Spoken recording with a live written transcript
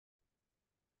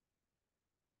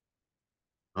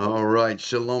All right,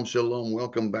 shalom, shalom.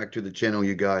 Welcome back to the channel,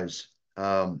 you guys.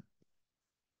 Um,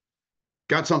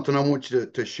 got something I want you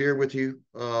to share with you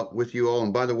all.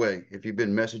 And by the way, if you've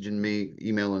been messaging me,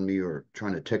 emailing me, or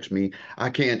trying to text me, I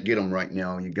can't get them right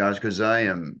now, you guys, because I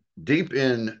am deep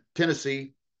in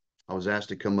Tennessee. I was asked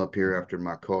to come up here after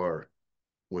my car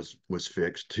was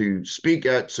fixed to speak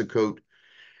at Sukkot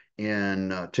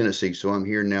in Tennessee. So I'm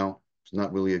here now. It's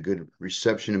not really a good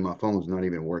reception, and my phone's not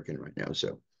even working right now.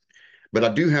 But I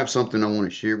do have something I want to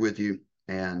share with you.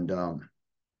 And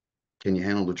can you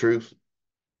handle the truth?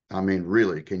 I mean,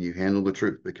 really, can you handle the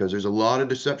truth? Because there's a lot of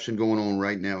deception going on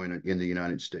right now in the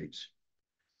United States.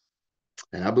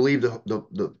 And I believe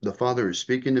the Father is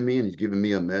speaking to me and he's giving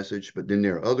me a message, but then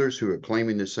there are others who are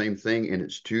claiming the same thing, and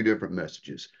it's two different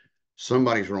messages.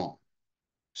 Somebody's wrong.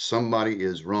 Somebody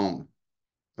is wrong.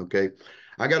 Okay.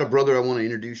 I got a brother I want to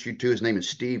introduce you to. His name is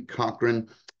Steve Cochran.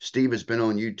 Steve has been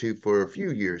on YouTube for a few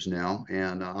years now,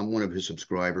 and I'm one of his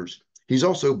subscribers. He's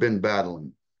also been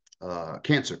battling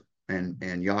cancer,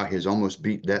 and Yah has almost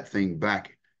beat that thing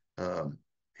back in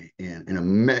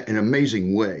an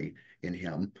amazing way in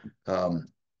him.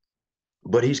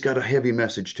 But he's got a heavy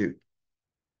message too,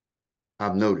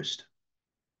 I've noticed.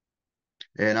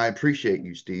 And I appreciate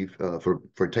you, Steve,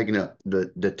 for taking up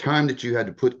the time that you had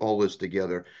to put all this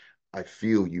together. I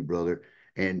feel you, brother,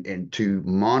 and to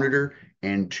monitor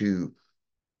and to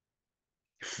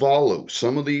follow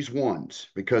some of these ones,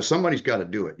 because somebody's got to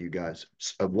do it, you guys.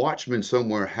 A watchman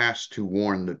somewhere has to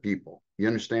warn the people. You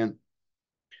understand?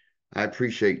 I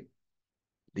appreciate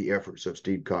the efforts of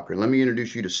Steve Cochran. Let me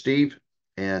introduce you to Steve,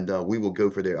 and we will go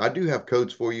for there. I do have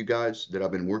codes for you guys that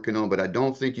I've been working on, but I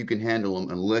don't think you can handle them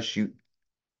unless you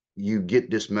get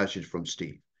this message from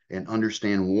Steve and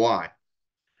understand why.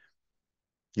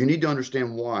 You need to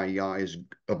understand why Yah is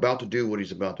about to do what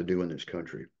he's about to do in this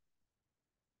country.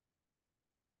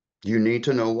 You need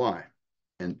to know why.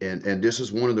 And this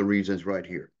is one of the reasons right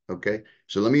here. Okay.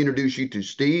 So let me introduce you to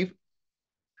Steve.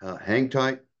 Hang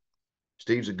tight.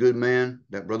 Steve's a good man.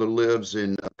 That brother lives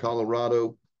in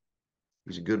Colorado.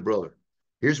 He's a good brother.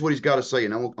 Here's what he's got to say,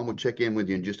 and I'm going to check in with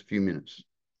you in just a few minutes.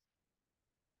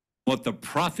 What the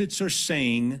prophets are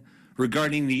saying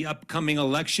regarding the upcoming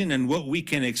election and what we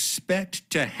can expect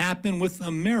to happen with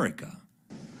America.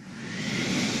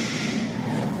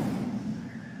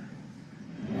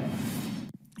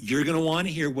 You're going to want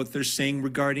to hear what they're saying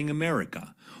regarding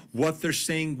America, what they're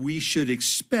saying we should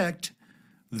expect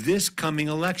this coming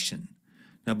election.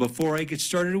 Now, before I get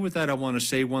started with that, I want to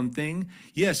say one thing.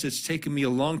 Yes, it's taken me a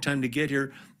long time to get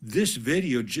here. This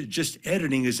video, just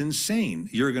editing, is insane.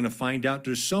 You're going to find out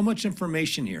there's so much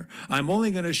information here. I'm only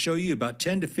going to show you about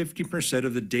 10 to 50%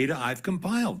 of the data I've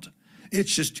compiled.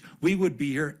 It's just, we would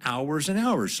be here hours and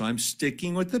hours. So I'm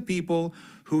sticking with the people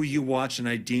who you watch and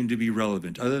I deem to be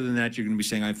relevant. Other than that, you're going to be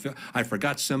saying, I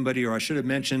forgot somebody, or I should have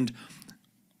mentioned.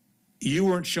 You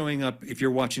weren't showing up if you're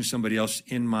watching somebody else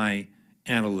in my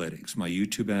analytics, my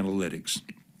YouTube analytics.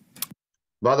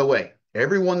 By the way,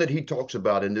 everyone that he talks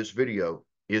about in this video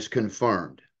is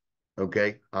confirmed.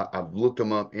 Okay. I've looked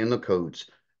them up in the codes,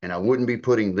 and I wouldn't be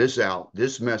putting this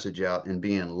message out, and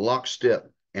being lockstep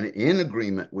and in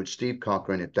agreement with Steve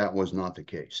Cochran if that was not the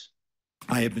case.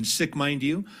 I have been sick, mind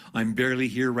you. I'm barely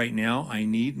here right now. I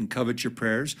need and covet your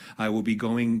prayers. I will be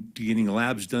going to getting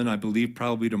labs done, I believe,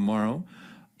 probably tomorrow.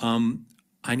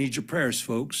 I need your prayers,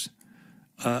 folks.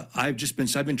 I've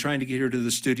been trying to get here to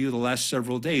the studio the last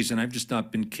several days, and I've just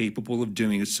not been capable of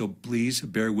doing it. So please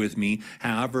bear with me.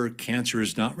 However, cancer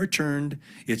is not returned.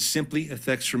 It's simply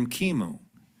effects from chemo.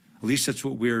 At least that's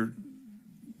what we're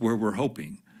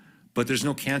hoping. But there's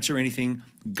no cancer or anything.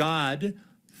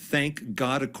 Thank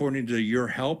God, according to your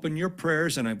help and your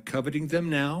prayers, and I'm coveting them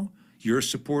now, your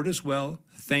support as well.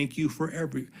 Thank you for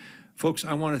folks,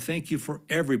 I want to thank you for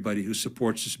everybody who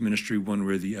supports this ministry one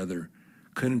way or the other.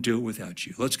 Couldn't do it without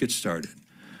you. Let's get started.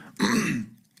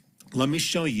 Let me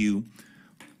show you,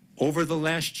 over the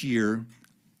last year,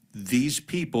 these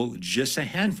people, just a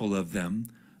handful of them,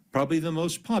 probably the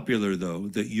most popular though,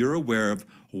 that you're aware of,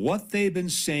 what they've been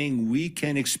saying we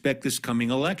can expect this coming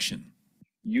election.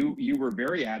 You were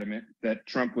very adamant that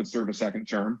Trump would serve a second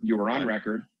term. You were on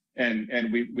record.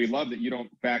 And we love that you don't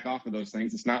back off of those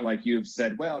things. It's not like you've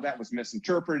said, well, that was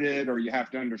misinterpreted, or you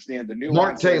have to understand the nuances.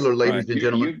 Mark Taylor, ladies and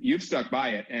gentlemen. You've stuck by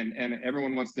it, and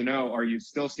everyone wants to know, are you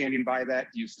still standing by that?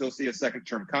 Do you still see a second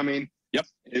term coming? Yep.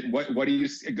 What do you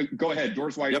go ahead,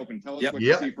 doors wide open. Tell us what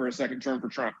you see for a second term for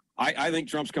Trump. I think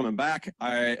Trump's coming back.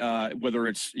 Whether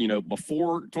it's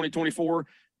before 2024.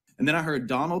 And then I heard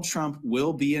Donald Trump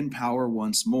will be in power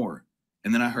once more.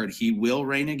 And then I heard he will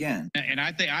reign again. And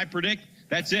I predict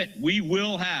that's it. We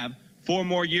will have 4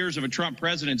 more years of a Trump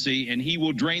presidency, and he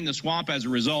will drain the swamp as a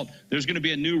result. There's going to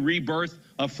be a new rebirth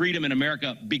of freedom in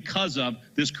America because of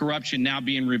this corruption now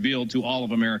being revealed to all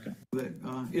of America.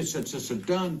 It's a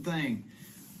done thing.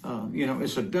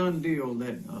 It's a done deal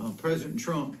that President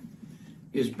Trump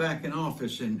is back in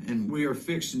office, and we are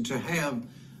fixing to have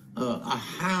a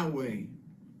highway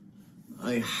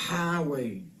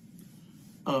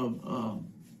of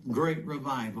great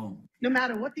revival. No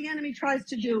matter what the enemy tries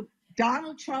to do,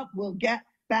 Donald Trump will get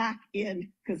back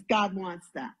in because God wants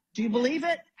that. Do you believe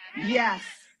it? Yes.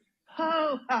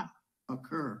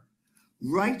 Occur.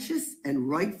 Righteous and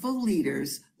rightful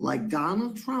leaders like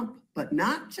Donald Trump, but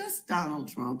not just Donald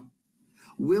Trump,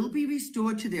 will be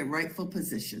restored to their rightful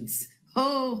positions.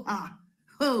 Ho, ha,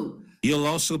 ho. You'll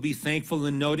also be thankful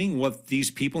in noting what these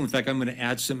people, in fact, I'm going to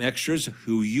add some extras,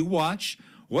 who you watch,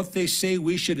 what they say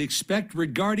we should expect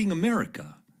regarding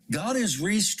America. God is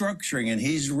restructuring and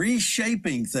he's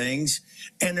reshaping things,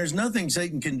 and there's nothing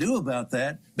Satan can do about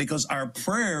that because our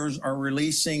prayers are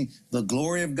releasing the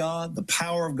glory of God, the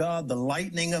power of God, the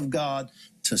lightning of God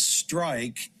to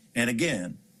strike. And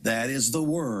again, that is the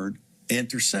word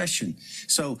intercession.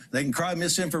 So they can cry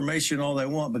misinformation all they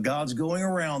want, but God's going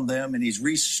around them and he's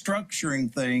restructuring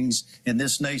things in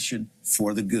this nation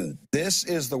for the good. This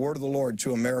is the word of the Lord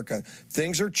to America.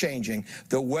 Things are changing.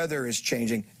 The weather is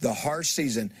changing. The harsh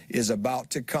season is about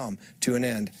to come to an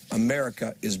end.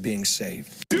 America is being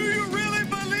saved. Do you really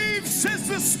believe, says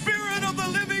the Spirit of the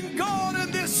living God,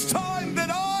 in this time that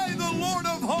I, the Lord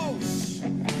of hosts,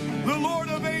 the Lord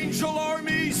of angel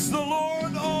armies, the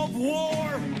Lord of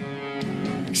war,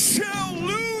 shall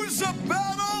lose a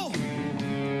battle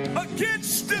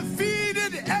against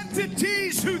defeated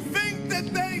entities who think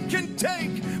that they can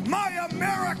take my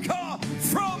America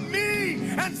from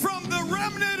me and from the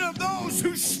remnant of those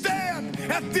who stand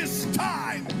at this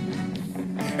time.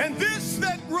 And this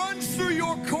that runs through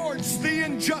your courts, the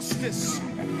injustice,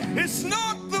 is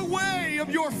not the way of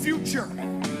your future.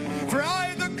 For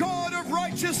I, the God of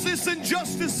righteousness and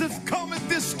justice, have come at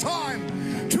this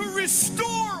time to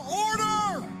restore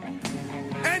order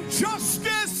and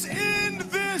justice in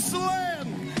this land.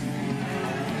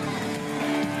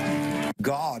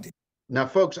 God. Now,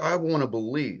 folks, I want to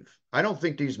believe. I don't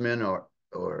think these men are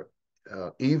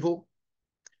evil.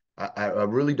 I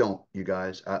really don't, you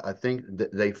guys. I think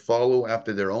that they follow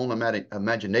after their own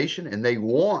imagination, and they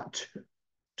want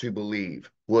to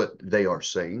believe what they are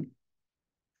saying,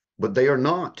 but they are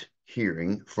not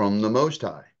hearing from the Most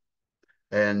High.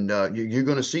 And you're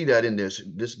going to see that in this.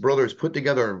 This brother has put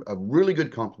together a really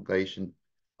good compilation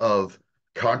of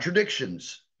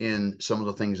contradictions in some of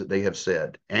the things that they have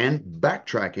said, and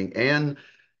backtracking and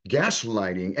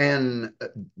gaslighting and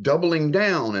doubling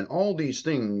down and all these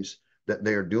things that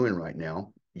they are doing right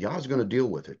now. Yah's going to deal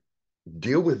with it.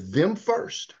 Deal with them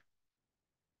first.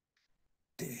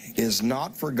 Is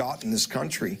not forgotten in this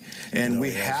country, and we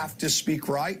have to speak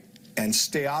right and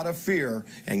stay out of fear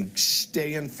and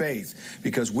stay in faith,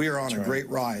 because we are on a great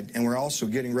ride, and we're also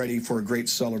getting ready for a great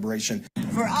celebration.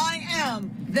 For I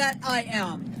am that I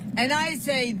am, and I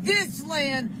say this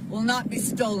land will not be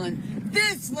stolen,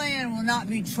 this land will not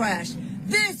be trashed,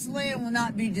 this land will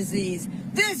not be diseased,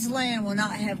 this land will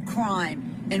not have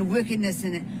crime and wickedness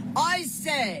in it. I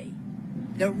say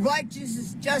that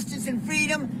righteousness, justice, and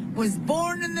freedom was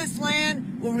born in this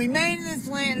land, will remain in this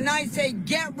land, and I say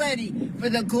get ready for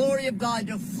the glory of God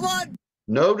to flood.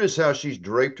 Notice how she's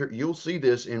draped her. You'll see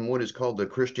this in what is called the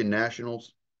Christian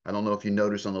Nationals. I don't know if you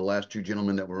noticed on the last two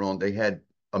gentlemen that were on, they had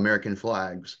American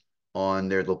flags on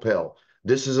their lapel.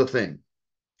 This is a thing.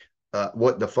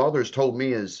 What the Father has told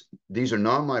me is these are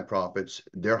not my prophets.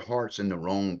 Their heart's in the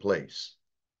wrong place.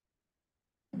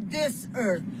 This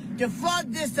earth, to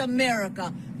flood this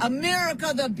America,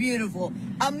 America the beautiful,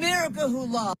 America who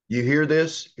loves. You hear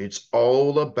this? It's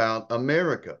all about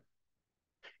America.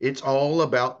 It's all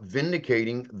about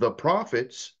vindicating the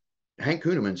prophets. Hank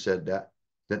Kunneman said that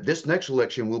this next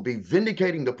election will be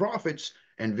vindicating the prophets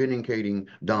and vindicating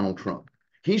Donald Trump.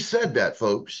 He said that,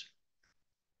 folks.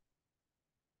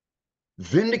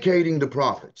 Vindicating the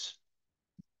prophets.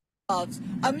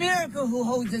 America who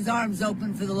holds his arms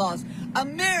open for the lost.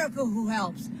 America who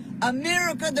helps.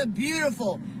 America the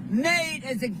beautiful, made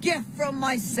as a gift from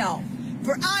myself.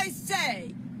 For I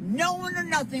say, no one or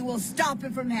nothing will stop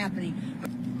it from happening.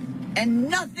 And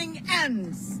nothing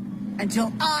ends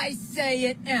until I say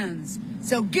it ends.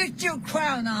 So get your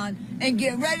crown on and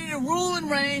get ready to rule and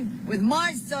reign with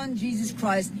my son, Jesus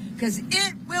Christ, because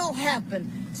it will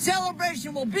happen.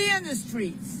 Celebration will be in the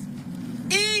streets.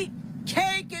 Eat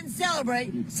cake and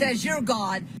celebrate, says your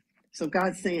God. So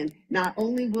God's saying, not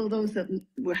only will those that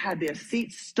will have their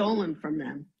seats stolen from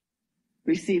them,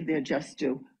 receive their just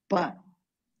due, but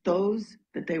those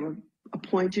that they were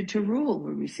appointed to rule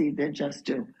will receive their just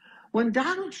due. When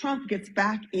Donald Trump gets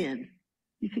back in,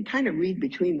 you can kind of read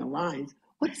between the lines.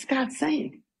 What is God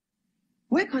saying?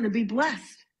 We're going to be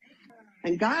blessed.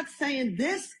 And God's saying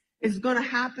this is going to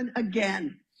happen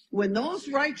again. When those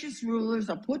righteous rulers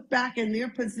are put back in their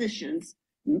positions,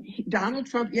 Donald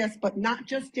Trump, yes, but not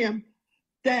just him,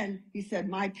 then he said,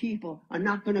 my people are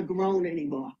not going to groan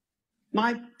anymore.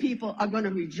 My people are going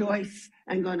to rejoice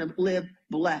and going to live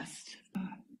blessed.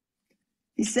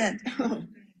 He said,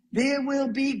 there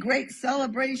will be great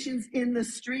celebrations in the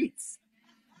streets.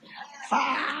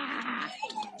 Ah!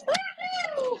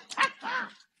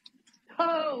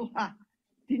 Oh,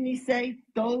 didn't he say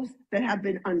those that have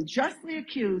been unjustly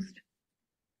accused,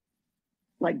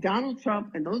 like Donald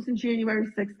Trump and those in January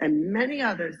 6th and many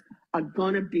others, are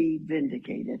going to be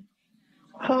vindicated?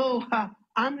 Oh,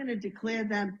 I'm going to declare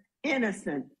them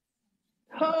innocent.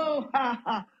 Oh,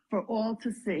 for all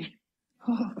to see.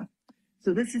 Oh.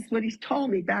 So this is what he's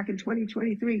told me back in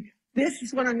 2023. This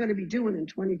is what I'm going to be doing in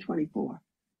 2024.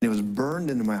 It was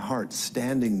burned into my heart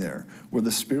standing there where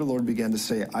the Spirit of the Lord began to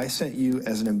say, I sent you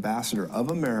as an ambassador of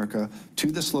America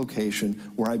to this location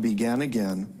where I began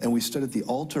again. And we stood at the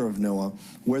altar of Noah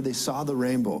where they saw the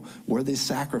rainbow, where they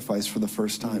sacrificed for the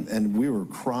first time. And we were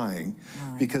crying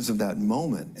because of that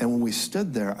moment. And when we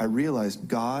stood there, I realized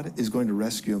God is going to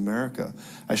rescue America.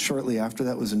 I shortly after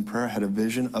that was in prayer, had a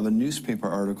vision of a newspaper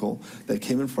article that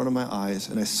came in front of my eyes.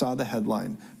 And I saw the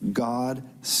headline, God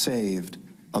saved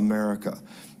America.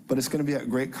 But it's going to be at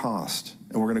great cost,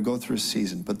 and we're going to go through a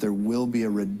season, but there will be a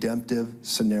redemptive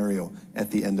scenario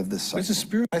at the end of this cycle.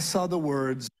 Spirit. I saw the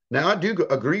words. Now, I do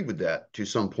agree with that to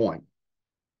some point.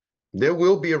 There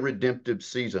will be a redemptive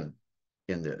season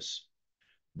in this.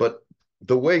 But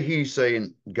the way he's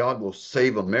saying God will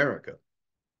save America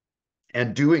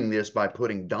and doing this by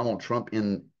putting Donald Trump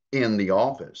in the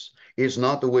office is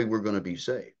not the way we're going to be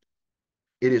saved.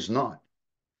 It is not.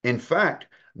 In fact,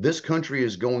 this country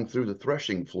is going through the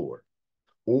threshing floor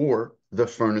or the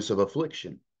furnace of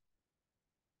affliction.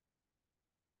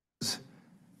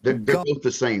 They're both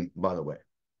the same, by the way,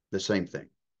 the same thing.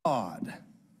 God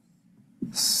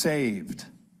saved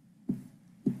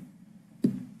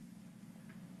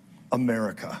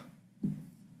America.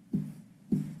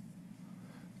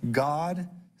 God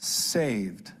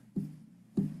saved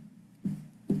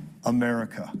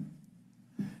America.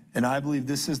 And I believe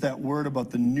this is that word about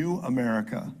the new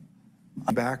America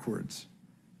backwards.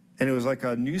 And it was like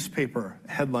a newspaper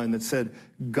headline that said,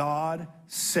 God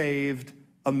saved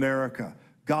America.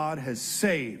 God has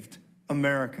saved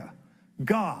America.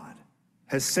 God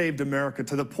has saved America,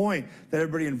 to the point that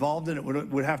everybody involved in it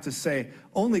would have to say,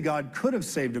 only God could have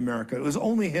saved America. It was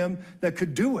only him that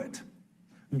could do it.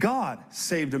 God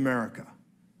saved America.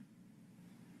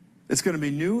 It's going to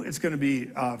be new. It's going to be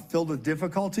filled with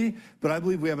difficulty, but I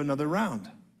believe we have another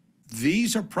round.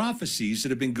 These are prophecies that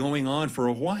have been going on for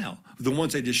a while. The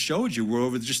ones I just showed you were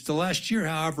over just the last year.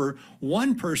 However,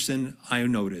 one person I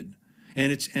noted,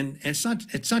 and it's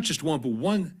not just one, but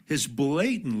one has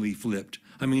blatantly flipped.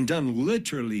 I mean, done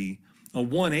literally a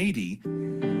 180.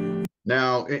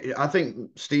 Now, I think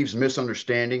Steve's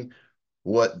misunderstanding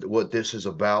what this is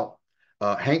about.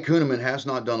 Hank Kunneman has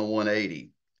not done a 180.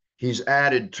 He's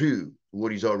added to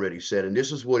what he's already said. And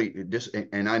this is what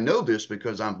and I know this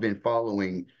because I've been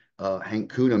following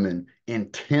Hank Kunneman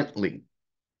intently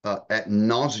at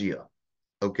nausea.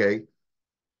 Okay.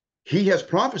 He has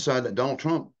prophesied that Donald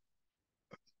Trump,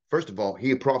 first of all, he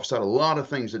had prophesied a lot of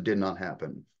things that did not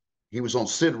happen. He was on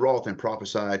Sid Roth and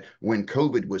prophesied when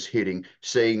COVID was hitting,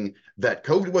 saying that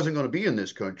COVID wasn't going to be in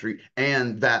this country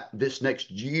and that this next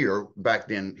year, back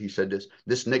then he said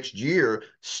this next year,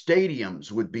 stadiums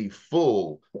would be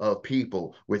full of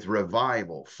people with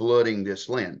revival flooding this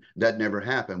land. That never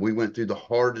happened. We went through the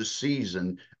hardest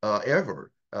season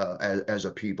ever as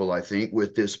a people, I think,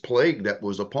 with this plague that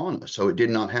was upon us. So it did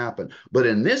not happen. But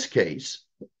in this case,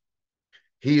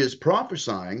 he is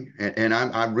prophesying, and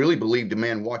I really believe the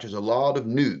man watches a lot of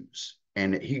news,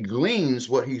 and he gleans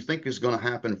what he thinks is going to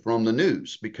happen from the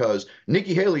news, because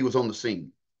Nikki Haley was on the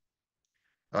scene.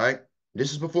 All right.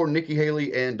 This is before Nikki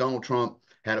Haley and Donald Trump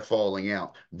had a falling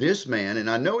out. This man, and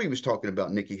I know he was talking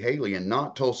about Nikki Haley and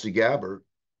not Tulsi Gabbard,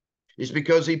 is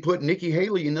because he put Nikki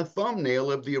Haley in the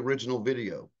thumbnail of the original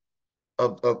video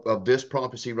of this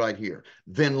prophecy right here.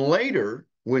 Then later,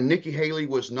 when Nikki Haley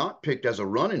was not picked as a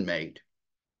running mate,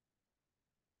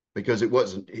 because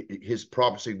his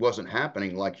prophecy wasn't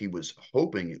happening like he was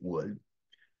hoping it would,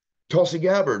 Tulsi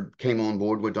Gabbard came on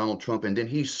board with Donald Trump, and then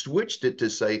he switched it to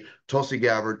say Tulsi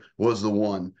Gabbard was the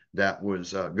one that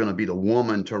was going to be the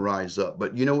woman to rise up.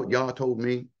 But you know what y'all told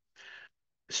me?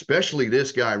 Especially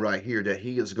this guy right here, that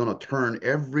he is going to turn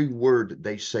every word that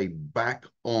they say back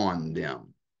on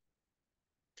them.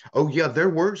 Oh, yeah, their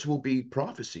words will be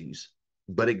prophecies,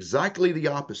 but exactly the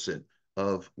opposite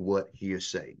of what he is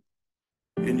saying.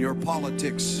 In your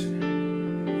politics,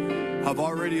 I've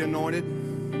already anointed,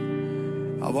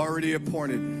 I've already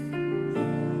appointed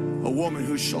a woman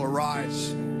who shall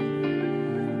arise.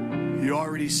 You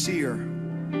already see her.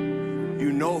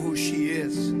 You know who she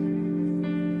is.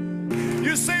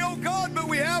 You say, oh God, but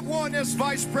we have one as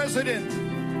vice president.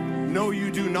 No, you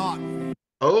do not.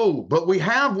 Oh, but we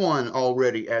have one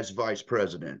already as vice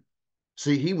president.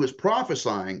 See, he was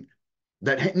prophesying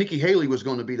that Nikki Haley was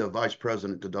going to be the vice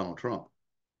president to Donald Trump.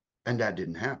 And that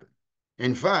didn't happen.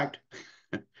 In fact,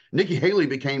 Nikki Haley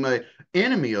became an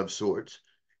enemy of sorts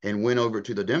and went over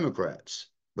to the Democrats.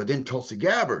 But then Tulsi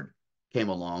Gabbard came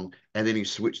along, and then he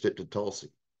switched it to Tulsi.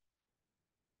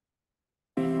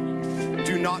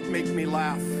 Do not make me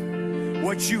laugh.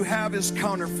 What you have is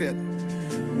counterfeit.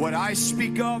 What I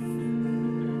speak of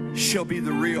shall be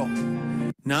the real.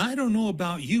 Now, I don't know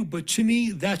about you, but to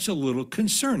me, that's a little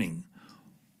concerning.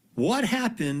 What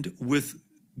happened with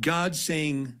God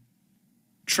saying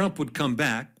Trump would come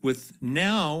back, with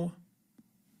now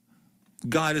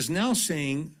God is now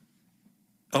saying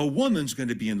a woman's going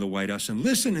to be in the White House? And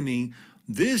listen to me,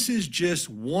 this is just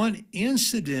one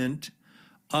incident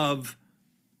of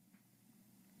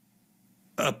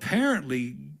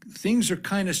apparently things are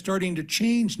kind of starting to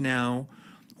change now,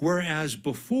 whereas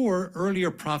before,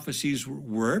 earlier prophecies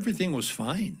where everything was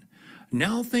fine.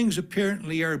 Now things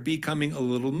apparently are becoming a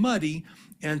little muddy,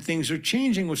 and things are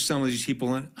changing with some of these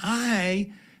people. And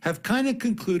I have kind of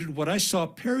concluded what I saw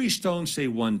Perry Stone say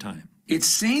one time. It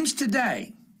seems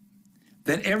today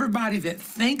that everybody that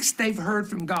thinks they've heard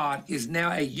from God is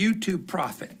now a YouTube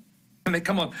prophet. And they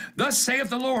come on, thus saith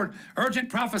the Lord, urgent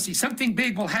prophecy, something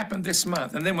big will happen this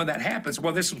month. And then when that happens,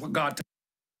 well, this is what God.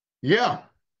 Yeah,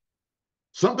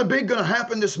 something big going to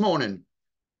happen this morning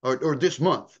or this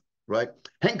month, right?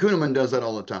 Hank Kunneman does that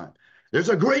all the time. There's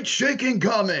a great shaking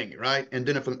coming, right? And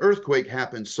then if an earthquake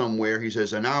happens somewhere, he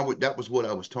says, and that was what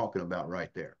I was talking about right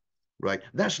there, right?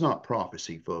 That's not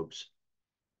prophecy, folks.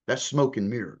 That's smoke and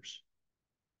mirrors.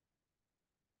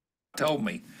 Told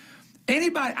me.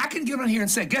 Anybody, I can get on here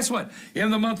and say, guess what? In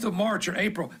the month of March or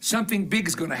April, something big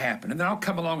is going to happen. And then I'll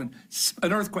come along and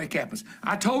an earthquake happens.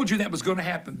 I told you that was going to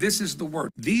happen. This is the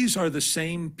word. These are the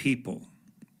same people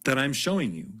that I'm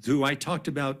showing you, who I talked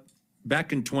about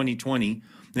back in 2020.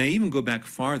 Now, even go back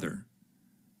farther,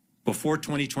 before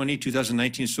 2020,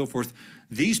 2019, and so forth.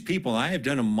 These people, I have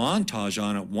done a montage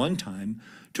on at one time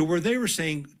to where they were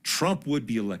saying Trump would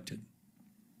be elected.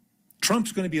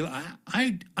 Trump's going to be,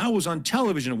 I was on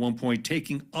television at one point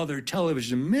taking other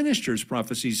television ministers'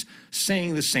 prophecies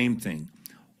saying the same thing.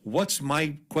 What's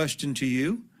my question to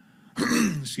you?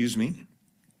 Excuse me.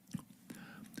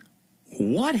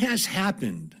 What has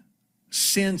happened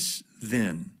since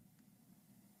then?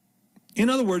 In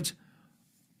other words,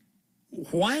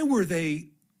 why were they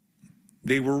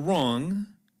were wrong.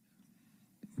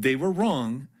 They were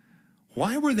wrong.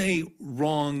 Why were they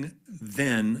wrong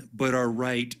then, but are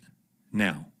right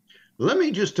now? Let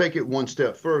me just take it one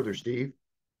step further, Steve.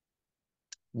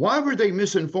 Why were they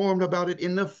misinformed about it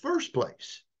in the first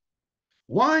place?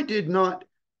 Why did not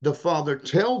the father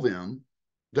tell them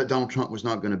that Donald Trump was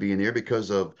not going to be in there because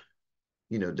of,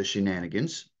 the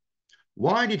shenanigans?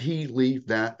 Why did he leave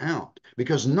that out?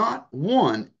 Because none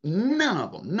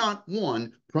of them, not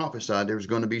one prophesied there was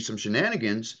going to be some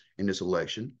shenanigans in this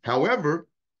election. However,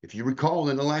 if you recall,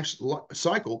 in the last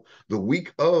cycle, the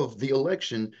week of the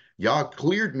election, Yah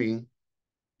cleared me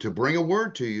to bring a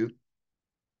word to you,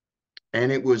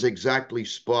 and it was exactly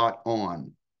spot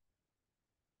on.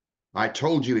 I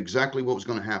told you exactly what was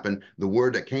going to happen, the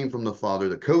word that came from the Father,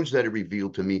 the codes that he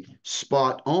revealed to me,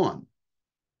 spot on.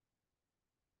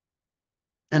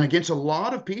 And against a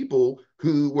lot of people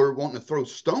who were wanting to throw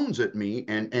stones at me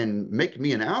and make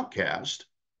me an outcast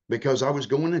because I was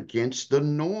going against the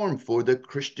norm for the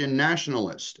Christian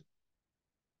nationalist.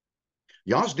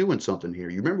 Yah's doing something here.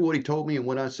 You remember what he told me and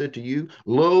what I said to you?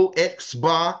 Lo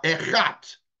exba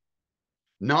echat.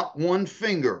 Not one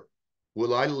finger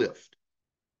will I lift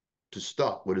to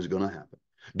stop what is going to happen.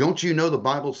 Don't you know the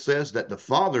Bible says that the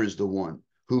Father is the one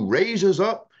who raises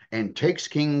up and takes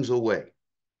kings away?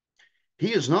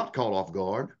 He is not caught off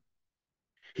guard.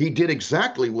 He did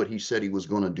exactly what he said he was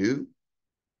going to do.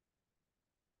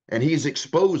 And he's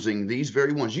exposing these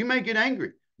very ones. You may get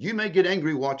angry. You may get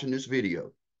angry watching this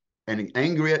video. and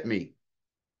angry at me.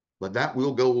 But that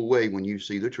will go away when you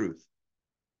see the truth.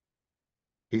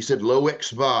 He said, Lo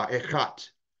exba echat.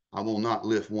 I will not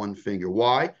lift one finger.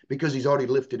 Why? Because he's already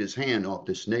lifted his hand off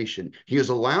this nation. He is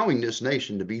allowing this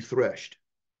nation to be threshed.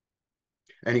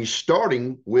 And he's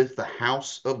starting with the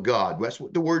house of God. That's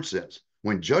what the word says.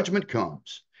 When judgment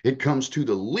comes, it comes to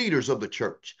the leaders of the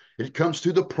church. It comes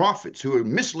to the prophets who are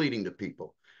misleading the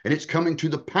people. And it's coming to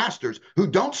the pastors who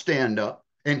don't stand up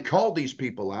and call these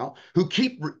people out, who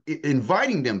keep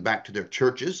inviting them back to their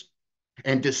churches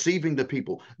and deceiving the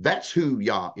people. That's who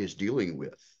Yah is dealing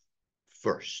with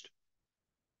first.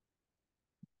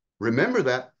 Remember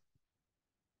that.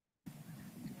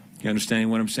 You understanding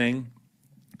what I'm saying?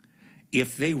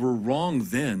 If they were wrong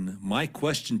then, my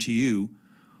question to you,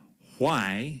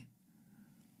 why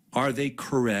are they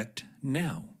correct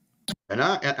now? And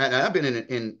I've been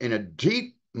in a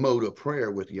deep mode of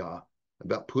prayer with Yah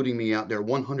about putting me out there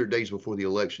 100 days before the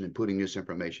election and putting this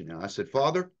information out. I said,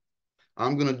 Father,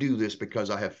 I'm going to do this because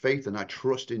I have faith and I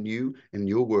trust in you and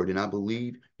your word, and I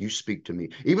believe you speak to me.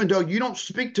 Even though you don't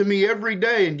speak to me every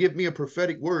day and give me a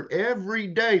prophetic word every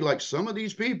day like some of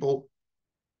these people.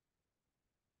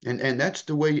 And that's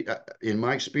the way, in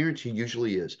my experience, he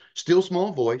usually is. Still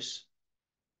small voice.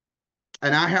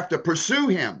 And I have to pursue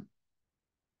him.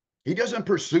 He doesn't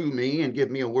pursue me and give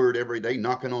me a word every day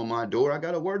knocking on my door. I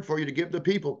got a word for you to give the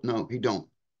people. No, he don't.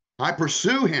 I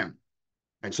pursue him.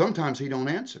 And sometimes he don't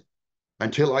answer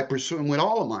until I pursue him with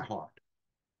all of my heart.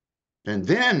 And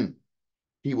then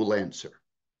he will answer.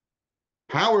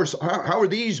 How are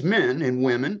these men and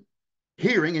women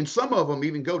hearing, and some of them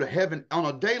even go to heaven on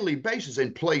a daily basis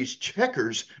and plays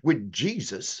checkers with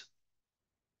Jesus,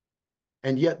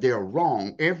 and yet they're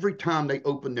wrong every time they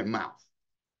open their mouth?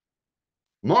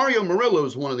 Mario Murillo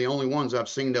is one of the only ones I've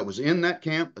seen that was in that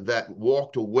camp that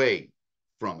walked away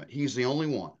from it. He's the only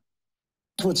one.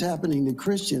 That's what's happening to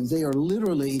Christians. They are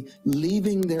literally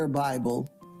leaving their Bible,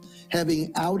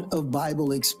 having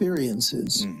out-of-Bible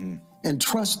experiences, and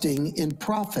trusting in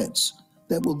prophets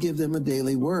that will give them a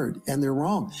daily word, and they're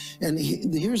wrong. And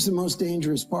here's the most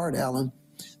dangerous part, Alan.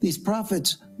 These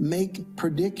prophets make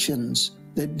predictions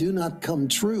that do not come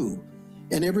true,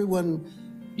 and everyone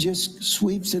just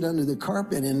sweeps it under the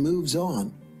carpet and moves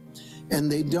on, and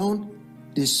they don't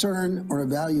discern or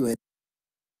evaluate.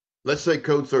 Let's say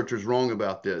Code Searcher's wrong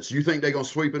about this. You think they're going to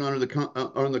sweep it under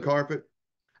the carpet?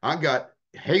 I got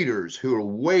haters who are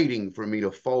waiting for me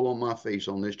to fall on my face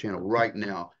on this channel right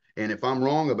now. And if I'm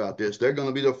wrong about this, they're going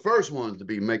to be the first ones to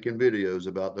be making videos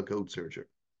about the Code Searcher.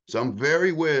 So I'm very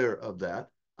aware of that.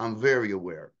 I'm very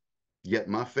aware. Yet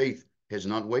my faith has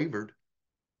not wavered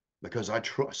because I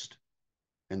trust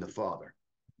in the Father.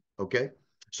 Okay?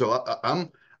 So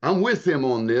I'm with them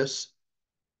on this.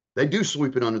 They do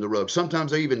sweep it under the rug.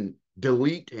 Sometimes they even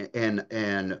delete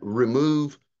and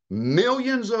remove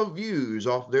millions of views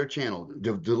off their channel,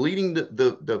 deleting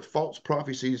the false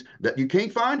prophecies that you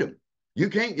can't find them. You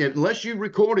can't, unless you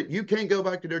record it, you can't go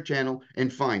back to their channel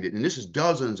and find it. And this is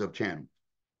dozens of channels.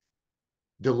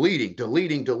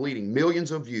 Deleting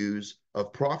millions of views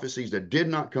of prophecies that did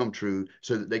not come true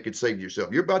so that they could save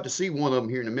yourself. You're about to see one of them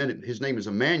here in a minute. His name is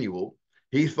Emmanuel.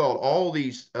 He thought all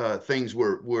these things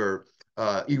were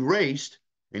erased,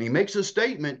 and he makes a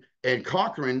statement, and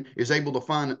Cochran is able to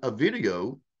find a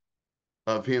video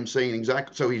of him saying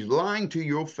exactly. So he's lying to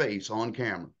your face on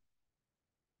camera.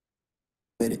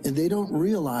 And they don't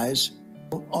realize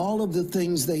all of the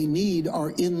things they need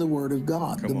are in the Word of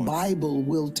God. The Bible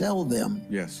will tell them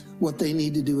what they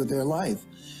need to do with their life.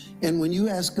 And when you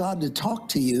ask God to talk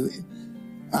to you,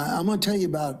 I'm going to tell you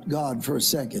about God for a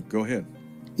second. Go ahead.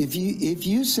 If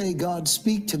you say, God,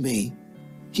 speak to me,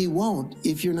 he won't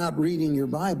if you're not reading your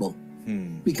Bible.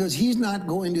 Because he's not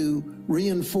going to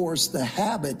reinforce the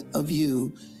habit of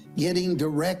you getting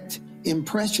direct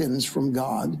impressions from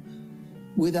God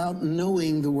without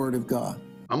knowing the Word of God.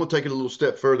 I'm going to take it a little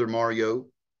step further, Mario.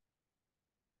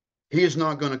 He is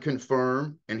not going to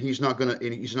confirm, and he's not going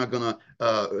to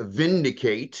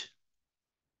vindicate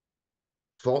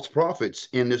false prophets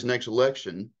in this next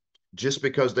election just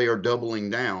because they are doubling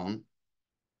down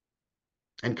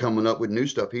and coming up with new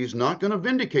stuff. He's not going to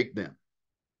vindicate them.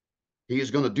 He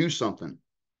is going to do something.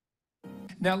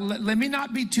 Now, let me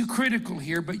not be too critical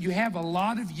here, but you have a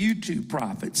lot of YouTube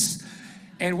prophets,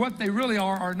 and what they really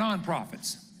are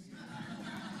non-prophets.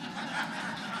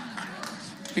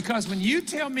 Because when you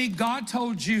tell me God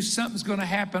told you something's going to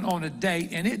happen on a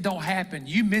date and it don't happen,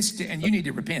 you missed it and you need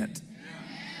to repent.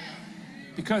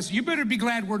 Because you better be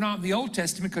glad we're not in the Old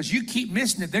Testament, because you keep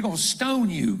missing it, they're going to stone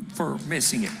you for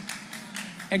missing it.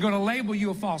 and going to label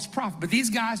you a false prophet. But these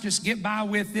guys just get by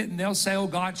with it, and they'll say, oh,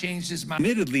 God changed his mind.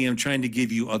 Admittedly, I'm trying to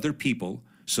give you other people,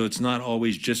 so it's not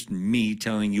always just me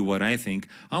telling you what I think.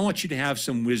 I want you to have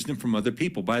some wisdom from other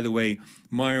people. By the way,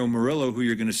 Mario Murillo, who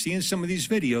you're going to see in some of these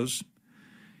videos,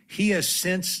 he has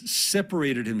since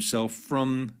separated himself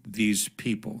from these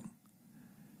people.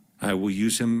 I will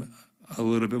use him a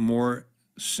little bit more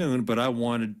soon, but I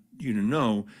wanted you to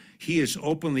know he has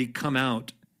openly come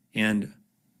out and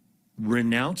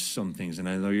renounced some things. And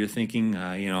I know you're thinking,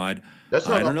 I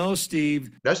don't know, Steve.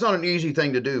 That's not an easy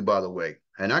thing to do, by the way.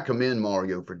 And I commend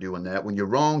Mario for doing that. When you're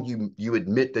wrong, you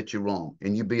admit that you're wrong,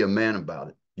 and you be a man about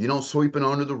it. You don't sweep it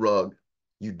under the rug.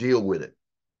 You deal with it.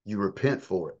 You repent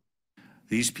for it.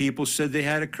 These people said they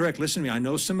had it correct. Listen to me. I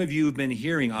know some of you have been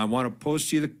hearing. I want to pose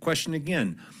to you the question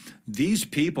again. These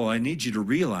people, I need you to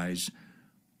realize,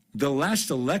 the last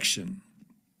election,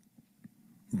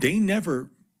 they never,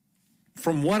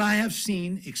 from what I have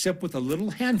seen, except with a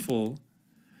little handful,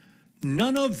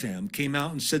 none of them came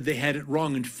out and said they had it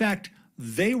wrong. In fact,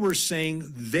 they were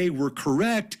saying they were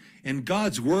correct and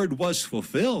God's word was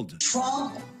fulfilled.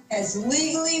 Trump has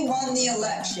legally won the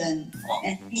election,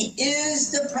 and he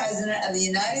is the president of the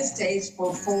United States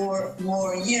for 4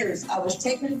 more years. I was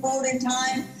taken forward in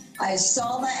time. I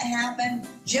saw that happen.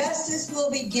 Justice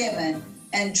will be given,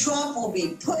 and Trump will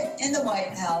be put in the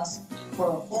White House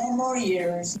for 4 more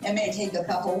years. It may take a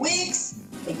couple weeks.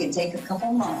 It can take a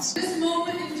couple months. This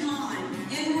moment in time,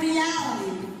 in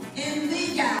reality, in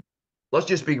legality. Let's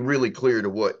just be really clear to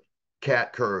what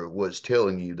Kerr was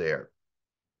telling you there.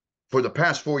 For the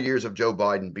past 4 years of Joe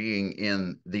Biden being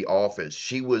in the office,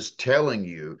 she was telling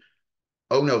you,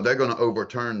 oh no, they're going to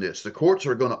overturn this. The courts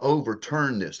are going to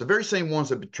overturn this. The very same ones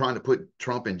that have been trying to put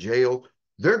Trump in jail,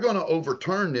 they're going to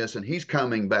overturn this and he's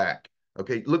coming back.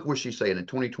 Okay, look what she's saying in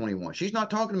 2021. She's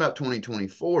not talking about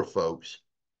 2024, folks.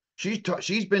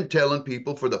 She's been telling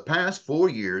people for the past 4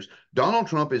 years, Donald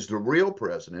Trump is the real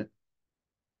president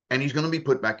and he's going to be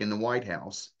put back in the White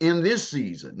House in this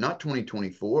season, not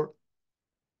 2024.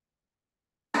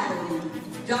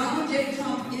 Donald J.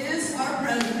 Trump is our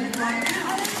president right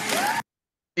now.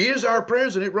 Is our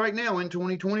president right now in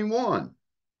 2021.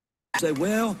 Say,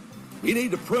 well, you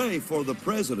need to pray for the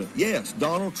president. Yes,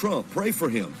 Donald Trump, pray for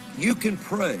him. You can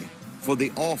pray for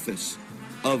the office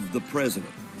of the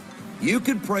president. You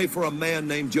can pray for a man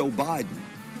named Joe Biden,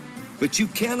 but you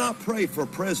cannot pray for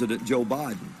President Joe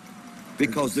Biden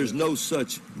because there's no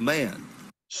such man.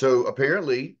 So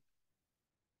apparently,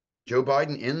 Joe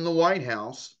Biden in the White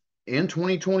House in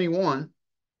 2021,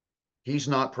 he's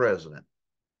not president.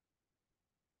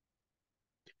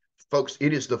 Folks,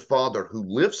 it is the Father who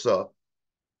lifts up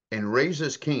and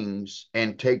raises kings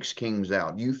and takes kings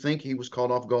out. You think he was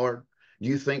caught off guard?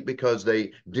 You think because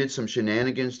they did some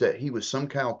shenanigans that he was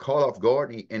somehow caught off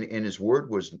guard and his word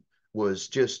was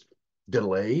just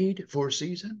delayed for a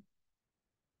season?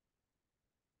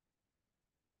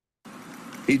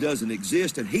 He doesn't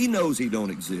exist, and he knows he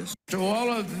don't exist. To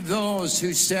all of those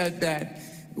who said that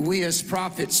we as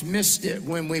prophets missed it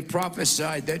when we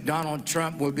prophesied that Donald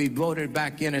Trump would be voted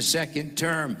back in a second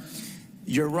term,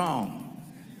 you're wrong.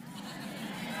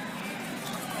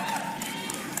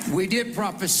 We did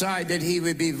prophesy that he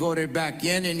would be voted back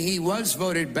in, and he was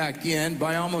voted back in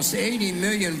by almost 80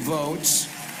 million votes.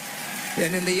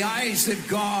 And in the eyes of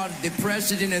God, the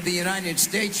President of the United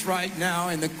States right now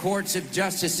in the courts of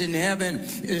justice in heaven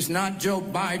is not Joe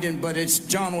Biden, but it's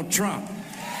Donald Trump.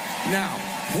 Now,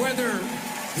 whether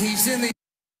he's in the...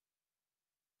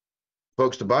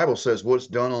 Folks, the Bible says what's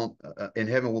done in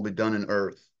heaven will be done in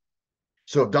earth.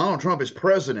 So if Donald Trump is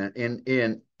president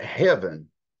in heaven,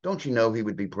 don't you know he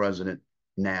would be president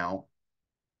now?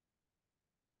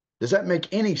 Does that make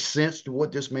any sense to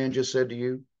what this man just said to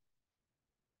you?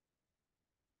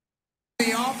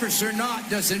 The office or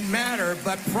not doesn't matter,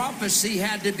 but prophecy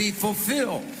had to be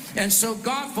fulfilled. And so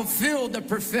God fulfilled the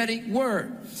prophetic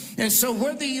word. And so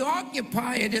whether you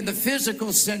occupy it in the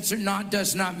physical sense or not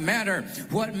does not matter.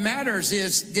 What matters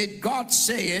is, did God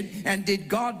say it and did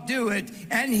God do it?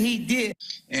 And he did.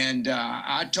 And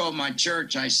I told my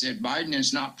church, I said, Biden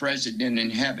is not president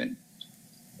in heaven.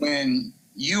 When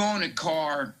you own a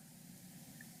car,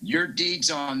 your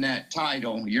deed's on that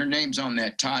title, your name's on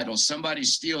that title, somebody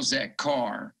steals that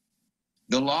car,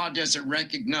 the law doesn't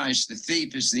recognize the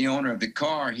thief as the owner of the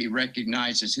car. He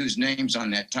recognizes whose name's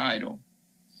on that title.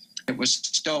 It was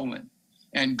stolen.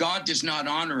 And God does not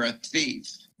honor a thief.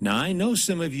 Now, I know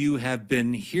some of you have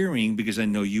been hearing, because I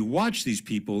know you watch these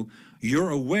people,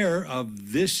 you're aware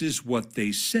of this is what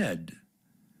they said.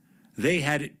 They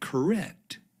had it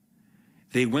correct.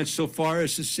 They went so far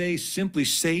as to say simply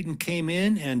Satan came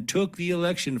in and took the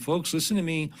election. Folks, listen to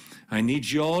me. I need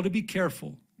you all to be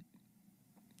careful.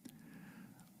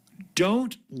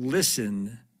 Don't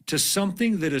listen to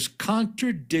something that is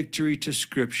contradictory to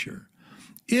Scripture.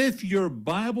 If your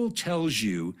Bible tells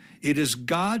you it is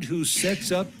God who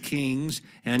sets up kings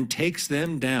and takes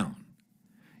them down,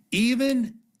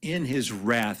 even in his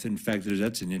wrath, in fact,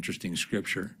 that's an interesting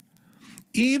scripture,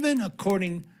 even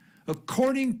according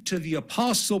to the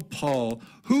Apostle Paul,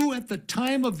 who at the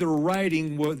time of the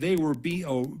writing, they were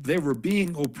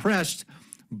being oppressed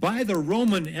by the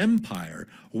Roman Empire,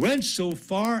 went so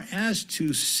far as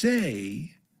to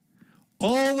say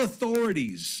all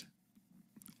authorities,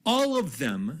 all of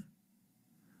them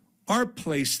are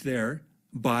placed there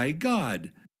by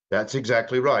God. That's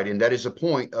exactly right. And that is the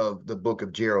point of the book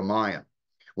of Jeremiah.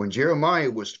 When Jeremiah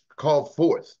was called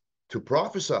forth to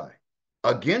prophesy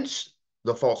against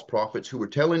the false prophets who were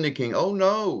telling the king, oh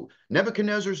no,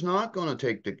 Nebuchadnezzar's not going to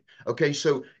take the... Okay,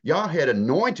 so Yah had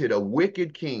anointed a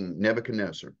wicked king,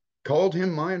 Nebuchadnezzar, called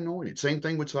him my anointed. Same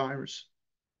thing with Cyrus.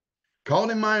 Called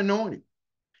him my anointed.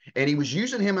 And he was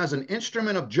using him as an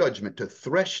instrument of judgment to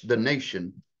thresh the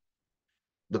nation.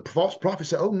 The false prophet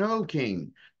said, oh no,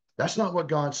 king, that's not what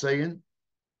God's saying.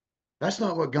 That's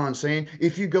not what God's saying.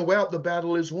 If you go out, the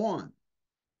battle is won.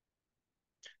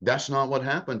 That's not what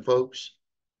happened, folks.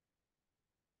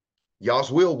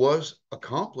 Yah's will was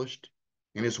accomplished,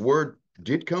 and his word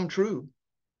did come true.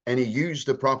 And he used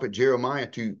the prophet Jeremiah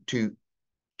to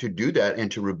do that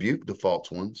and to rebuke the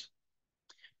false ones.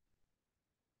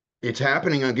 It's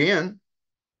happening again.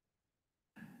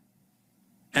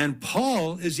 And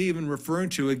Paul is even referring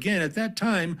to, again, at that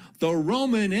time, the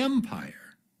Roman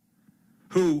Empire,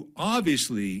 who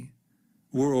obviously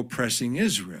were oppressing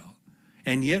Israel.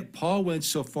 And yet Paul went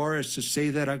so far as to say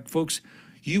that, folks,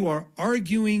 you are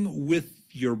arguing with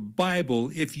your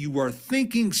Bible if you are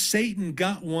thinking Satan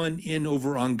got one in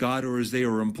over on God, or as they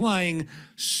are implying,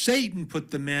 Satan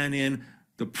put the man in.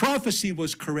 The prophecy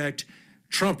was correct.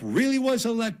 Trump really was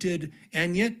elected.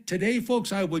 And yet today,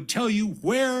 folks, I would tell you,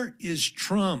 where is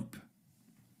Trump?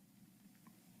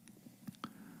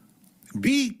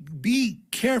 Be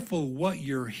careful what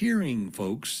you're hearing,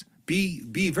 folks.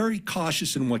 Be very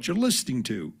cautious in what you're listening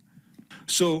to.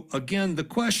 So again, the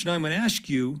question I'm going to ask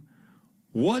you,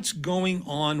 what's going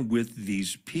on with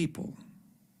these people?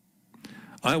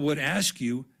 I would ask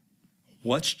you,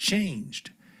 what's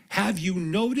changed? Have you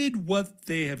noted what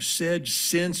they have said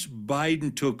since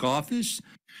Biden took office?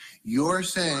 You're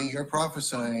saying, you're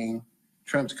prophesying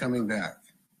Trump's coming back.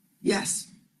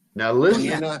 Yes. Now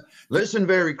listen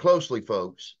very closely,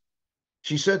 folks.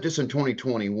 She said this in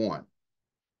 2021.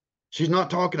 She's not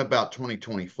talking about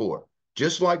 2024.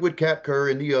 Just like with Kerr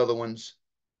and the other ones,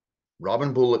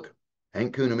 Robin Bullock,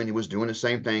 Hank Kunneman, he was doing the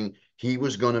same thing. He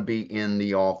was going to be in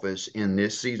the office in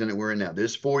this season that we're in now.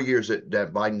 This 4 years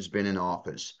that Biden's been in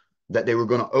office, that they were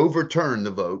going to overturn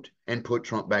the vote and put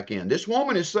Trump back in. This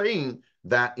woman is saying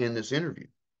that in this interview.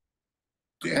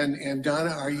 And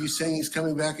Donna, are you saying he's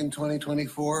coming back in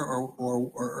 2024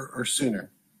 or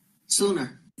sooner?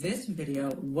 Sooner. This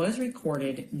video was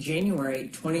recorded January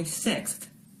 26th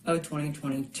of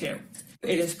 2022.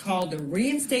 It is called the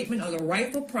reinstatement of the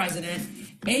rightful president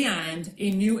and a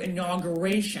new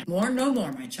inauguration. More, no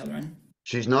more, my children.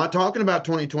 She's not talking about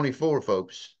 2024,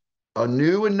 folks. A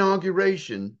new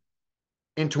inauguration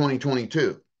in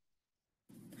 2022.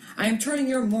 I am turning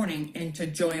your mourning into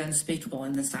joy unspeakable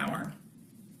in this hour.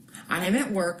 I am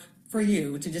at work for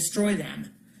you to destroy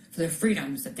them, for the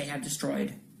freedoms that they have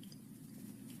destroyed.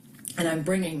 And I'm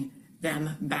bringing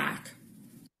them back.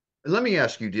 Let me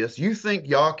ask you this. You think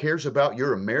Yah cares about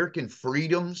your American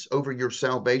freedoms over your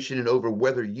salvation and over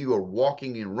whether you are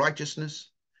walking in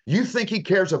righteousness? You think he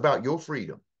cares about your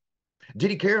freedom? Did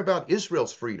he care about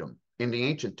Israel's freedom in the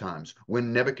ancient times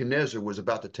when Nebuchadnezzar was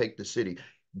about to take the city?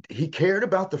 He cared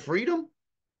about the freedom?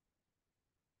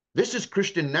 This is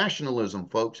Christian nationalism,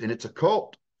 folks, and it's a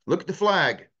cult. Look at the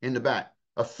flag in the back.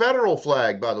 A federal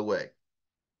flag, by the way.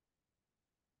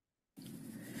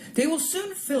 They will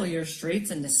soon fill your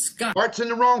streets and disgust. Heart's in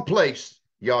the wrong place.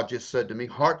 Y'all just said to me,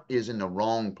 heart is in the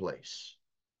wrong place.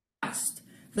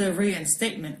 For the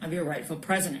reinstatement of your rightful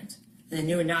president and the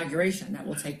new inauguration that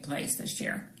will take place this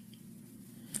year.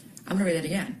 I'm going to read that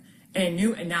again. And a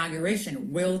new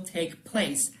inauguration will take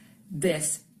place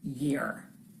this year.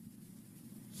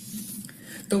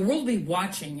 The world will be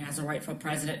watching as the rightful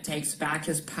president takes back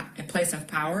his place of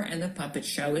power and the puppet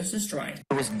show is destroyed.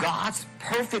 It was God's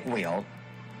perfect will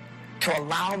to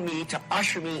allow me to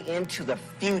usher me into the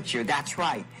future. That's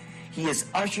right. He has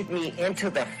ushered me into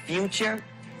the future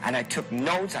and I took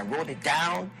notes, I wrote it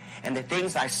down, and the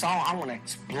things I saw, I want to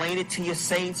explain it to you,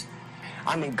 saints.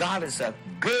 I mean, God is a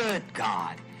good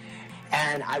God.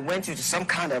 And I went to some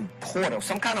kind of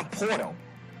portal,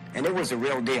 and it was a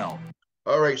real deal.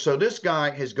 All right, so this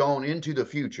guy has gone into the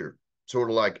future, sort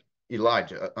of like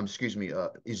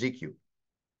Ezekiel.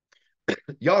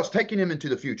 Y'all's taking him into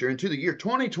the future, into the year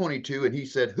 2022, and he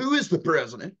said, who is the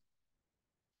president?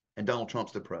 And Donald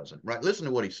Trump's the president, right? Listen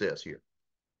to what he says here.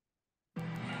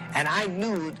 And I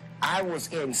knew I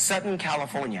was in Southern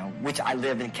California, which I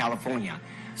live in California.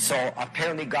 So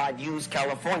apparently God used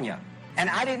California. And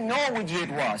I didn't know what year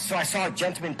it was. So I saw a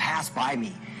gentleman pass by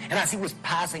me. And as he was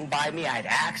passing by me, I had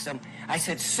asked him, I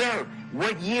said, sir,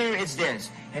 what year is this?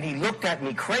 And he looked at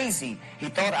me crazy. He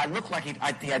thought I looked like,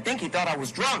 I think he thought I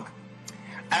was drunk.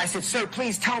 And I said, sir,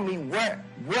 please tell me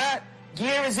what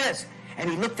year is this? And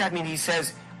he looked at me and he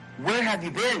says, where have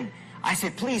you been? I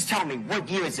said, please tell me, what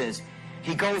year is this?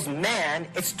 He goes, man,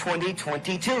 it's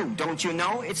 2022. Don't you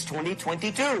know? It's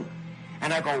 2022.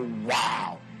 And I go,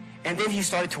 wow. And then he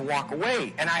started to walk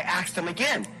away. And I asked him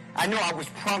again. I know I was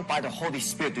prompted by the Holy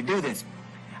Spirit to do this.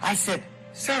 I said,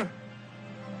 sir,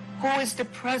 who is the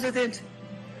president?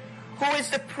 Who is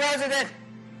the president?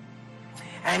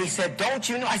 And he said, don't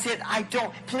you know? I said, I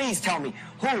don't. Please tell me,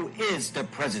 who is the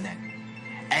president?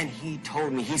 And he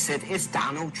told me, he said, it's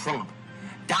Donald Trump.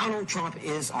 Donald Trump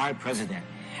is our president.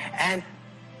 And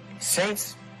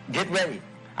saints, get ready.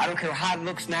 I don't care how it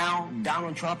looks now.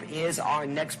 Donald Trump is our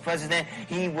next president.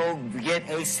 He will get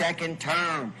a second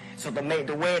term. So the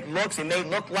way it looks, it may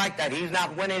look like that he's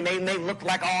not winning. It may look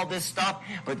like all this stuff.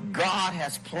 But God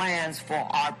has plans for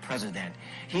our president.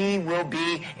 He will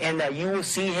be you will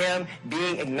see him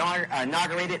being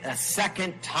inaugurated a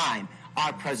second time,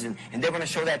 our president. And they're going to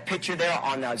show that picture there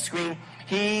on the screen.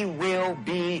 He will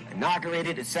be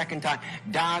inaugurated a second time.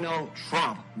 Donald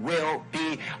Trump will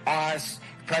be our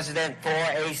president for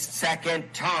a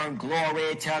second term.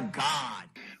 Glory to God.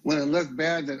 When it looked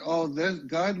bad that, oh, this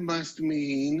God must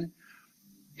mean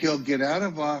he'll get out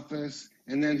of office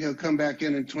and then he'll come back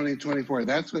in 2024.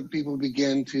 That's what people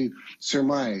begin to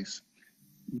surmise.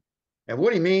 And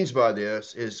what he means by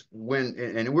this is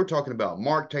and we're talking about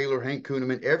Mark Taylor, Hank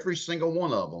Kunneman, every single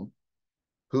one of them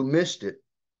who missed it,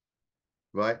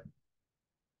 right,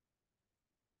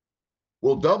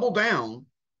 will double down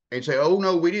and say, oh,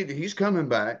 no, he's coming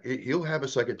back. He'll have a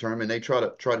second term. And they try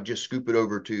to just scoop it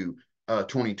over to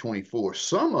 2024.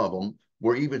 Some of them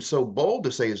were even so bold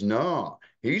to say, no,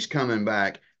 he's coming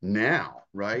back now,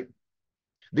 right?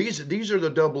 These are the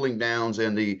doubling downs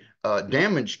and the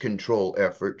damage control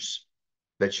efforts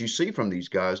that you see from these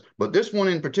guys. But this one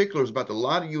in particular is about to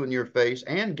lie to you in your face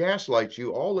and gaslight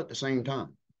you all at the same time.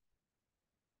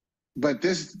 But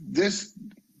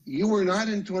you were not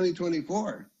in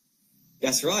 2024.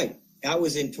 That's right. I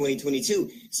was in 2022.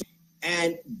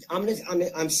 And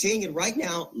I'm saying it right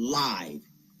now live.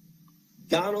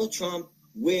 Donald Trump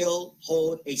will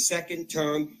hold a second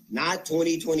term, not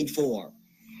 2024.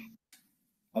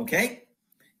 Okay?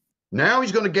 Now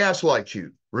he's going to gaslight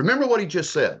you. Remember what he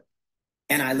just said.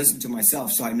 And I listened to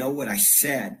myself, so I know what I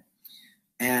said.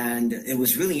 And it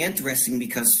was really interesting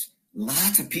because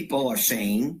lots of people are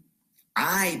saying,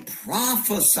 I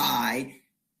prophesied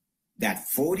that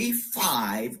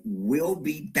 45 will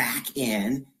be back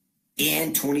in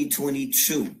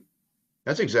 2022.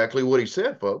 That's exactly what he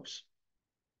said, folks.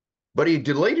 But he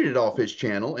deleted it off his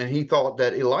channel, and he thought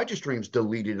that Elijah Streams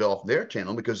deleted it off their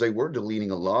channel because they were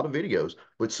deleting a lot of videos,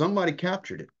 but somebody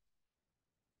captured it.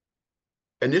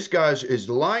 And this guy is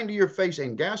lying to your face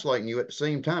and gaslighting you at the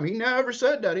same time. He never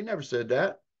said that. He never said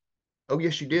that. Oh,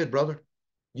 yes, you did, brother.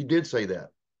 You did say that.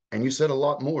 And you said a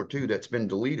lot more, too, that's been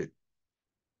deleted.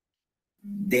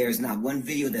 There's not one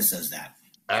video that says that.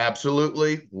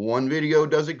 Absolutely. One video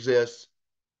does exist,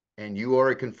 and you are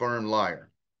a confirmed liar.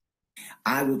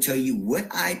 I will tell you what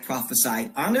I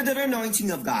prophesied under the anointing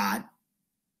of God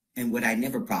and what I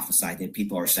never prophesied that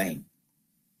people are saying.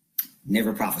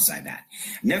 Never prophesied that.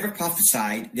 Never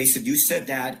prophesied. They said, you said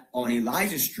that on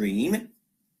Elijah's stream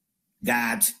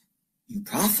that you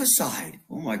prophesied.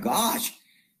 Oh my gosh,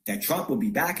 that Trump will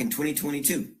be back in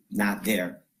 2022. Not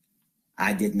there.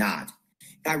 I did not.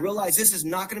 I realize this is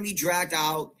not going to be dragged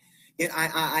out.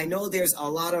 I know there's a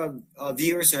lot of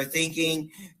viewers are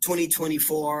thinking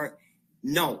 2024.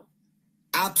 No,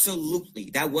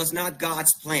 absolutely. That was not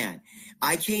God's plan.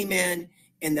 I came in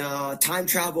the time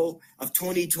travel of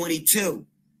 2022,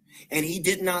 and he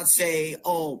did not say,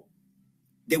 oh,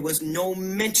 there was no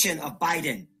mention of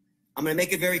Biden. I'm going to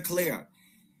make it very clear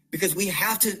because we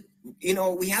have to You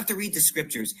know, we have to read the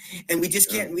scriptures, and we just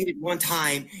can't read it one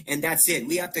time and that's it.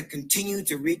 We have to continue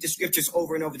to read the scriptures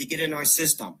over and over to get in our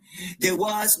system. There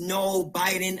was no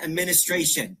Biden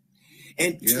administration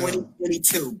in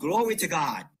 2022. Glory to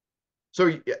God.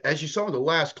 So as you saw in the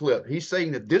last clip, he's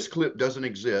saying that this clip doesn't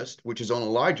exist, which is on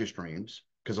Elijah Streams,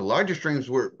 because Elijah Streams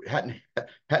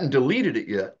hadn't deleted it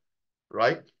yet,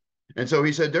 right? And so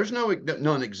he said, there's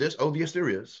none exists. Oh, yes, there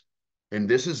is. And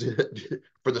this is it.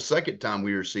 For the second time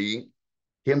we are seeing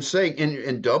him saying,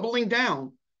 and doubling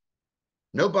down,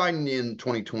 no Biden in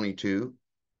 2022,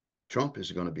 Trump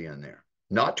is going to be in there.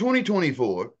 Not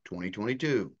 2024,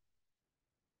 2022.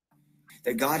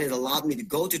 That God had allowed me to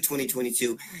go to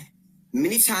 2022.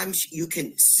 Many times you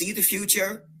can see the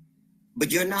future, but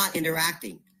you're not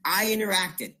interacting. I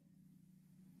interacted.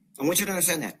 I want you to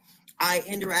understand that. I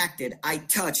interacted, I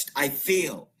touched, I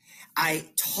feel. I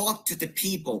talked to the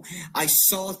people. I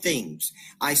saw things.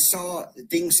 I saw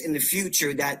things in the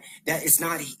future that is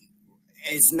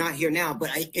not here now, but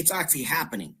it's actually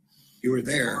happening. You were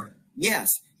there.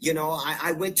 Yes. You know,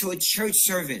 I went to a church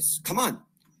service. Come on.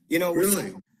 You know,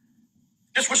 really?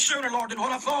 This was sooner, Lord, than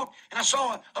what I thought. And I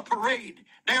saw a parade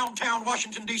downtown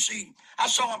Washington, D.C. I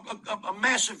saw a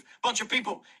massive bunch of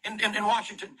people in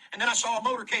Washington. And then I saw a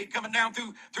motorcade coming down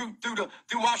through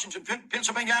Washington,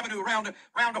 Pennsylvania Avenue, around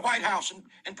the White House.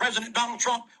 And President Donald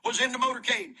Trump was in the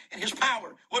motorcade, and his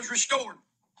power was restored.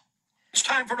 It's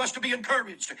time for us to be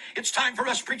encouraged. It's time for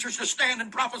us preachers to stand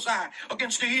and prophesy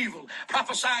against the evil.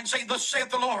 Prophesy and say, thus saith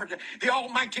the Lord, the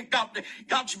Almighty God.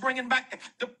 God's bringing back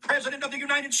the President of the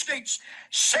United States,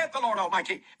 saith the Lord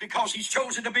Almighty, because he's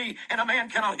chosen to be, and a man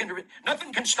cannot hinder it.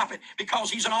 Nothing can stop it, because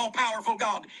he's an all-powerful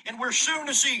God. And we're soon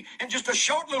to see, in just a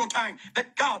short little time,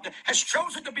 that God has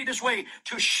chosen to be this way,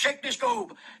 to shake this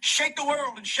globe, shake the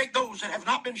world, and shake those that have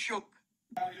not been shook.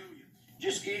 Hallelujah.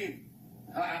 Just give.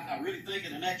 I really think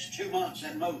in the next 2 months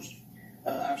at most.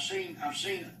 I've seen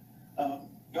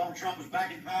Donald Trump was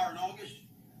back in power in August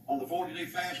on the 40-day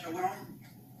fast I went on.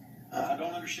 I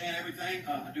don't understand everything.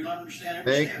 I do not understand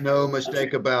everything. Make no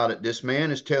mistake about it. This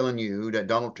man is telling you that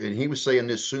and he was saying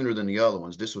this sooner than the other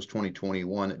ones. This was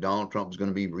 2021, that Donald Trump was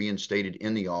going to be reinstated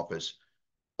in the office,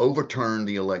 overturn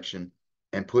the election,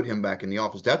 and put him back in the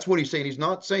office. That's what he's saying. He's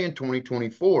not saying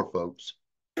 2024, folks.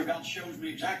 God shows me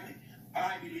exactly.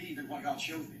 I believe in what God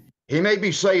showed me. He may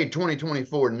be saying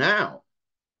 2024 now,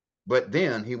 but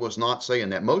then he was not saying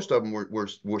that. Most of them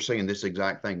were saying this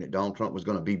exact thing, that Donald Trump was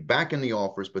going to be back in the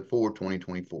office before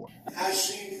 2024. I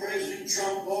seen President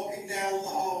Trump walking down the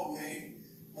hallway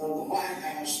of the White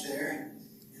House there.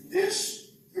 And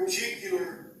this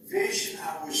particular vision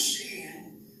I was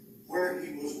seeing, where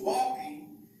he was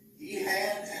walking, he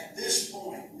had at this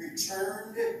point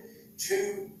returned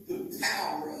to the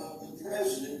power of the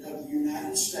President of the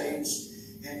United States,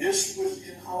 and this was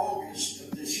in August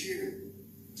of this year.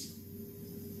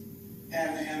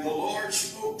 And the Lord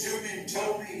spoke to me and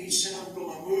told me, he said, I'm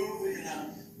going to move in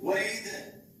a way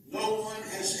that no one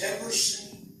has ever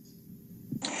seen.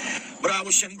 But I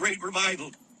will send great revival.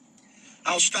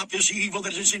 I'll stop this evil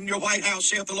that is in your White House,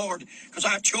 saith the Lord, because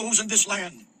I've chosen this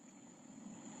land.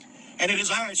 And it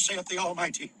is I, saith the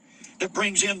Almighty, that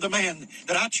brings in the man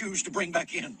that I choose to bring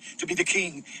back in, to be the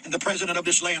king and the president of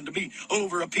this land, to be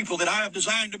over a people that I have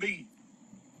designed to be.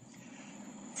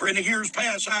 For in the years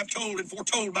past I have told and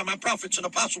foretold by my prophets and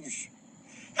apostles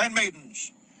and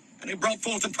maidens, and they brought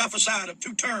forth and prophesied of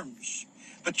 2 terms.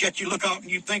 But yet you look out and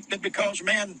you think that because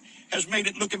man has made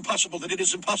it look impossible, that it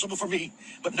is impossible for me.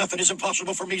 But nothing is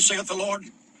impossible for me, saith the Lord.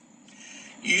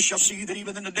 Ye shall see that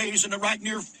even in the days, in the right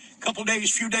near couple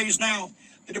days, few days now,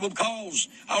 that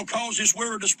I'll cause this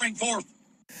word to spring forth.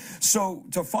 So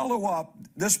to follow up,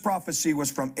 this prophecy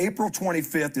was from April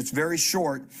 25th. It's very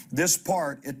short. This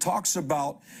part, it talks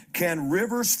about, can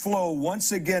rivers flow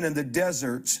once again in the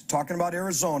deserts, talking about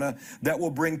Arizona, that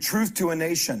will bring truth to a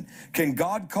nation? Can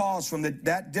God cause from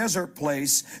that desert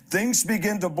place, things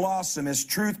begin to blossom as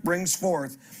truth springs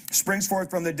forth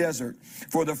from the desert?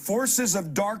 For the forces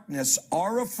of darkness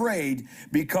are afraid,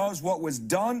 because what was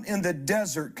done in the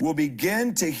desert will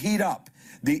begin to heat up.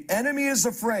 The enemy is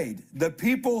afraid. The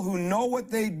people who know what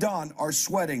they've done are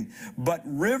sweating. But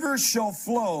rivers shall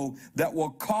flow that will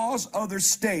cause other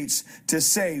states to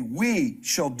say, we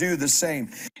shall do the same.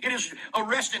 It is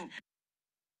arresting.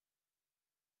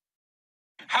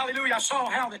 Hallelujah. I saw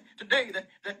how that today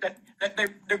that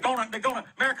they're gonna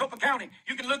Maricopa County.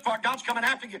 You can look for it. God's coming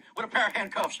after you with a pair of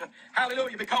handcuffs.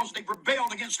 Hallelujah. Because they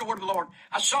rebelled against the word of the Lord.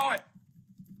 I saw it.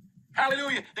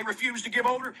 Hallelujah. They refused to give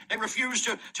over. They refused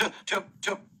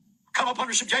to come up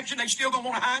under subjection. They still gonna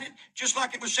want to hide it, just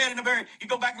like it was said in the you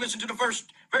go back and listen to the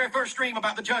very first stream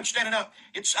about the judge standing up.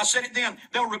 I said it then.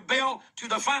 They'll rebel to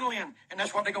the final end, and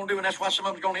that's what they're gonna do, and that's why some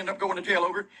of them's gonna end up going to jail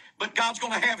over it. But God's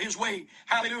gonna have His way.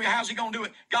 Hallelujah. How's He gonna do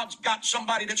it? God's got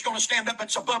somebody that's gonna stand up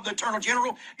that's above the eternal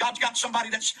general. God's got somebody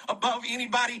that's above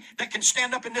anybody that can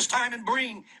stand up in this time and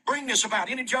bring this about.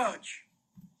 Any judge.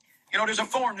 You know, there's a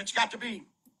form that's got to be.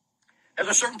 There's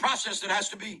a certain process that has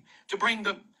to be to bring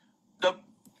the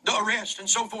arrest and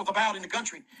so forth about in the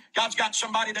country. God's got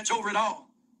somebody that's over it all.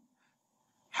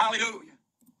 Hallelujah.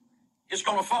 It's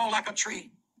going to fall like a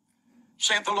tree,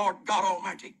 saith the Lord God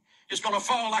Almighty. It's going to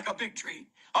fall like a big tree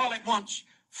all at once,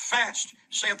 fast,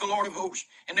 saith the Lord of hosts.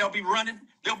 And they'll be running,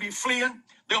 they'll be fleeing,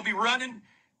 they'll be running.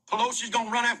 Pelosi's going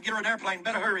to run after, get her an airplane.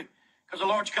 Better hurry, because the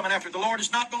Lord's coming after. The Lord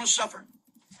is not going to suffer.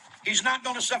 He's not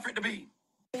going to suffer it to be.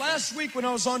 Last week when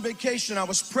I was on vacation, I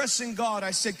was pressing God. I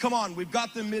said, come on, we've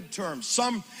got the midterms.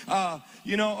 Some,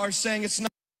 are saying it's not.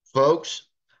 Folks,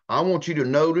 I want you to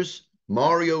notice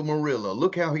Mario Murillo.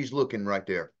 Look how he's looking right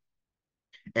there.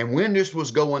 And when this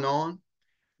was going on,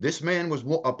 this man was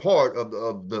a part of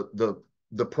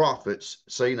the prophets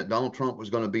saying that Donald Trump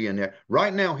was going to be in there.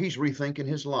 Right now, he's rethinking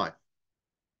his life.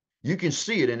 You can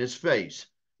see it in his face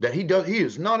that he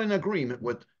is not in agreement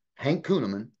with Hank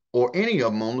Kunneman or any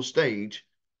of them on the stage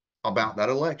about that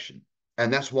election.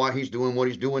 And that's why he's doing what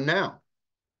he's doing now.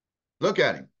 Look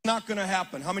at him. Not going to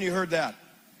happen. How many heard that?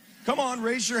 Come on,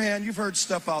 raise your hand. You've heard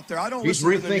stuff out there. I don't He's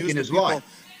listen to the rethinking news, his people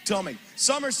life. Tell me.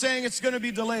 Some are saying it's going to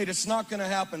be delayed. It's not going to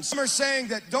happen. Some are saying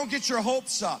that don't get your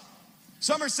hopes up.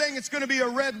 Some are saying it's going to be a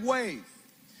red wave.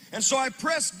 And so I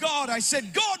pressed God. I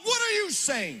said, God, what are you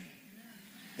saying?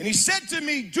 And he said to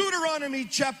me, Deuteronomy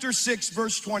chapter 6,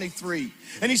 verse 23.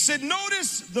 And he said,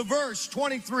 notice the verse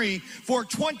 23 for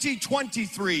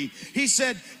 2023. He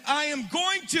said, I am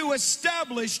going to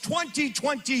establish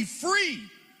 2020 free.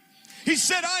 He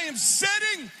said, I am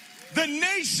setting the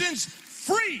nations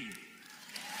free.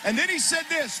 And then he said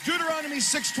this, Deuteronomy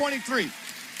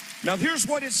 6:23. Now here's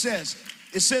what it says.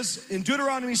 It says in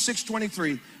Deuteronomy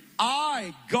 6:23,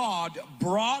 I, God,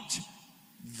 brought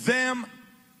them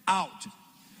out.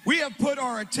 We have put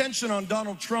our attention on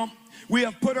Donald Trump. We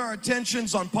have put our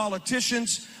attentions on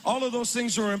politicians. All of those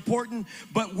things are important,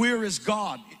 but where is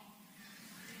God?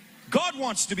 God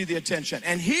wants to be the attention,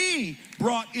 and He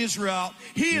brought Israel out.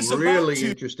 He is really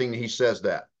interesting he says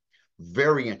that.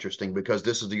 Very interesting, because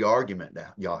this is the argument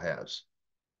that Yah has.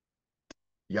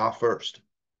 Yah first.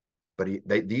 But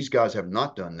these guys have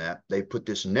not done that. They put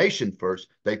this nation first.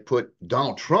 They put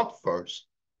Donald Trump first.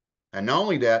 And not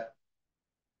only that,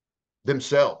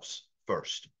 themselves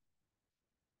first.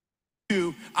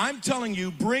 I'm telling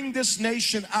you, bring this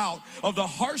nation out of the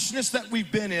harshness that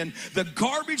we've been in, the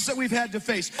garbage that we've had to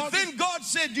face. Then God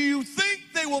said, do you think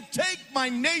they will take my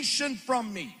nation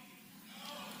from me?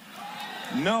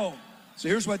 No. So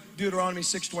here's what Deuteronomy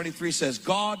 6:23 says.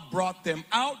 God brought them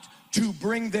out to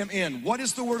bring them in. What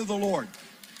is the word of the Lord?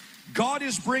 God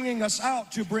is bringing us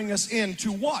out to bring us in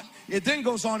to what? It then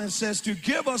goes on and says to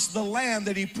give us the land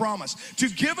that He promised, to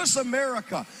give us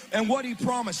America and what He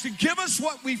promised, to give us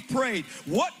what we've prayed,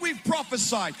 what we've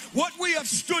prophesied, what we have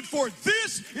stood for.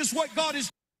 This is what God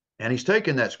is. And He's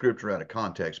taken that scripture out of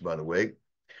context, by the way.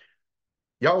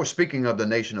 Y'all were speaking of the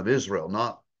nation of Israel,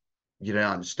 not the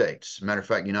United States. Matter of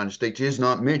fact, the United States is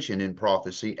not mentioned in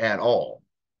prophecy at all.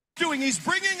 He's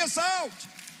bringing us out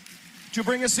to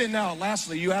bring us in. Now,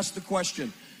 lastly, you asked the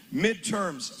question,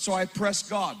 midterms. So I pressed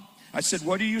God. I said,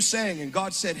 what are you saying? And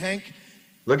God said, Hank,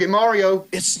 look at Mario.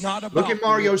 It's not about Look at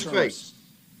Mario's face.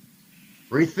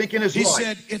 Rethinking his life. He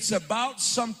said, it's about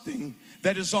something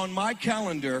that is on my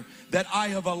calendar that I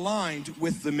have aligned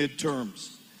with the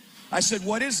midterms. I said,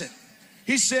 what is it?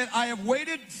 He said, I have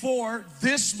waited for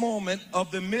this moment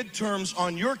of the midterms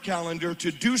on your calendar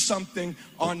to do something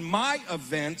on my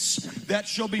events that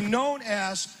shall be known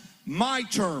as my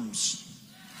terms.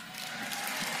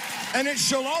 And it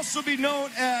shall also be known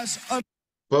as a...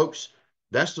 Folks,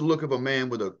 that's the look of a man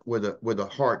with a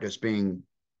heart that's being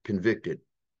convicted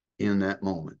in that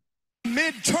moment.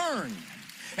 Midterm.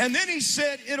 And then he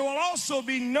said it will also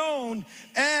be known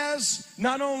as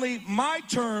not only my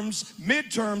terms,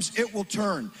 midterms, it will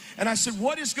turn. And I said,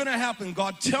 what is going to happen,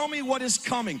 God? Tell me what is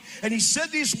coming. And he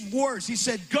said these words. He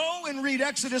said, go and read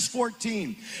Exodus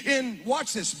 14.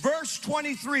 Watch this, verse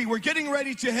 23. We're getting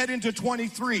ready to head into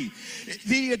 23.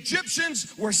 The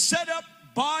Egyptians were set up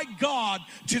by God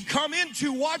to come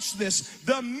into, watch this,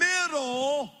 the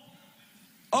middle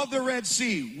of the Red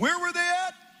Sea. Where were they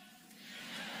at?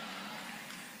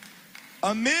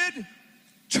 A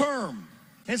mid-term.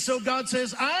 And so God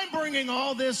says, I'm bringing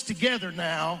all this together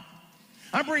now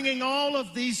I'm bringing all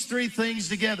of these three things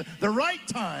together. The right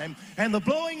time and the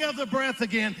blowing of the breath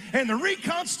again and the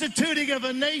reconstituting of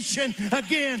a nation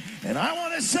again. And I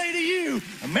want to say to you,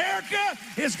 America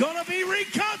is going to be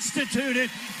reconstituted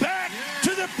back to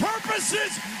the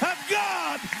purposes of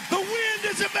God. The wind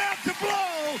is about to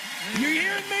blow. You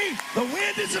hearing me? The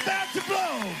wind is about to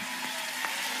blow.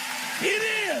 It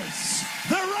is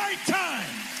the right time.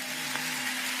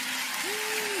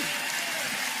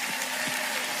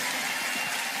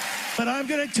 But I'm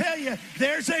going to tell you,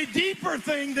 there's a deeper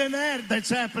thing than that that's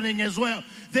happening as well.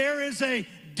 There is a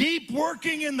deep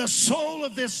working in the soul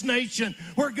of this nation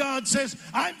where God says,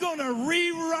 I'm going to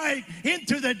rewrite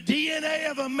into the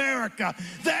DNA of America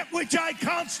that which I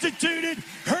constituted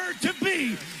her to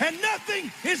be, and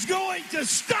nothing is going to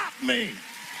stop me.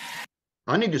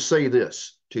 I need to say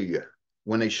this to you.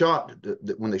 When they showed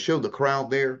the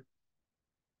crowd there,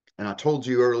 and I told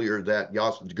you earlier that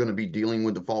y'all going to be dealing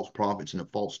with the false prophets and the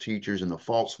false teachers and the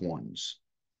false ones.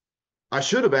 I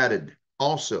should have added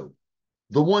also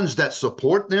the ones that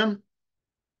support them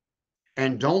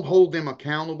and don't hold them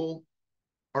accountable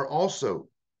are also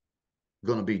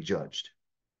going to be judged.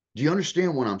 Do you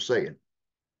understand what I'm saying?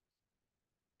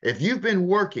 If you've been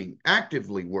working,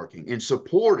 actively working and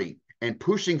supporting and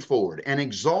pushing forward and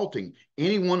exalting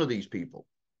any one of these people,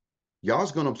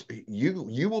 y'all's gonna,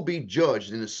 you will be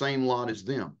judged in the same lot as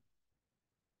them.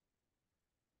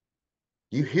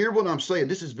 You hear what I'm saying?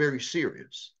 This is very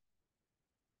serious.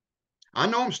 I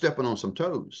know I'm stepping on some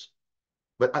toes,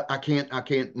 but I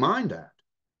can't mind that.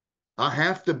 I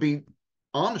have to be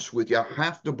honest with you. I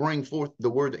have to bring forth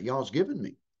the word that y'all's given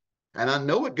me. And I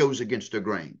know it goes against the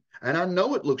grain. And I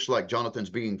know it looks like Jonathan's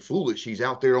being foolish. He's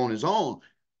out there on his own.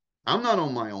 I'm not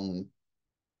on my own.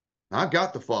 I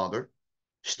got the Father.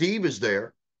 Steve is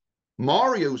there.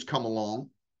 Mario's come along.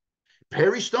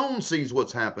 Perry Stone sees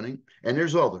what's happening, and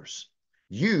there's others.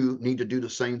 You need to do the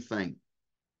same thing.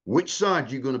 Which side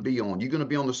are you going to be on? You're going to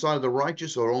be on the side of the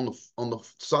righteous or on the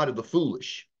side of the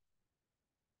foolish?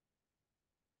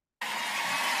 Come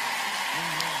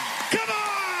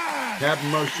on! Have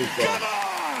mercy, Father. Come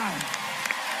on!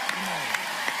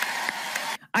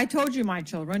 I told you, my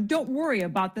children, don't worry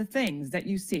about the things that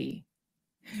you see,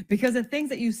 because the things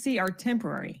that you see are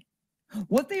temporary.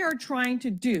 What they are trying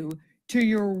to do to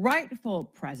your rightful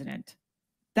president,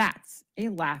 that's a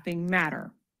laughing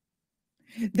matter.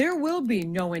 There will be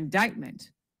no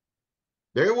indictment.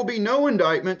 There will be no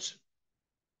indictments.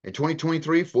 In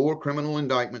 2023, 4 criminal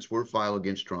indictments were filed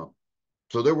against Trump.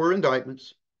 So there were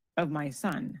indictments. Of my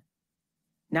son.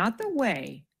 Not the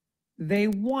way they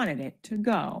wanted it to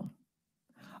go.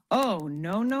 Oh,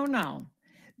 no, no, no.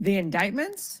 The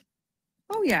indictments?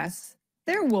 Oh, yes,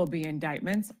 there will be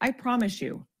indictments, I promise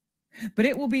you. But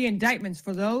it will be indictments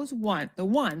for for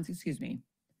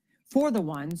the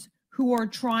ones who are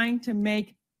trying to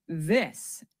make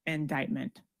this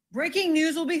indictment. Breaking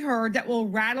news will be heard that will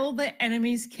rattle the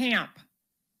enemy's camp.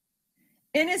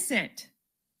 Innocent.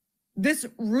 This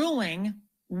ruling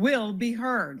will be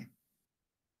heard.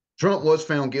 Trump was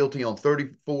found guilty on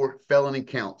 34 felony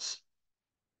counts.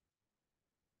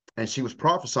 And she was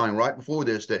prophesying right before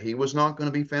this that he was not going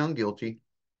to be found guilty.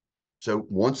 So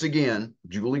once again,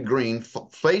 Julie Green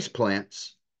face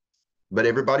plants, but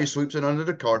everybody sweeps it under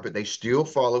the carpet. They still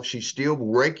follow. She's still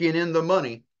raking in the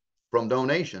money from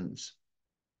donations.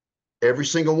 Every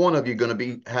single one of you going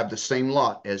to have the same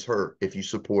lot as her if you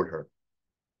support her.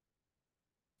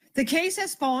 The case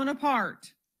has fallen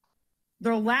apart.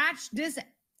 Their last-ditch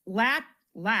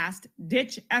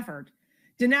effort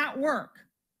did not work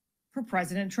for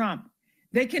President Trump.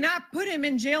 They cannot put him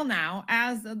in jail now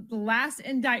as the last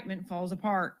indictment falls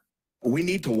apart. We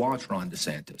need to watch Ron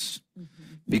DeSantis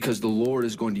because the Lord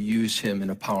is going to use him in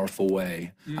a powerful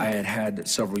way. I had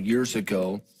several years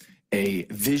ago a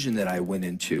vision that I went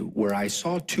into where I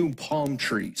saw 2 palm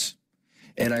trees,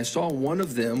 and I saw one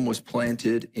of them was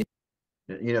planted in.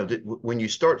 You know, when you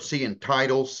start seeing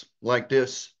titles like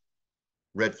this,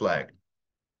 red flag.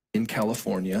 In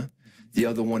California, the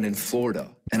other one in Florida.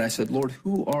 And I said, Lord,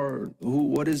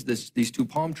 what is this, these 2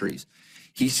 palm trees?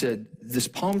 He said, this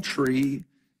palm tree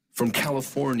from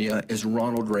California is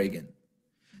Ronald Reagan.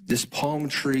 This palm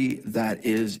tree that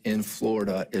is in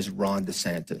Florida is Ron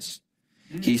DeSantis.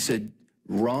 He said,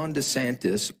 Ron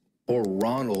DeSantis or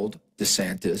Ronald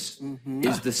DeSantis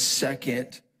is the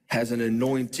second, has an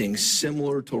anointing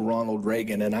similar to Ronald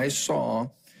Reagan. And I saw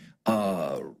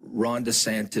Ron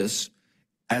DeSantis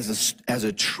as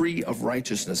a tree of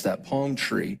righteousness, that palm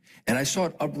tree. And I saw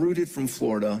it uprooted from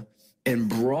Florida and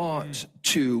brought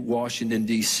to Washington,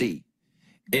 D.C.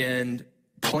 and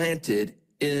planted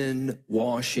in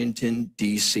Washington,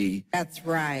 D.C. That's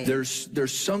right.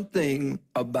 There's something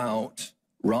about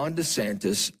Ron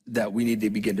DeSantis that we need to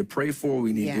begin to pray for,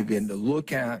 we need to begin to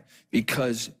look at,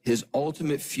 because his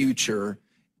ultimate future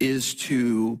is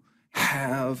to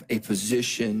have a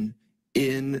position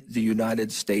in the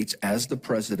United States as the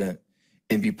president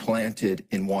and be planted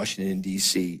in Washington,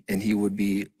 D.C., and he would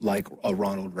be like a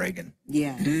Ronald Reagan.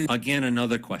 Yeah. Again,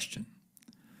 another question.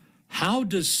 How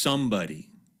does somebody,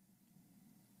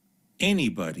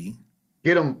 anybody,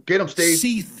 get him, Steve,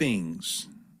 see things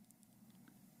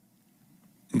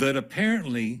that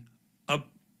apparently,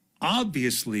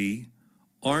 obviously,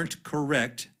 aren't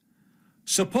correct,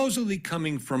 supposedly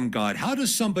coming from God? How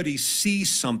does somebody see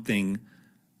something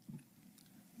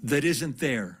that isn't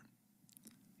there?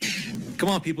 Come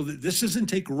on, people, this doesn't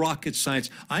take rocket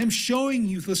science. I'm showing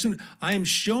you, listen, I am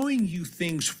showing you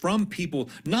things from people,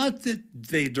 not that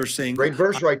they're saying. Great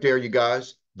verse right there, you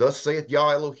guys. Thus saith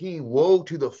Yah Elohim, woe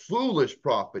to the foolish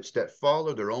prophets that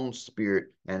follow their own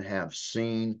spirit and have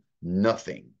seen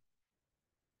nothing.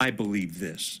 I believe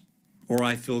this, or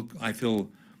I feel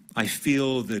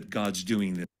that God's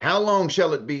doing this. How long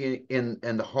shall it be in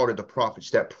the heart of the prophets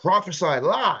that prophesy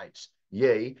lies?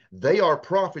 Yea, they are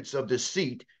prophets of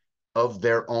deceit of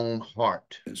their own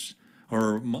heart.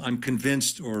 Or I'm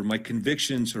convinced, or my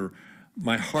convictions, or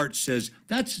my heart says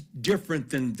that's different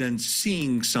than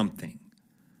seeing something,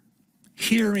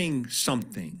 hearing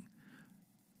something.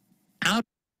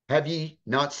 Have ye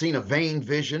not seen a vain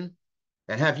vision?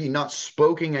 And have ye not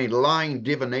spoken a lying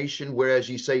divination, whereas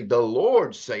ye say, the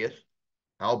Lord saith,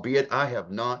 howbeit I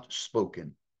have not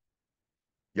spoken?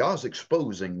 Yah's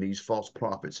exposing these false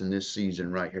prophets in this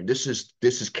season right here. This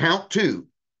is count 2.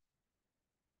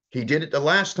 He did it the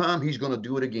last time. He's going to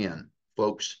do it again,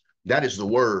 folks. That is the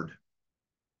word.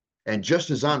 And just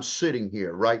as I'm sitting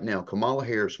here right now, Kamala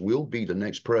Harris will be the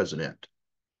next president.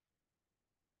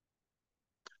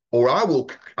 Or I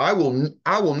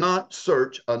will not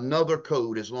search another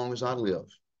code as long as I live.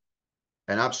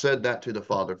 And I've said that to the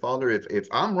Father. Father, if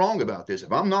I'm wrong about this,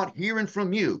 if I'm not hearing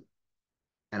from you,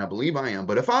 and I believe I am,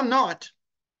 but if I'm not,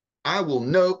 I will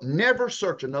never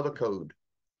search another code.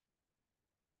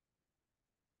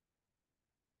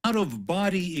 Out of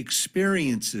body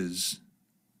experiences,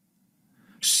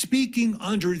 speaking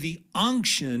under the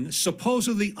unction,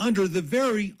 supposedly under the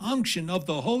very unction of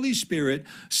the Holy Spirit,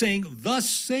 saying, thus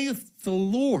saith the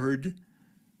Lord,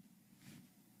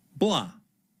 blah.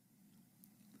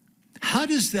 How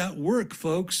does that work,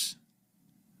 folks?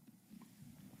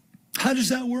 How does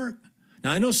that work?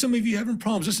 Now, I know some of you are having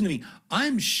problems. Listen to me.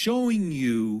 I'm showing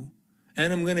you,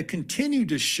 and I'm going to continue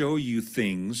to show you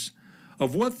things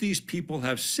of what these people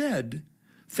have said.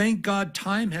 Thank God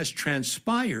time has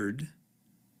transpired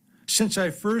since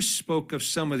I first spoke of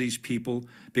some of these people,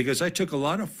 because I took a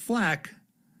lot of flack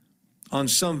on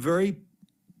some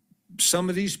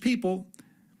of these people.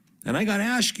 And I got to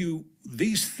ask you,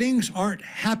 these things aren't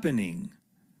happening.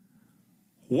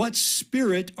 What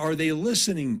spirit are they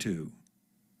listening to?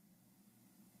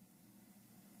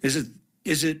 Is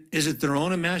it their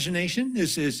own imagination?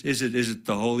 Is it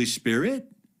the Holy Spirit?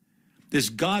 Is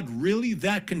God really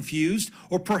that confused?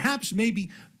 Or perhaps,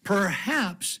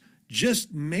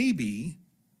 just maybe,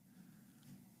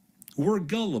 we're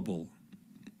gullible.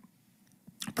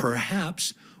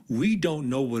 Perhaps we don't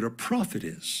know what a prophet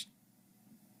is.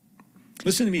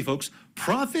 Listen to me, folks.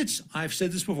 Prophets, I've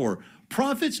said this before,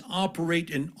 prophets operate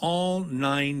in all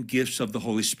 9 gifts of the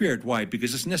Holy Spirit. Why?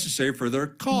 Because it's necessary for their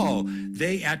call.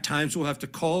 They at times will have to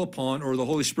call upon, or the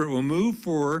Holy Spirit will move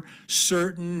for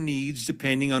certain needs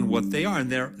depending on what they are.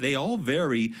 And they all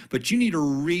vary, but you need to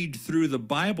read through the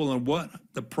Bible and what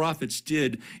the prophets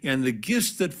did and the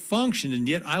gifts that functioned. And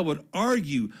yet I would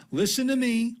argue, listen to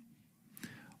me,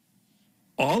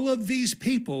 all of these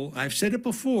people, I've said it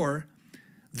before,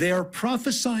 they are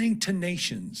prophesying to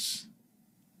nations.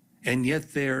 And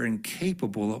yet they're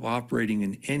incapable of operating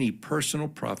in any personal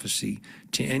prophecy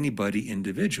to anybody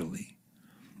individually.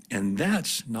 And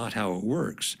that's not how it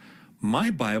works.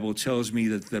 My Bible tells me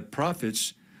that the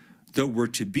prophets that were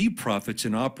to be prophets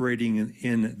and operating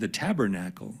in the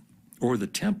tabernacle or the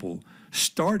temple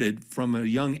started from a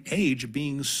young age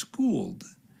being schooled.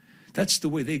 That's the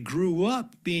way they grew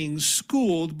up, being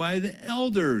schooled by the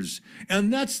elders.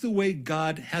 And that's the way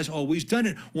God has always done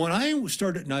it. When I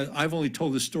started, now I've only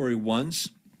told this story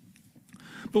once,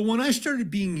 but when I started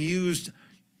being used,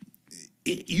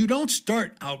 you don't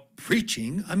start out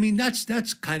preaching. I mean, that's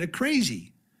kind of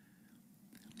crazy.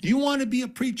 You want to be a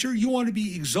preacher? You want to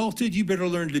be exalted? You better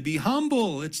learn to be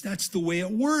humble. That's the way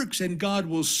it works, and God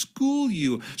will school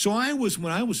you. So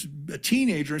when I was a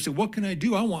teenager, I said, what can I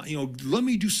do? I want, let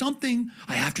me do something.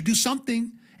 I have to do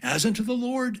something. As unto the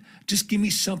Lord, just give me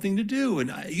something to do.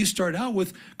 And you start out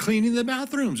with cleaning the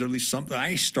bathrooms, or at least something.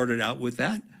 I started out with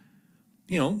that.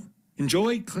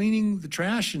 Enjoy cleaning the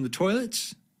trash in the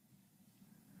toilets.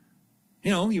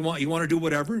 You want to do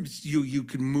whatever. You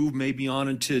can move maybe on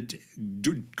into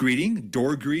door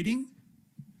greeting.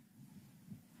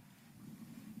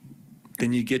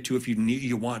 Then you get to, if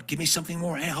you want, give me something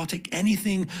more. Hey, I'll take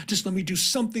anything. Just let me do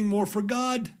something more for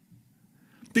God,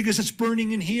 because it's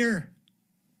burning in here.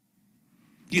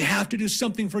 You have to do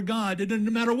something for God. It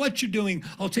doesn't matter what you're doing.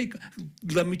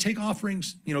 Let me take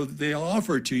offerings. They'll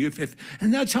offer it to you.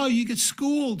 And that's how you get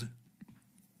schooled.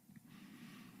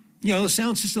 The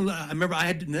sound system, I remember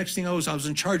the next thing I was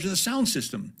in charge of the sound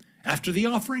system after the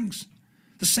offerings.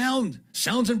 The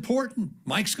sound's important.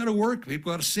 Mic's got to work.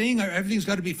 People got to sing. Everything's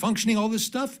got to be functioning, all this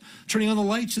stuff. Turning on the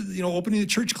lights, opening the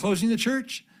church, closing the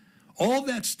church. All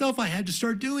that stuff I had to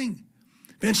start doing.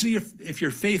 Eventually, if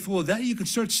you're faithful with that, you can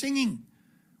start singing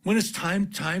when it's time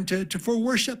for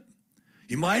worship.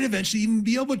 You might eventually even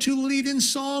be able to lead in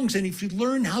songs. And if you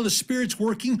learn how the Spirit's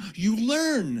working, you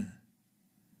learn.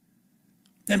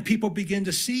 Then people begin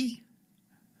to see.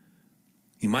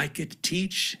 You might get to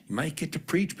teach, you might get to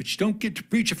preach, but you don't get to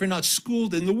preach if you're not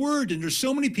schooled in the Word. And there's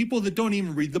so many people that don't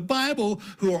even read the Bible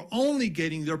who are only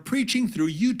getting their preaching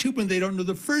through YouTube, and they don't know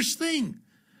the first thing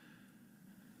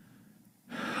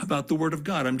about the Word of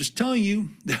God. I'm just telling you,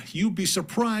 you'd be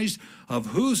surprised of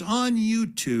who's on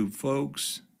YouTube,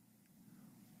 folks.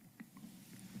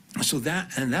 So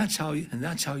that's how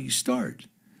you start.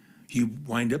 You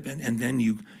wind up, and then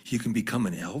you can become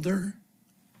an elder.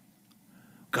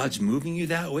 God's moving you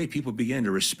that way. People begin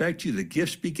to respect you. The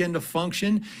gifts begin to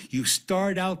function. You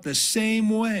start out the same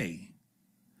way.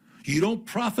 You don't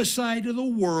prophesy to the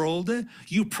world.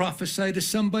 You prophesy to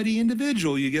somebody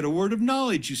individual. You get a word of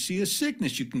knowledge. You see a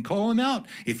sickness. You can call them out.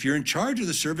 If you're in charge of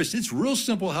the service, it's real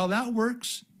simple how that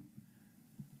works.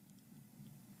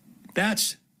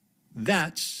 That's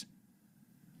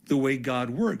the way God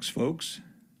works, folks.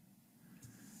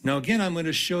 Now, again, I'm going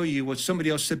to show you what somebody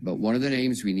else said. But one of the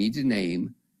names we need to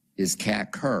name is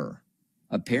Kat Kerr.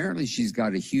 Apparently, she's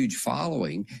got a huge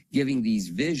following giving these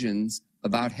visions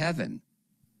about heaven.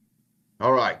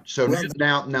 All right. So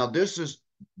now this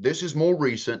is more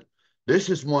recent. This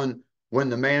is when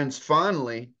the man's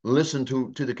finally listened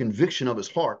to the conviction of his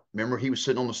heart. Remember, he was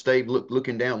sitting on the stage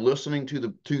looking down, listening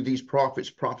to these prophets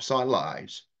prophesy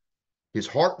lies. His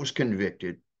heart was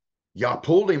convicted. Y'all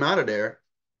pulled him out of there,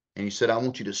 and he said, I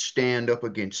want you to stand up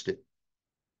against it.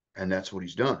 And that's what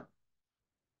he's done.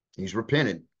 He's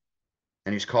repented,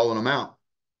 and he's calling them out.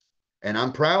 And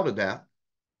I'm proud of that.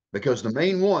 Because the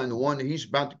main one, the one that he's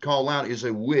about to call out, is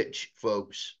a witch,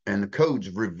 folks. And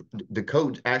the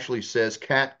code actually says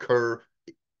Kat Kerr,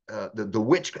 the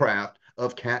witchcraft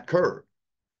of Kat Kerr.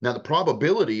 Now, the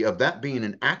probability of that being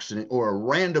an accident or a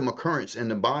random occurrence in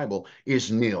the Bible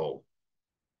is nil.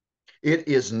 It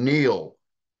is nil.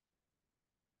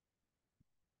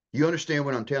 You understand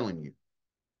what I'm telling you?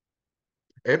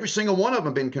 Every single one of them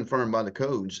have been confirmed by the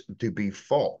codes to be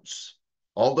false.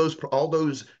 All those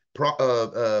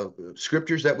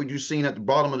scriptures that we just seen at the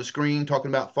bottom of the screen talking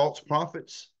about false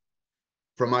prophets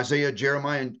from Isaiah,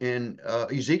 Jeremiah, and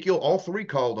Ezekiel, all three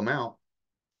called them out.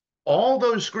 All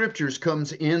those scriptures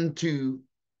comes into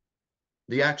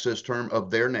the access term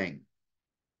of their name.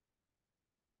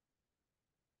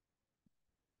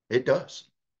 It does.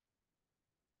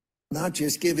 Not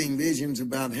just giving visions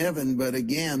about heaven, but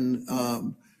again,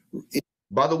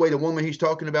 by the way, the woman he's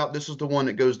talking about, this is the one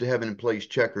that goes to heaven and plays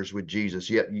checkers with Jesus,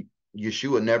 yet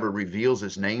Yeshua never reveals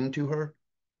his name to her.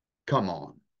 Come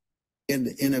on.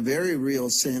 In a very real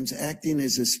sense, acting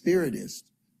as a spiritist,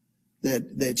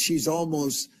 that she's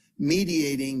almost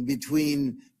mediating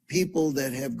between people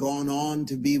that have gone on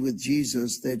to be with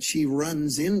Jesus that she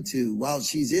runs into while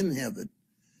she's in heaven.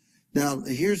 Now,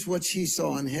 here's what she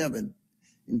saw in heaven.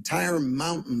 Entire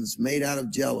mountains made out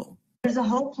of jello. There's a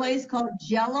whole place called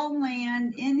Jello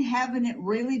Land in heaven. It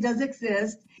really does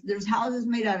exist. There's houses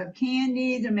made out of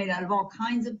candy. They're made out of all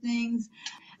kinds of things.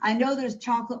 I know there's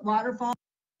chocolate waterfalls.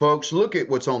 Folks, look at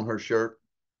what's on her shirt.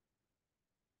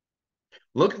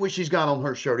 Look at what she's got on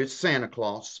her shirt. It's Santa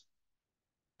Claus,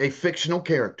 a fictional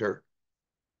character.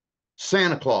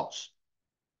 Santa Claus.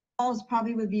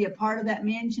 Probably would be a part of that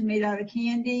mansion made out of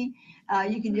candy.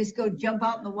 You can just go jump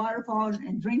out in the waterfall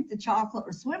and drink the chocolate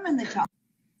or swim in the chocolate.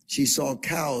 She saw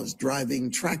cows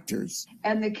driving tractors.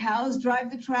 And the cows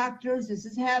drive the tractors. This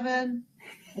is heaven.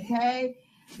 Okay.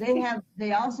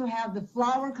 They also have the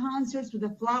flower concerts where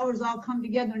the flowers all come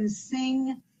together and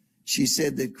sing. She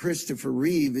said that Christopher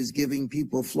Reeve is giving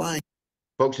people flying.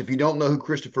 Folks, if you don't know who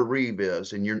Christopher Reeve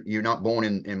is, and you're not born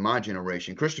in my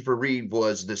generation, Christopher Reeve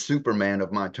was the Superman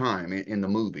of my time in the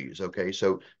movies. Okay,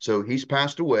 so he's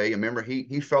passed away. Remember,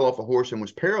 he fell off a horse and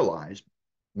was paralyzed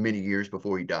many years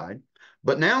before he died,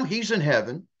 but now he's in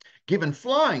heaven giving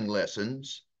flying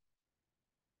lessons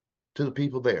to the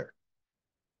people there.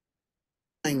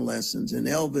 Lessons, and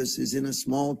Elvis is in a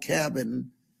small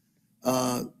cabin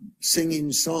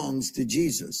singing songs to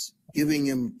Jesus, giving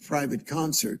him a private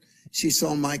concert. She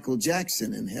saw Michael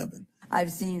Jackson in heaven.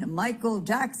 I've seen Michael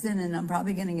Jackson, and I'm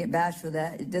probably going to get bashed for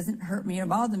that. It doesn't hurt me or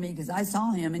bother me because I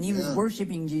saw him, and he was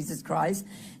worshiping Jesus Christ.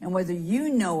 And whether you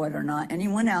know it or not,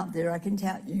 anyone out there, I can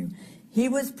tell you, he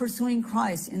was pursuing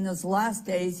Christ in those last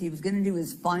days. He was going to do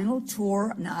his final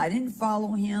tour. Now, I didn't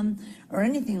follow him or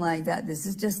anything like that. This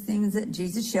is just things that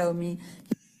Jesus showed me.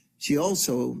 She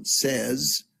also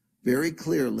says very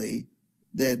clearly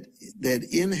that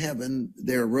in heaven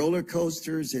there are roller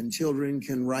coasters and children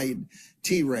can ride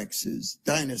T-Rexes,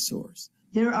 dinosaurs.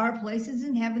 There are places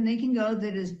in heaven they can go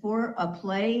that is for a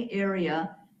play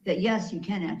area that, yes, you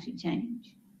can actually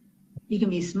change. You can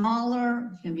be smaller,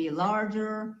 you can be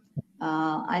larger.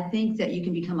 I think that you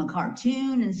can become a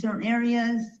cartoon in certain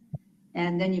areas,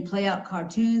 and then you play out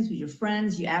cartoons with your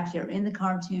friends. You actually are in the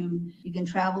cartoon. You can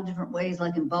travel different ways,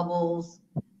 like in bubbles.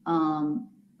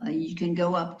 You can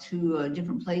go up to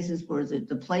different places where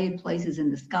the play places in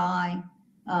the sky.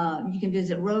 You can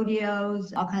visit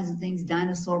rodeos, all kinds of things,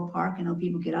 dinosaur park. I know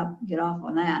people get off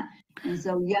on that. And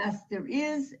so, yes, there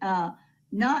is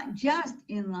not just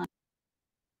in line.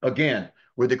 Again,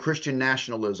 with the Christian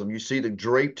nationalism, you see the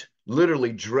draped,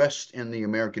 literally dressed in the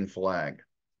American flag.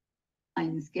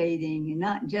 Skating, and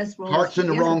not just roller. Hearts in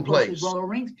the wrong place. Roller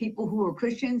rinks. People who are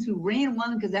Christians who ran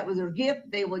one because that was their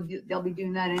gift, they'll be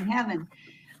doing that in heaven.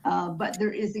 But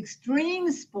there is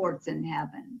extreme sports in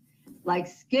heaven, like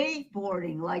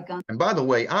skateboarding, And by the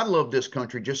way, I love this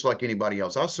country just like anybody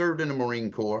else. I served in the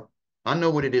Marine Corps. I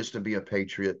know what it is to be a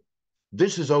patriot.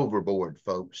 This is overboard,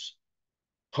 folks.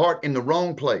 Heart in the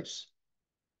wrong place.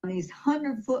 These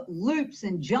 100-foot loops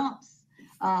and jumps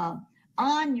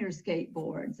on your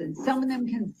skateboards, and some of them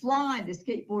can fly. The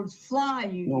skateboards fly.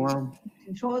 You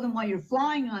control them while you're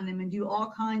flying on them and do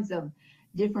all kinds of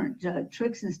different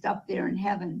tricks and stuff there in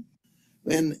heaven.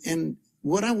 And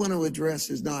what I want to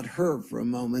address is not her for a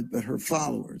moment, but her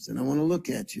followers. And I want to look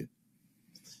at you.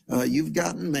 You've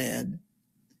gotten mad,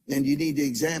 and you need to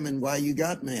examine why you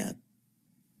got mad.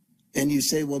 And you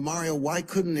say, well, Mario, why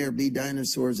couldn't there be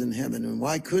dinosaurs in heaven? And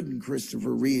why couldn't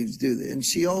Christopher Reeves do that? And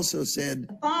she also said,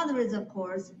 the Father is, of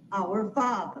course, our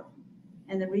Father.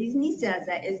 And the reason he says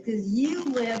that is because you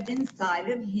lived inside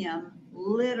of him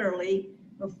literally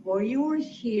before you were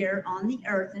here on the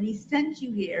earth, and he sent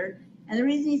you here. And the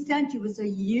reason he sent you was so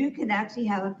you could actually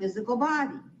have a physical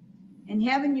body. In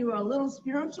heaven, you were a little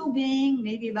spiritual being,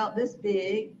 maybe about this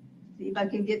big. See if I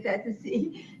can get that to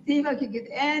see. See if I can get,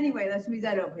 anyway, let's move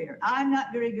that over here. I'm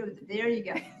not very good at it. There you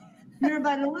go. You're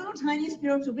about a little tiny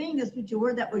spiritual being. That's what you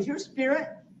were. That was your spirit.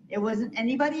 It wasn't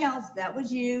anybody else. That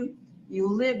was you. You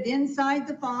lived inside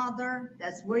the Father.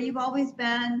 That's where you've always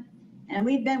been. And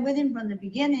we've been with him from the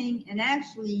beginning. And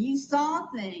actually, you saw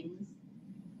things.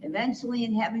 Eventually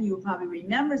in heaven, you'll probably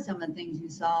remember some of the things you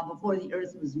saw before the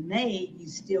earth was made. You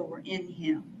still were in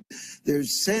him.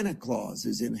 There's Santa Claus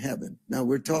is in heaven. Now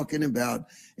we're talking about,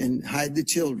 and hide the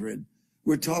children,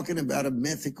 we're talking about a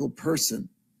mythical person,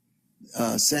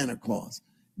 Santa Claus,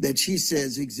 that she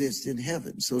says exists in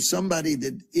heaven. So somebody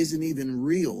that isn't even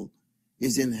real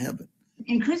is in heaven.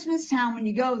 In Christmas Town, when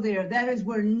you go there, that is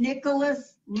where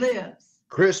Nicholas lives.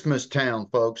 Christmas Town,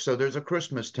 folks. So there's a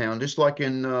Christmas Town, just like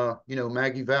in,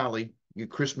 Maggie Valley.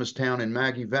 Christmas Town in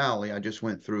Maggie Valley, I just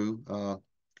went through a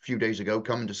few days ago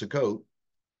coming to Socote,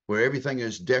 where everything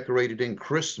is decorated in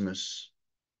Christmas.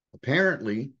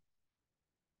 Apparently,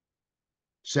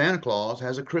 Santa Claus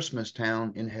has a Christmas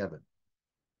town in heaven.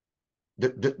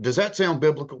 Does that sound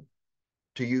biblical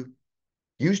to you?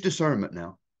 Use discernment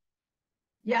now.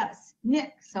 Yes,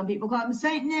 Nick. Some people call him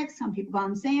Saint Nick. Some people call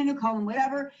him Santa, call him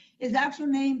whatever. His actual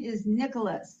name is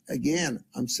Nicholas. Again,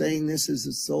 I'm saying this is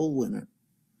a soul winner,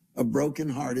 a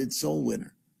broken-hearted soul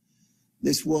winner.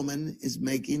 This woman is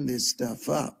making this stuff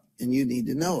up, and you need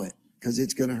to know it because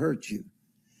it's going to hurt you.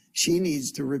 She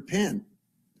needs to repent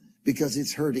because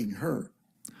it's hurting her.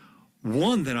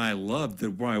 One that I loved,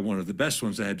 that were one of the best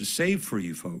ones I had to save for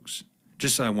you folks,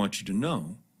 just so I want you to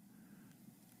know,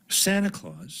 Santa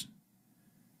Claus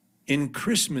in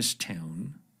Christmas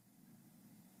Town,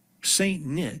 Saint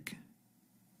Nick,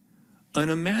 an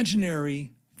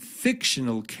imaginary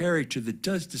fictional character that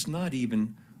is not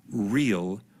even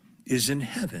real is in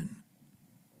heaven.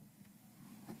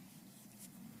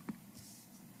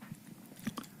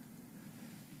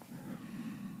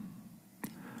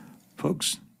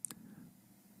 Folks,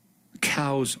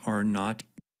 cows are not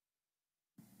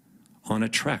on a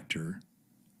tractor,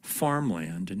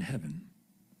 farmland in heaven.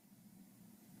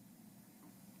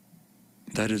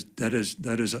 That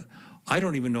is I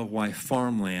don't even know why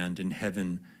farmland in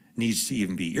heaven needs to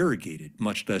even be irrigated,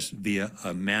 much less via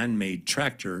a man-made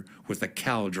tractor with a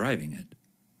cow driving it.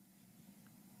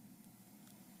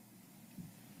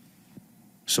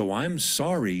 So I'm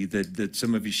sorry that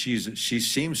some of you, she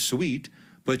seems sweet,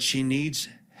 but she needs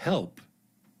help.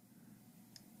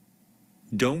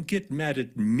 Don't get mad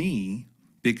at me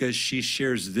because she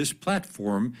shares this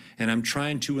platform and I'm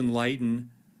trying to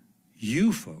enlighten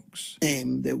you folks.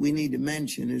 Name that we need to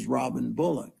mention is Robin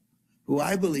Bullock, who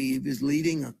I believe is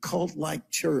leading a cult-like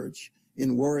church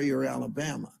in Warrior,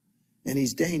 Alabama. And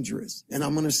he's dangerous. And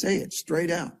I'm going to say it straight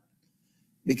out.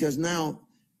 Because now,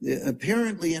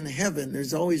 apparently in heaven,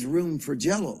 there's always room for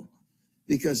Jello.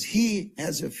 Because he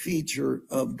has a feature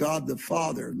of God the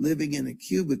Father living in a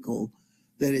cubicle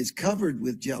that is covered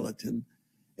with gelatin.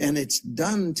 And it's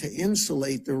done to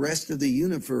insulate the rest of the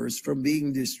universe from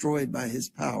being destroyed by his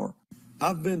power.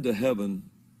 I've been to heaven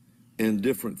in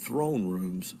different throne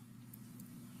rooms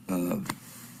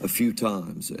a few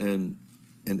times, and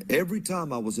every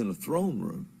time I was in a throne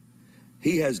room,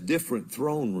 he has different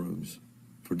throne rooms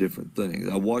for different things.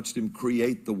 I watched him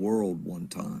create the world one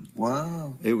time.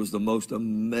 Wow. It was the most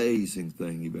amazing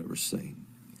thing you've ever seen.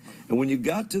 And when you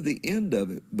got to the end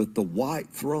of it, but the white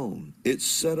throne, it's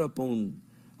set up on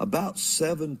about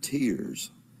 7 tiers.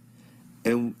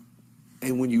 And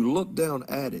when you look down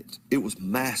at it, it was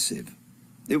massive.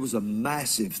 It was a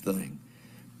massive thing.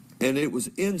 And it was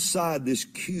inside this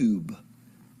cube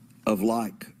of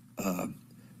like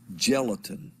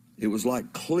gelatin. It was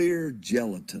like clear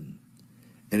gelatin.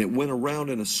 And it went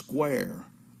around in a square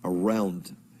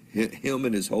around him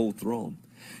and his whole throne.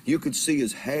 You could see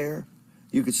his hair.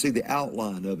 You could see the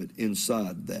outline of it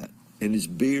inside that. And his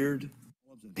beard.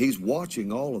 He's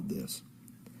watching all of this.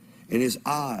 And his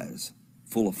eyes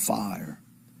full of fire.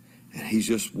 And he's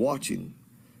just watching.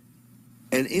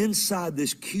 And inside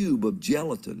this cube of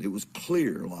gelatin, it was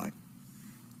clear, like,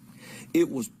 it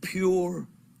was pure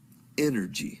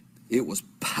energy. It was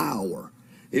power.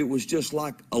 It was just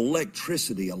like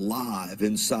electricity alive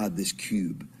inside this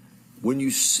cube. When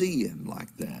you see him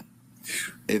like that,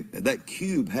 that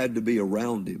cube had to be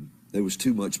around him. There was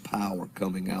too much power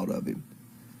coming out of him.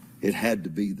 It had to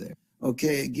be there.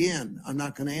 Okay, again, I'm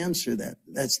not going to answer that.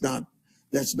 That's not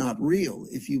real.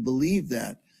 If you believe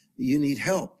that, you need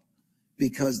help,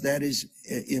 because that is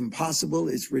impossible,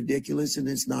 it's ridiculous, and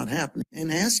it's not happening.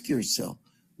 And ask yourself,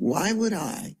 why would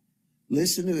I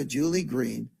listen to a Julie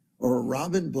Green or a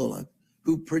Robin Bullock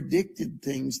who predicted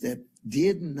things that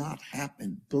did not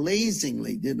happen,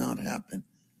 blazingly did not happen,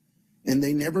 and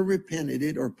they never repented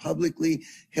it or publicly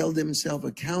held themselves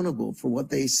accountable for what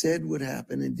they said would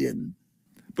happen and didn't?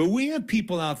 But we have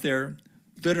people out there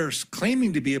that are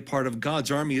claiming to be a part of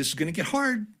God's army. This is going to get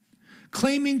hard.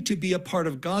 Claiming to be a part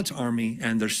of God's army,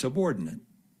 and they're subordinate.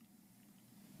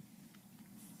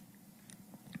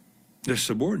 They're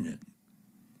subordinate.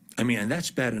 I mean, and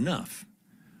that's bad enough.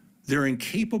 They're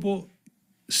incapable.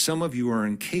 Some of you are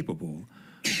incapable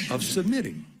of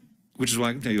submitting, which is why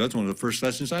I can tell you that's one of the first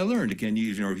lessons I learned. Again,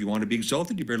 if you want to be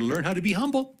exalted, you better learn how to be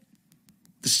humble.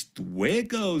 This is the way it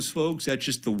goes, folks. That's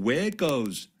just the way it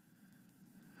goes.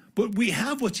 But we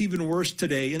have what's even worse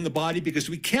today in the body because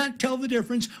we can't tell the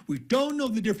difference. We don't know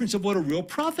the difference of what a real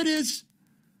prophet is.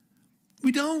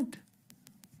 We don't.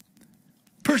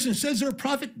 Person says they're a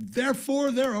prophet,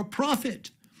 therefore they're a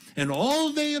prophet. And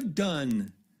all they have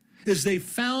done is they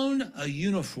found a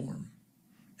uniform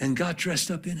and got dressed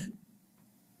up in it.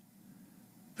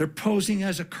 They're posing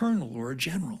as a colonel or a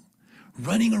general,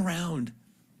 running around,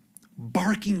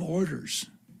 barking orders.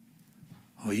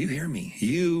 Oh, you hear me.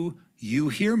 You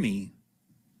hear me.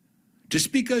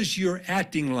 Just because you're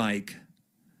acting like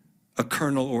a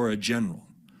colonel or a general,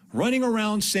 running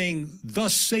around saying,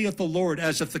 "Thus saith the Lord,"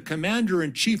 as if the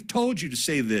commander-in-chief told you to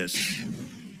say this.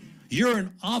 You're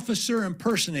an officer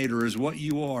impersonator is what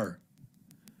you are.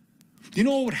 You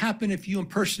know what would happen if you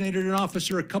impersonated an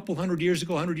officer a couple 100 years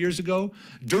ago,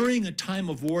 during a time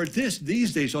of war?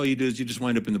 These days, all you do is you just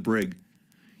wind up in the brig.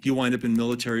 You wind up in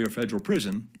military or federal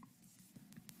prison.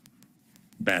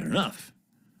 Bad enough.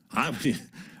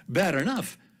 Bad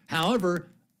enough.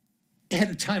 However, at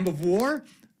a time of war,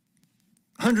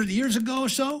 100 years ago or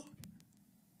so,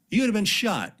 you would have been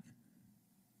shot.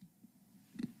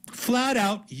 flat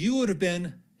out, you would have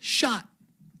been shot.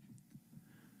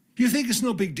 You think it's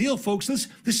no big deal, folks?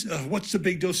 What's the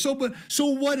big deal? So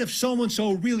what if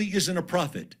so-and-so really isn't a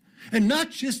prophet? And not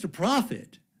just a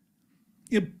prophet,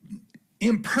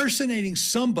 impersonating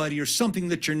somebody or something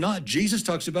that you're not. Jesus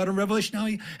talks about in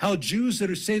Revelation how Jews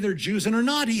that say they're Jews and are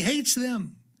not, he hates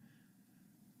them.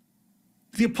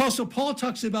 The Apostle Paul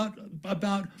talks about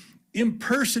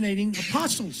impersonating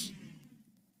apostles,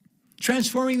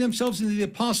 transforming themselves into the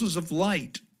apostles of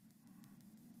light.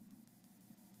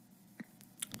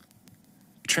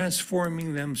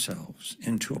 Transforming themselves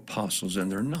into apostles,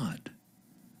 and they're not.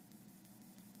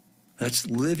 That's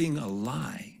living a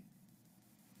lie.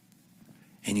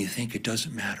 And you think it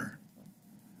doesn't matter.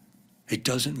 It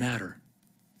doesn't matter.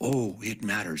 Oh, it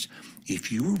matters.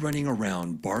 If you were running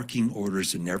around barking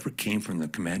orders that never came from the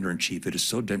commander-in-chief, it is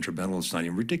so detrimental, it's not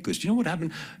even ridiculous. You know what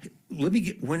happened?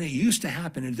 When it used to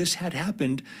happen, and this had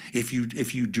happened, if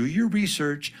you do your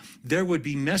research, there would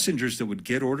be messengers that would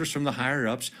get orders from the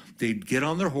higher-ups. They'd get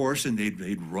on their horse and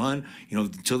they'd run,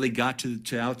 until they got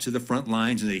out to the front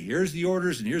lines, and here's the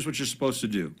orders and here's what you're supposed to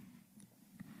do.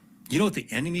 You know what the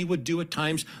enemy would do at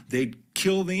times? They'd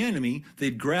kill the enemy.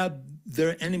 They'd grab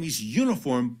their enemy's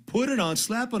uniform, put it on,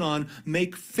 slap it on,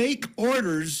 make fake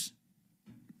orders.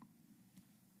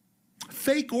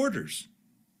 Fake orders.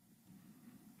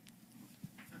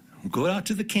 Go out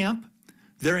to the camp,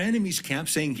 their enemy's camp,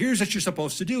 saying, here's what you're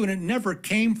supposed to do. And it never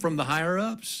came from the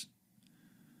higher-ups.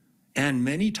 And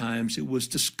many times it was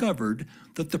discovered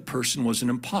that the person was an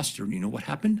imposter. And you know what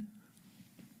happened?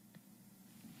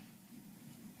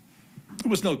 There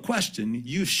was no question.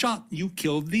 You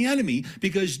killed the enemy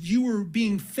because you were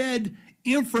being fed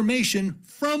information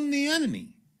from the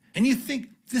enemy. And you think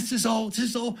this is all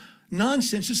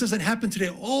nonsense. This doesn't happen today.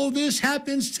 All this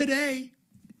happens today.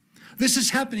 This is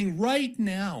happening right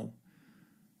now.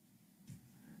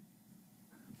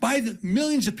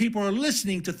 Millions of people are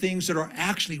listening to things that are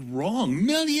actually wrong.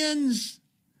 Millions.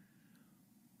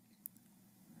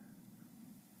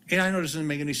 And I know this doesn't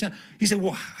make any sense. He said,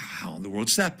 well, how in the world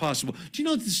is that possible? Do you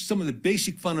know some of the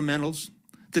basic fundamentals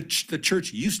that the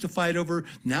church used to fight over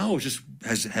now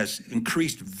has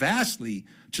increased vastly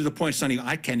to the point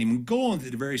I can't even go into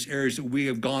the various areas that we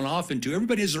have gone off into.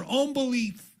 Everybody has their own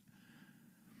belief,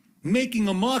 making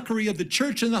a mockery of the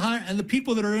church and the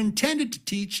people that are intended to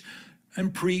teach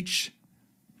and preach.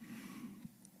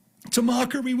 It's a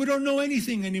mockery. We don't know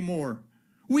anything anymore.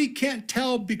 We can't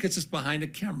tell because it's behind a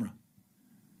camera.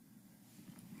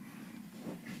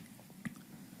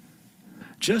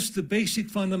 Just the basic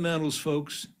fundamentals,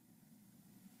 folks.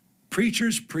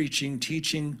 Preachers preaching,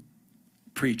 teaching,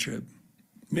 pre-trib,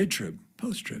 mid-trib,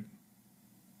 post-trib.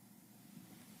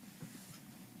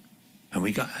 And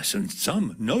we got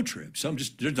some no trib, some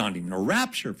just, there's not even a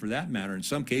rapture for that matter in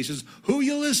some cases. Who are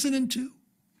you listening to?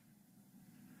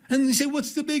 And they say,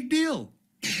 what's the big deal?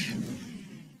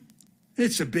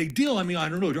 It's a big deal. I mean, I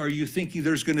don't know. Are you thinking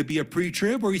there's going to be a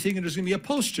pre-trib, or are you thinking there's going to be a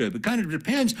post-trib? It kind of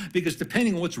depends, because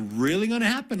depending on what's really going to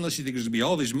happen, unless you think there's going to be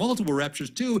all these multiple raptures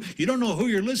too, you don't know who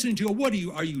you're listening to. Or what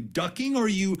are you ducking, or are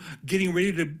you getting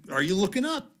ready to, are you looking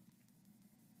up?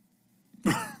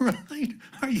 Right?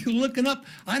 Are you looking up?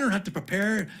 I don't have to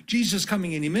prepare. Jesus is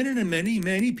coming any minute, and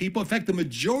many people, in fact, the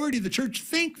majority of the church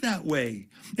think that way.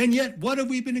 And yet, what have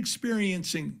we been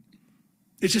experiencing?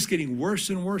 It's just getting worse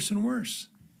and worse and worse.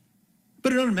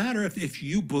 But it doesn't matter if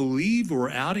you believe we're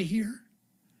out of here.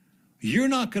 You're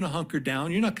not going to hunker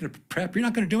down. You're not going to prep. You're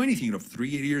not going to do anything. 3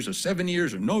 years or 7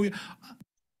 years or no.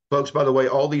 Folks, by the way,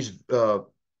 all these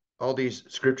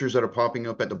scriptures that are popping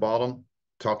up at the bottom,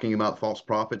 talking about false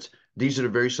prophets, these are the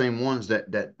very same ones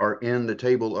that are in the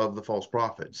table of the false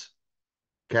prophets.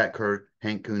 Kerr,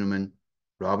 Hank Kunneman,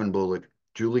 Robin Bullock,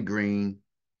 Julie Green,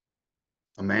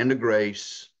 Amanda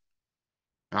Grace.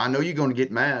 I know you're going to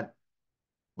get mad,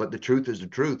 but the truth is the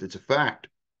truth. It's a fact.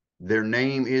 Their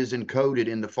name is encoded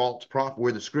in the false prophet,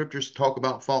 where the scriptures talk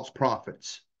about false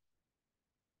prophets.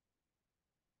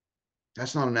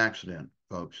 That's not an accident,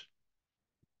 folks.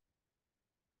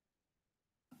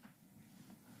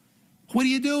 What are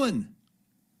you doing?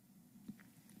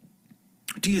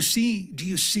 Do you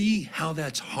see how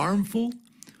that's harmful?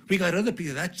 We got other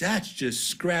people, that's just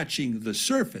scratching the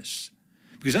surface.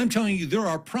 Because I'm telling you, there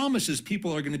are promises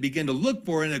people are going to begin to look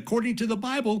for, and according to the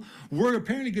Bible, we're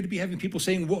apparently going to be having people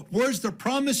saying, well, where's the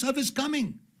promise of his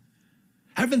coming?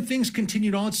 Haven't things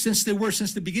continued on since they were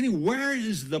since the beginning? Where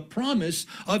is the promise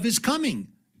of his coming?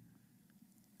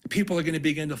 People are going to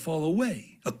begin to fall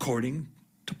away, according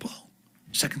to Paul.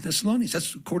 2 Thessalonians,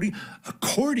 that's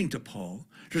according to Paul,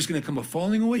 there's going to come a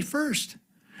falling away first.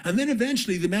 And then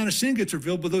eventually the man of sin gets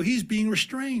revealed, but though he's being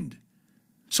restrained.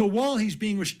 So while he's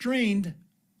being restrained,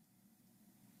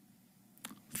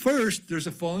 first, there's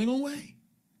a falling away.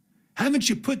 Haven't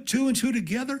you put two and two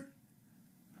together?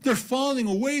 They're falling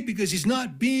away because he's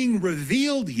not being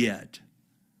revealed yet.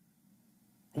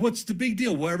 What's the big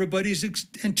deal? Well, everybody's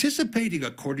anticipating,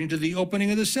 according to the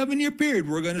opening of the 7-year period,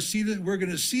 we're going to see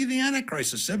the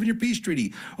Antichrist, the 7-year peace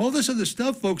treaty, all this other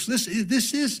stuff, folks. This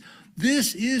is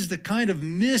the kind of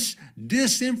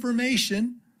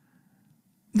disinformation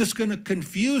that's going to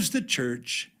confuse the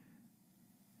church.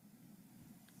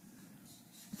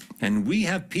 And we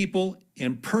have people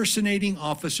impersonating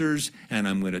officers, and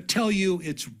I'm going to tell you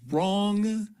it's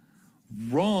wrong,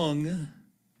 wrong,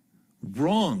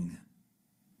 wrong.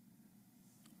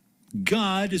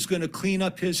 God is going to clean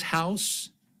up his house.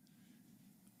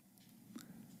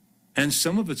 And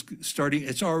some of it's starting,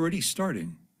 it's already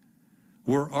starting.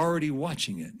 We're already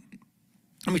watching it.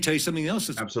 Let me tell you something else.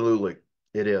 Absolutely,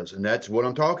 it is. And that's what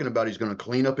I'm talking about. He's going to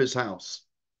clean up his house.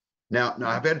 Now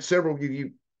I've had several of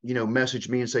you message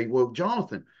me and say, well,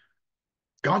 Jonathan,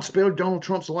 God spared Donald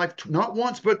Trump's life not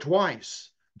once, but twice.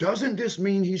 Doesn't this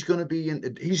mean he's going to be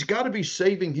he's got to be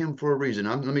saving him for a reason?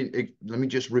 Let me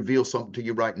just reveal something to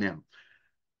you right now.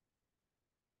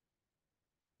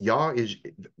 Yah is,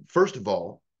 first of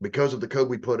all, because of the code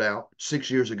we put out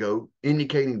 6 years ago,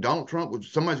 indicating Donald Trump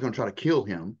somebody's going to try to kill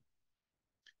him.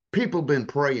 People have been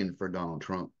praying for Donald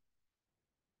Trump,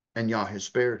 and Yah has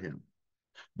spared him.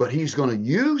 But he's going to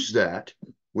use that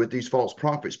with these false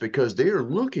prophets because they're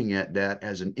looking at that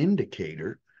as an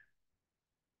indicator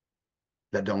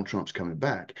that Donald Trump's coming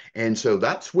back. And so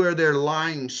that's where their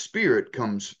lying spirit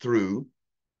comes through,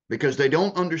 because they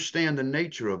don't understand the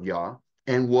nature of Yah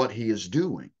and what he is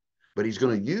doing. But he's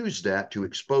going to use that to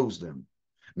expose them.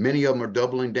 Many of them are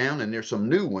doubling down, and there's some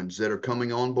new ones that are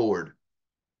coming on board.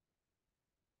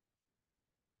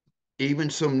 Even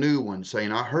some new ones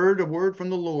saying, I heard a word from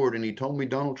the Lord, and he told me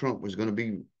Donald Trump was going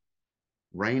to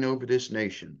reign over this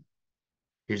nation.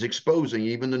 He's exposing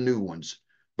even the new ones.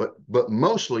 But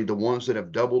mostly the ones that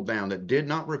have doubled down, that did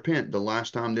not repent the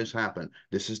last time this happened.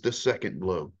 This is the second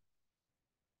blow.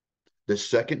 The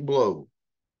second blow.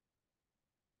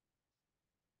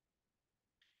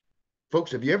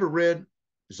 Folks, have you ever read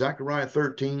Zechariah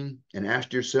 13 and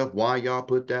asked yourself why Yah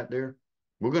put that there?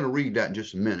 We're going to read that in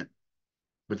just a minute.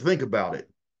 But think about it.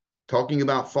 Talking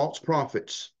about false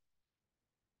prophets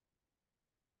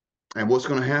and what's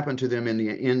going to happen to them in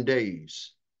the end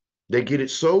days. They get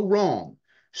it so wrong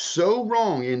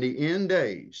in the end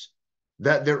days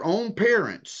that their own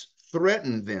parents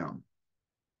threaten them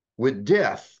with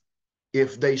death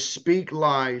if they speak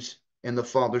lies in the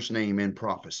Father's name and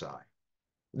prophesy.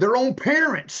 Their own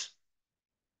parents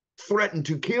threaten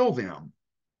to kill them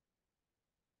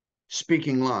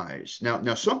speaking lies.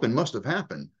 Now something must have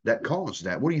happened that caused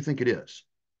that. What do you think it is?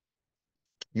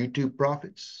 YouTube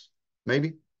prophets,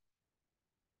 maybe?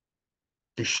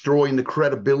 Destroying the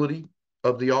credibility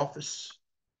of the office?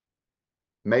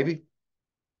 Maybe.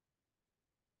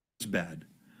 It's bad.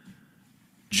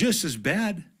 Just as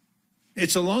bad.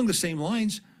 It's along the same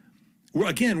lines.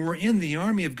 We're in the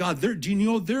army of God. Do you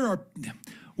know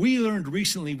we learned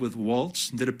recently with Waltz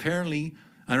that apparently,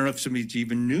 I don't know if somebody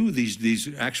even knew these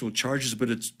actual charges, but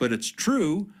it's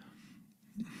true.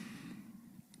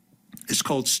 It's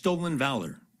called stolen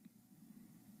valor.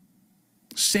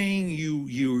 Saying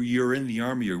you're in the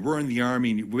army or we're in the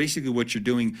army, and basically what you're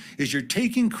doing is you're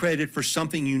taking credit for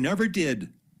something you never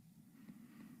did.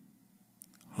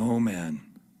 Oh man,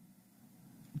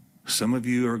 some of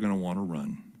you are going to want to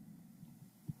run.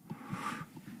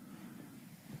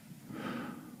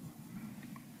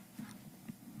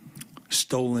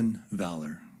 Stolen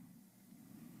valor.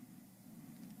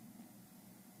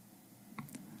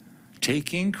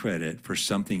 Taking credit for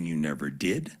something you never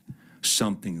did,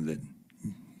 something that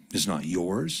is not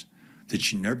yours,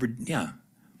 that you never, yeah.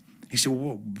 He said,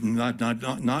 well,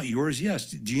 not yours,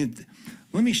 yes.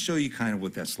 Let me show you kind of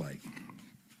what that's like.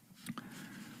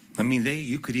 I mean,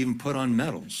 you could even put on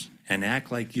medals and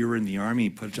act like you were in the army,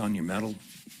 put it on your medal.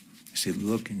 You say,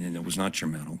 look, and it was not your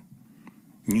medal.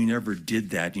 You never did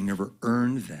that. You never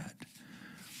earned that.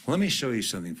 Well, let me show you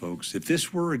something, folks. If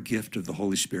this were a gift of the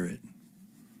Holy Spirit,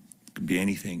 it could be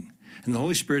anything. And the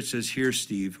Holy Spirit says, here,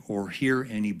 Steve, or here,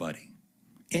 anybody.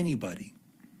 Anybody.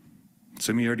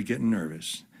 Some of you are already getting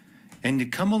nervous. And you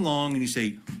come along and you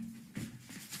say,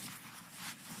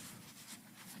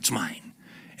 it's mine.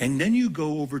 And then you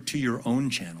go over to your own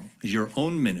channel, your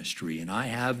own ministry. And I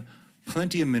have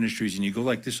plenty of ministries. And you go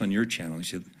like this on your channel. You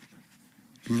say,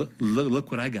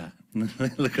 look what I got.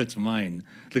 Look what's mine.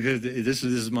 Look at this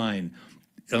is mine.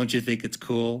 Don't you think it's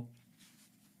cool?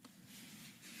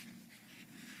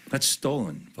 That's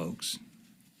stolen, folks.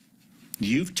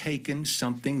 You've taken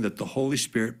something that the Holy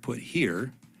Spirit put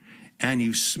here and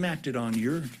you smacked it on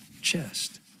your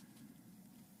chest.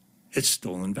 It's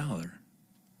stolen valor.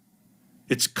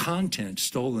 It's content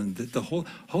stolen that the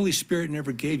Holy Spirit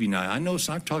never gave you. Now, I know,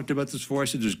 so I've talked about this before. I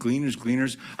said there's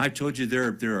gleaners. I've told you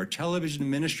there are television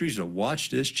ministries that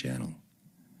watch this channel.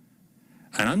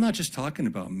 And I'm not just talking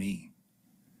about me.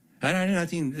 And I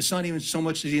think it's not even so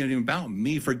much even about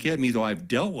me. Forget me, though I've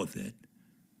dealt with it.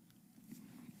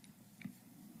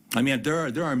 I mean,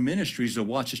 there are ministries that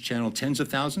watch this channel tens of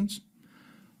thousands,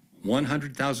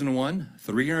 100,001,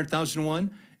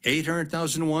 300,001,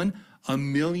 800,001,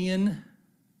 1 million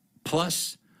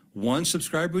plus one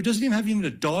subscriber who doesn't even have a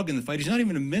dog in the fight. He's not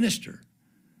even a minister.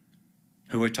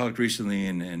 Who I talked recently,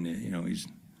 and you know, he's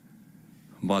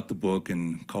bought the book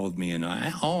and called me, and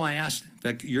all I asked, in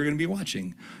fact, you're going to be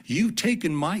watching. You've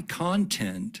taken my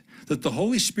content that the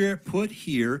Holy Spirit put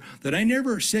here that I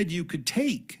never said you could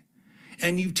take.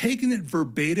 And you've taken it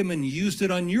verbatim and used it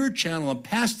on your channel and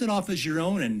passed it off as your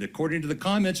own. And according to the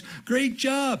comments, great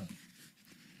job.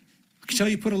 I can tell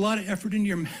you put a lot of effort into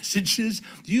your messages.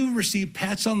 You received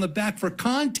pats on the back for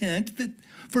content,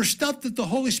 for stuff that the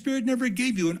Holy Spirit never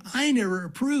gave you and I never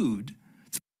approved.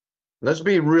 Let's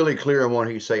be really clear on what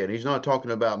he's saying. He's not talking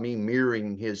about me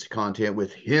mirroring his content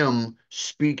with him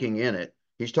speaking in it.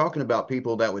 He's talking about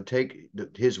people that would take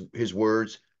his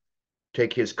words,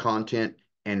 take his content,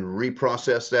 and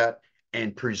reprocess that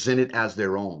and present it as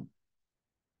their own.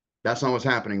 That's not what's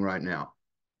happening right now.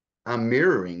 I'm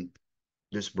mirroring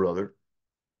this brother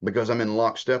because I'm in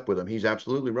lockstep with him. He's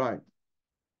absolutely right.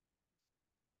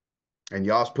 And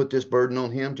y'all's put this burden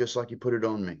on him just like you put it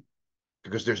on me.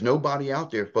 Because there's nobody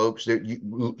out there, folks, that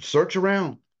you search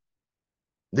around.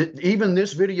 Even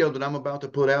this video that I'm about to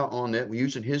put out on that, we're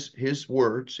using his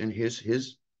words and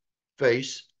his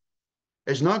face,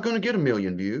 is not going to get 1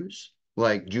 million views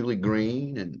like Julie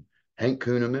Green and Hank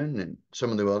Kunneman and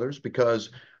some of the others, because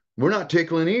we're not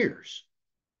tickling ears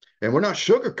and we're not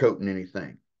sugarcoating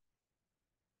anything.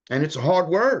 And it's a hard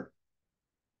word.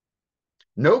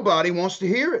 Nobody wants to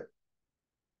hear it.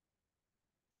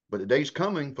 But the day's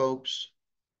coming, folks,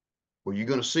 where you're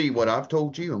going to see what I've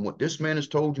told you and what this man has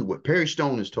told you, what Perry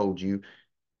Stone has told you,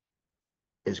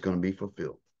 is going to be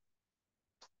fulfilled.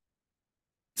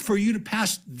 For you to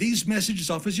pass these messages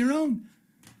off as your own.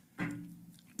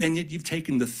 And yet you've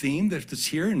taken the theme that's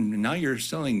here, and now you're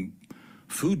selling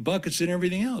food buckets and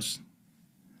everything else.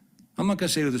 I'm not going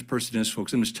to say who this person is,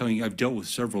 folks. I'm just telling you, I've dealt with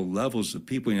several levels of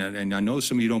people, and I know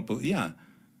some of you don't believe. Yeah,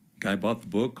 guy bought the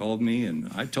book, called me,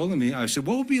 and I told him, I said,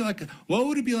 what would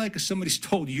it be like if somebody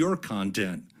stole your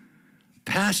content,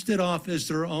 passed it off as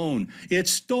their own?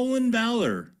 It's stolen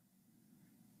valor.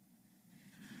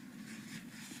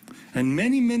 And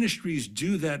many ministries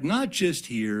do that, not just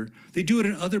here. They do it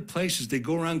in other places. They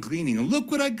go around gleaning, and look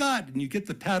what I got. And you get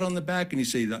the pat on the back, and you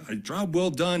say, job well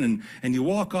done, and you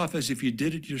walk off as if you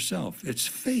did it yourself. It's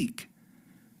fake.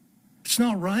 It's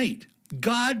not right.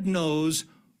 God knows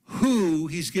who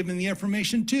he's given the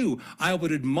information to. I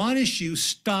would admonish you,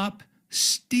 stop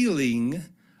stealing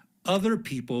other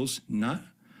people's,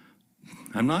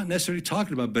 I'm not necessarily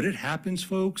talking about, but it happens,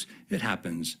 folks. It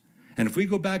happens. And if we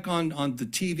go back on the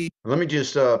TV. Let me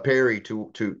just parry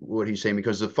to what he's saying,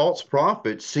 because the false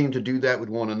prophets seem to do that with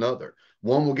one another.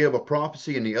 One will give a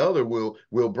prophecy and the other will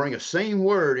bring a same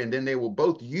word, and then they will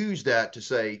both use that to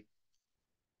say,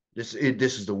 this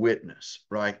is the witness,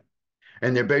 right?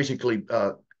 And they're basically,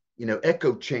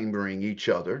 echo chambering each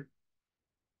other,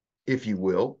 if you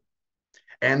will,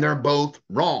 and they're both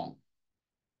wrong.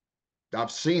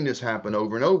 I've seen this happen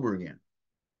over and over again.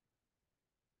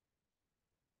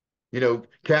 You know,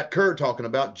 Kerr talking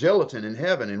about gelatin in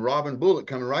heaven, and Robin Bullock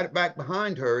coming right back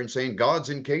behind her and saying God's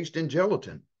encased in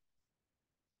gelatin.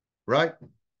 Right?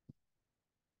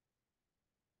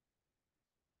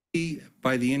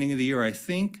 By the ending of the year, I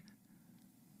think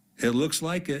it looks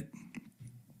like it.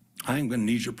 I'm going to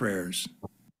need your prayers.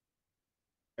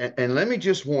 And let me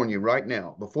just warn you right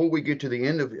now, before we get to the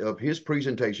end of his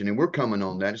presentation, and we're coming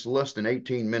on that, it's less than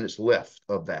 18 minutes left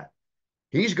of that.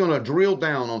 He's going to drill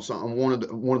down on something, one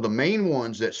of the main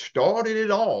ones that started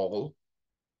it all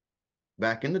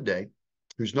back in the day,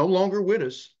 who's no longer with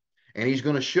us, and he's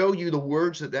going to show you the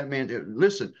words that man did.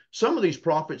 Listen, some of these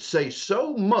prophets say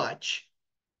so much,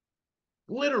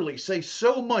 literally say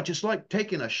so much, it's like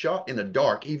taking a shot in the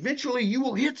dark. Eventually, you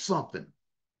will hit something.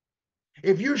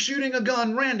 If you're shooting a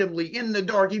gun randomly in the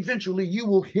dark, eventually you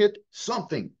will hit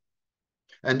something.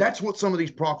 And that's what some of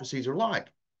these prophecies are like.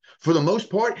 For the most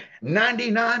part,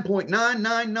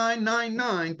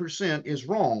 99.99999% is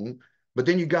wrong, but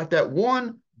then you got that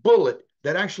one bullet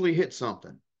that actually hit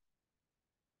something.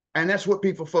 And that's what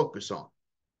people focus on.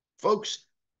 Folks,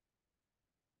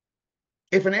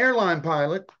 if an airline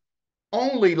pilot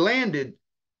only landed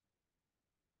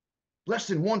less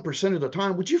than 1% of the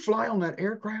time, would you fly on that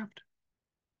aircraft?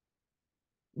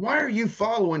 Why are you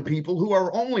following people who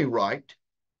are only right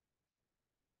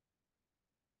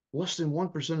less than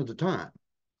 1% of the time?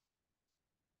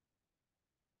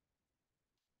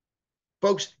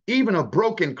 Folks, even a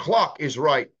broken clock is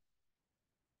right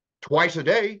twice a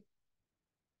day.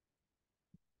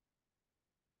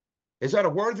 Is that a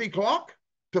worthy clock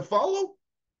to follow?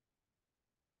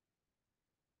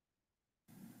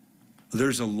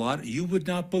 There's a lot, you would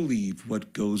not believe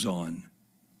what goes on.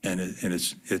 And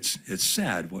it's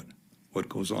sad what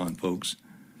goes on, folks.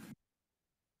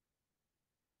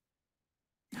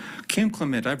 Kim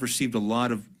Clement, I've received a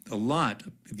lot of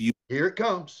you. Here it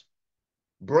comes.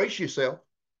 Brace yourself,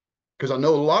 because I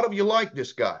know a lot of you like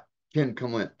this guy, Kim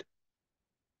Clement.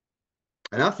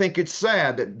 And I think it's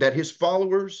sad that his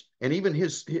followers and even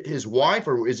his wife,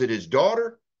 or is it his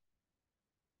daughter,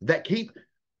 that keep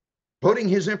putting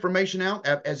his information out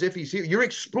as if he's here. You're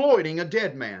exploiting a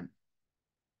dead man.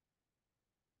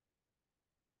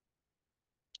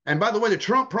 And by the way, the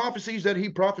Trump prophecies that he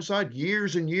prophesied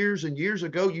years and years and years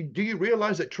ago, do you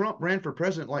realize that Trump ran for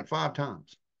president like 5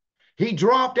 times? He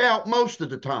dropped out most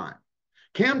of the time.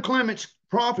 Kim Clement's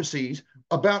prophecies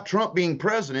about Trump being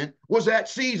president was that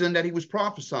season that he was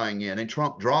prophesying in, and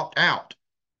Trump dropped out.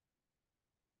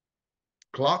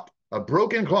 A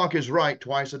broken clock is right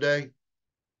twice a day.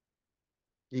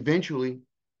 Eventually,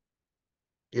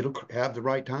 it'll have the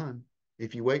right time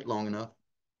if you wait long enough.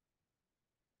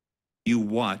 You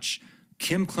watch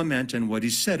Kim Clement and what he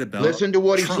said about Listen to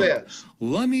what Trump. He says.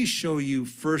 Let me show you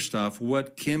first off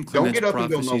what Kim Clement's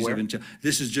prophecies have been.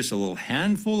 This is just a little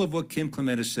handful of what Kim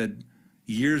Clement has said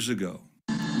years ago.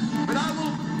 But I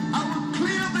will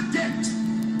clear the debt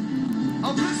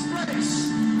of disgrace.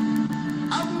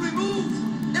 I will remove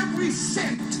every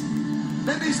cent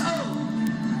that is owed,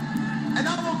 and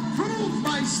I will prove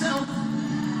myself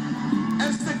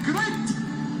as the great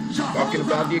Jehovah. Talking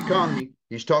about the economy.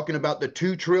 He's talking about the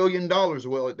 $2 trillion.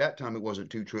 Well, at that time, it wasn't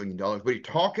 $2 trillion, but he's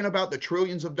talking about the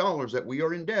trillions of dollars that we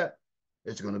are in debt.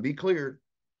 It's going to be cleared.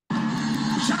 Did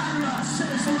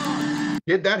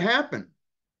that happen?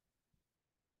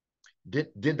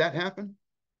 Did that happen?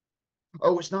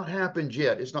 Oh, it's not happened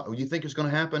yet. It's not. You think it's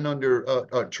going to happen under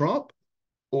Trump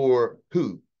or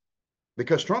who?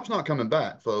 Because Trump's not coming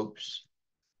back, folks.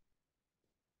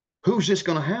 Who's this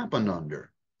going to happen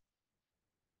under?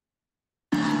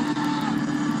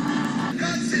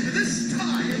 God said, this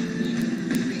time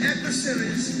the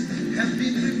adversaries have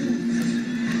been removed.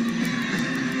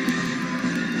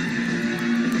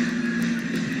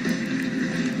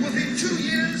 Within 2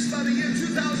 years, by the year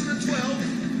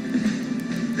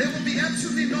 2012, there will be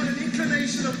absolutely not an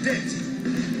inclination of debt.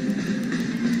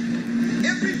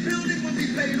 Every building will be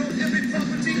paid off, every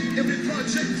property, every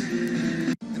project.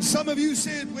 And some of you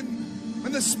said,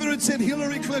 when the Spirit said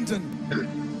Hillary Clinton,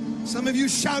 some of you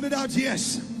shouted out,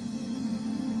 yes.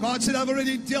 God said, I've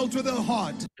already dealt with her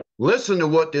heart. Listen to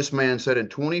what this man said in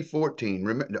 2014.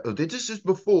 Remember, this is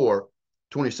before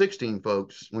 2016,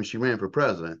 folks, when she ran for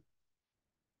president.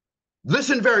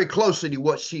 Listen very closely to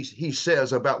what he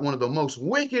says about one of the most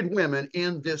wicked women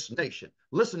in this nation.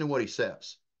 Listen to what he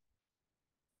says.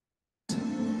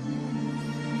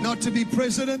 Not to be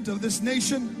president of this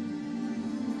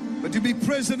nation, but to be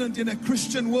president in a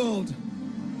Christian world.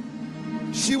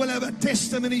 She will have a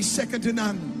testimony second to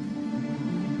none,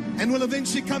 and will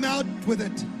eventually come out with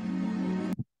it.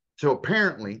 So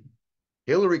apparently,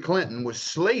 Hillary Clinton was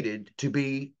slated to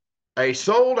be a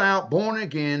sold-out,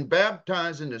 born-again,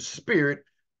 baptized in the Spirit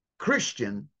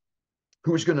Christian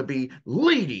who was going to be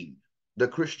leading the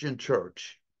Christian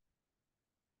church.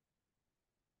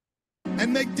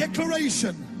 And make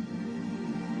declaration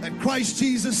that Christ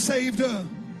Jesus saved her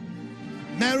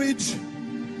marriage,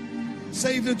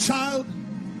 saved her child,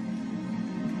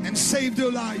 and saved her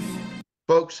life.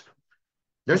 Folks,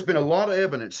 there's been a lot of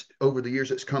evidence over the years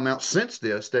that's come out since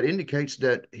this that indicates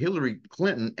that Hillary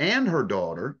Clinton and her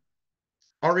daughter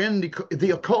are in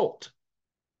the occult,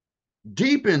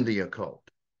 deep in the occult.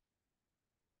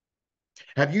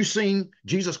 Have you seen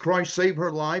Jesus Christ save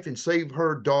her life and save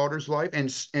her daughter's life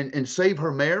and save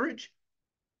her marriage?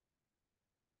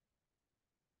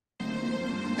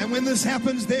 And when this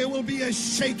happens, there will be a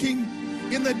shaking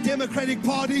in the Democratic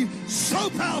Party so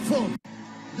powerful.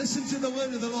 Listen to the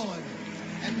word of the Lord.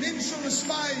 And men shall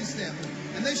despise them,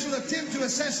 and they shall attempt to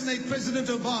assassinate President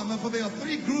Obama, for there are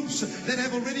 3 groups that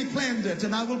have already planned it,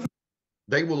 and I will...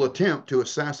 They will attempt to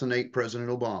assassinate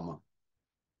President Obama.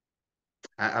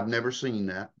 I've never seen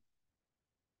that.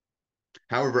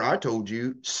 However, I told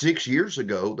you 6 years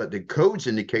ago that the codes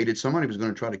indicated somebody was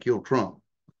going to try to kill Trump.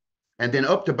 And then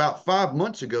up to about 5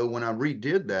 months ago, when I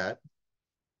redid that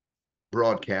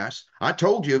broadcast, I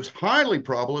told you it was highly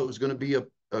probable it was going to be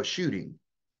a shooting.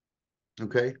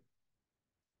 Okay.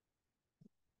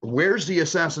 Where's the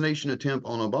assassination attempt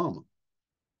on Obama?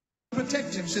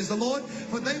 Protect him, says the Lord,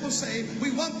 for they will say,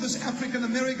 we want this African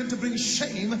American to bring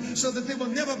shame so that there will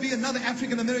never be another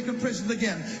African American president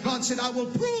again. God said, I will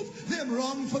prove them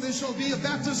wrong, for there shall be a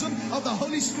baptism of the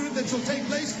Holy Spirit that shall take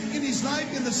place in his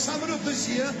life in the summer of this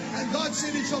year. And God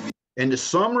said it shall be in the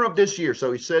summer of this year.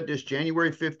 So he said this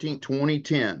January 15,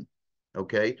 2010.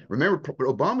 Okay. Remember,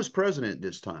 Obama's president at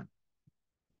this time.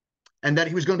 And that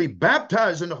he was going to be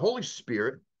baptized in the Holy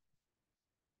Spirit.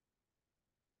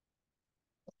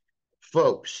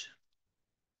 Folks,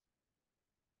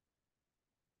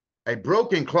 a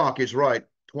broken clock is right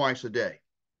twice a day.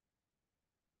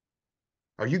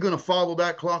 Are you going to follow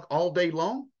that clock all day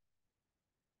long?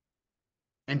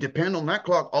 And depend on that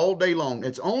clock all day long?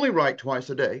 It's only right twice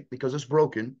a day because it's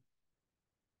broken.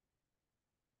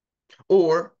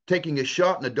 Or taking a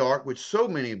shot in the dark with so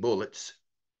many bullets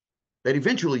that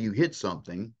eventually you hit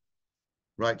something,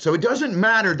 right? So it doesn't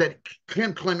matter that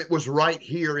Clement was right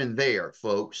here and there,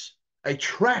 folks. A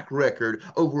track record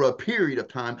over a period of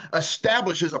time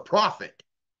establishes a prophet.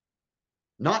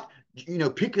 Not,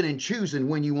 picking and choosing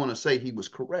when you want to say he was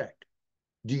correct.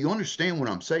 Do you understand what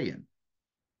I'm saying?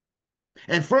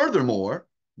 And furthermore,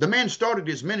 the man started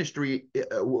his ministry,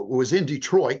 was in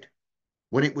Detroit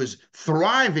when it was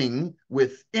thriving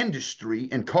with industry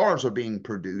and cars are being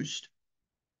produced.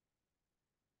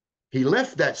 He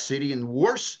left that city in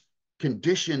worse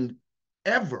condition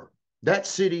ever. That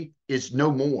city is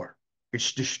no more.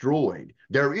 It's destroyed.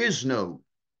 There is no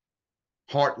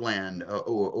Heartland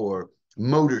or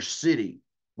Motor City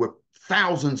where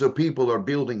thousands of people are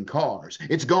building cars.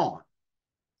 It's gone.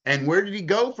 And where did he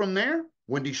go from there?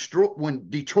 When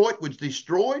Detroit was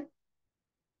destroyed,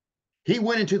 he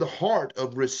went into the heart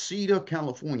of Reseda,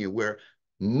 California, where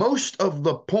most of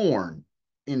the porn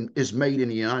is made in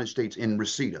the United States, in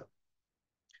Reseda.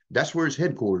 That's where his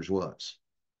headquarters was.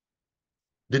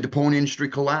 Did the porn industry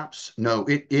collapse? No,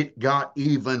 it got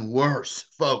even worse,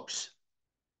 folks.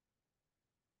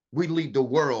 We lead the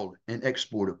world in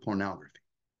export of pornography.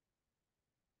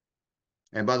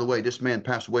 And by the way, this man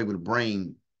passed away with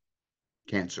brain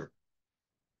cancer.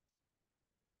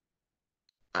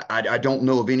 I don't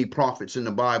know of any prophets in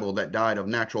the Bible that died of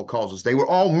natural causes. They were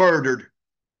all murdered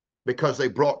because they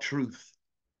brought truth.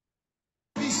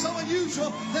 be so unusual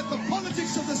that the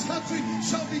politics of this country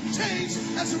shall be changed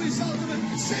as a result of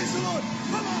it, says the Lord.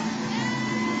 Come on.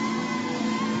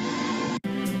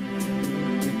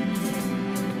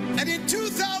 And in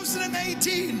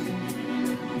 2018,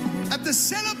 at the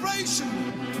celebration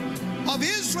of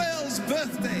Israel's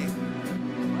birthday,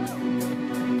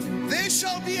 there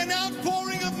shall be an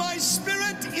outpouring of my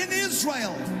spirit in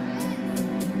Israel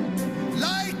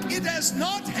like it has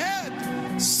not had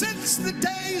since the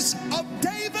days of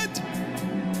David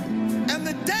and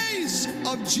the days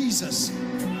of Jesus.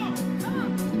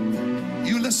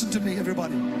 You listen to me,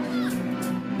 everybody.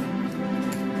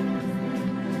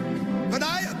 But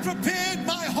I have prepared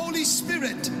my Holy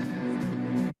Spirit,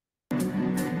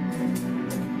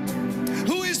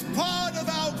 who is part of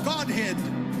our Godhead,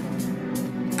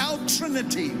 our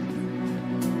Trinity,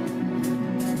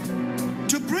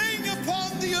 to bring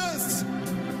upon the earth,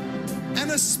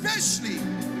 and especially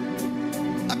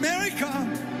America,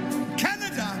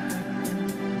 Canada,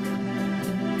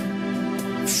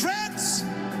 France,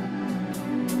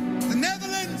 the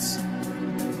Netherlands,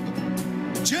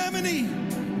 Germany,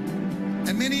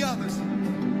 and many others.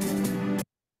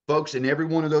 Folks, in every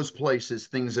one of those places,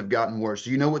 things have gotten worse.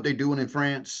 Do you know what they're doing in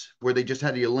France, where they just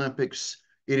had the Olympics?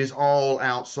 It is all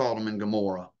out Sodom and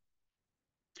Gomorrah.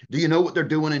 Do you know what they're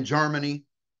doing in Germany?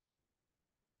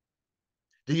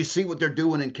 Do you see what they're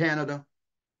doing in Canada,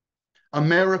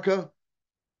 America,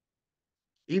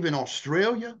 even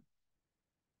Australia?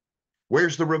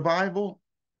 Where's the revival?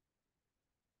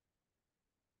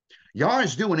 Yah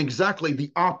is doing exactly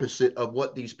the opposite of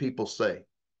what these people say,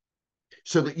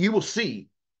 so that you will see.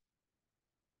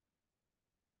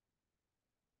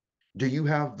 Do you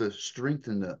have the strength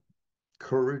and the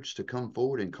courage to come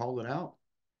forward and call it out?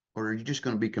 Or are you just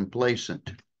going to be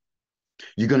complacent?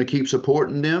 You're going to keep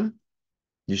supporting them?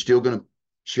 You're still going to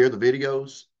share the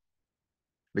videos?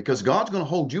 Because God's going to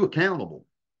hold you accountable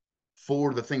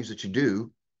for the things that you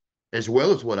do, as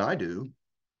well as what I do.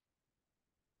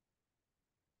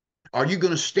 Are you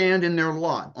going to stand in their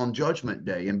lot on Judgment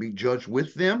Day and be judged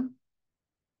with them,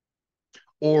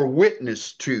 or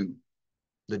witness to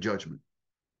the judgment?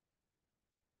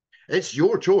 It's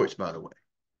your choice, by the way.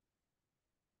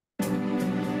 A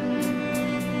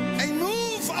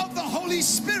move of the Holy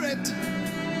Spirit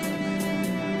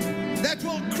that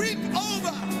will creep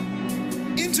over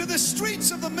into the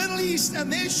streets of the Middle East, and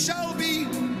there shall be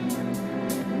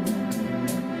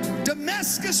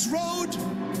Damascus Road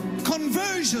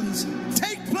conversions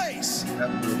take place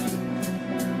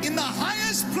in the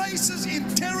highest places in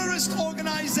terrorist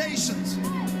organizations.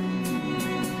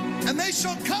 And they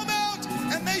shall come out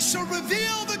and they shall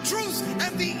reveal the truth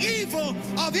and the evil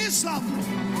of Islam.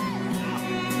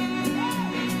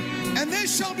 And there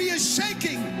shall be a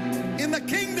shaking in the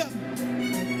kingdom.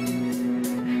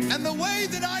 And the way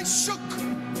that I shook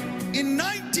in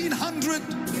 1900,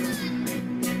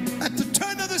 at the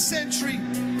turn of the century,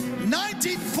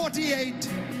 1948,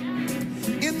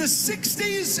 in the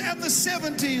 60s and the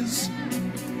 70s,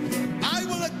 I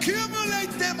will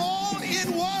accumulate them all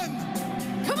in one.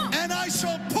 And I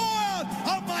shall pour out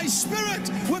of my spirit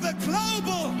with a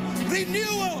global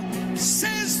renewal,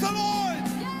 says the Lord.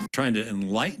 Trying to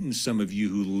enlighten some of you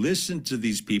who listen to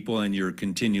these people, and you're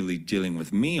continually dealing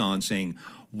with me on saying,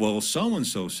 well,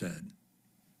 so-and-so said.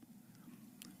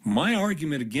 My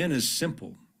argument again is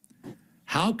simple.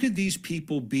 How could these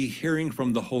people be hearing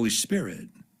from the Holy Spirit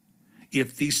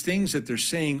if these things that they're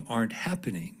saying aren't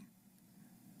happening?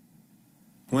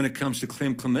 When it comes to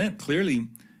Clement, clearly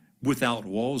Without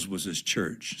Walls was his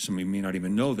church. Some of you may not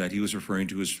even know that. He was referring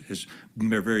to his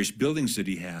various buildings that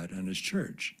he had in his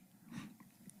church,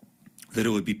 that it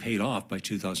would be paid off by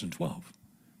 2012.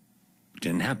 It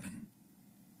didn't happen.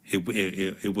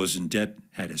 It was in debt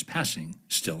at his passing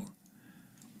still.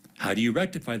 How do you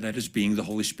rectify that as being the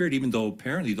Holy Spirit, even though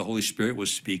apparently the Holy Spirit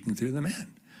was speaking through the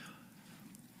man?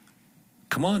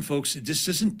 Come on, folks. This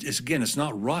isn't, again, it's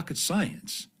not rocket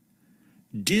science.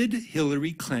 Did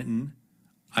Hillary Clinton,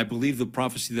 I believe the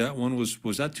prophecy, that one was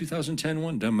that 2010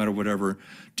 one? Doesn't matter, whatever.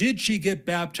 Did she get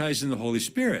baptized in the Holy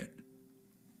Spirit?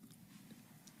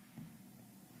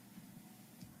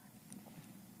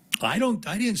 I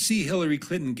didn't see Hillary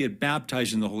Clinton get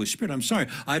baptized in the Holy Spirit. I'm sorry.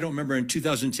 I don't remember in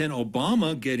 2010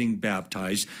 Obama getting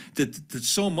baptized, that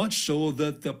so much so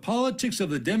that the politics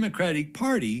of the Democratic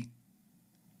Party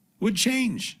would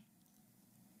change.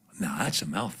 Now, that's a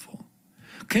mouthful.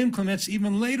 Ken Clement's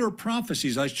even later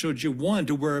prophecies, I showed you one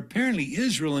to where apparently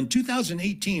Israel in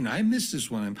 2018, I missed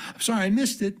this one. I'm sorry, I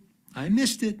missed it. I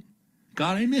missed it.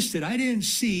 God, I missed it. I didn't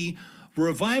see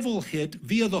revival hit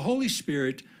via the Holy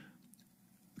Spirit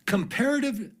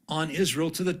comparative on Israel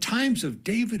to the times of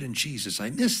David and Jesus. I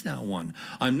missed that one.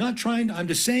 I'm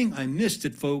just saying I missed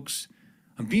it, folks.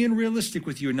 I'm being realistic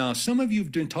with you. Now, some of you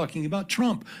have been talking about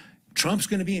Trump. Trump's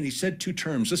going to be, and he said 2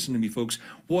 terms. Listen to me, folks.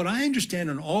 What I understand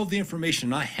on all the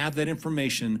information, I have that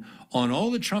information on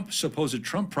all the supposed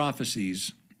Trump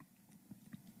prophecies.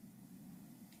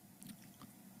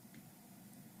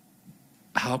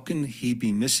 How can he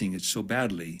be missing it so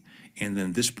badly? And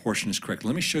then this portion is correct.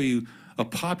 Let me show you a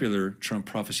popular Trump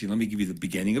prophecy. Let me give you the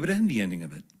beginning of it and the ending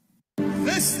of it.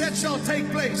 This that shall take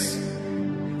place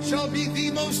shall be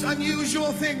the most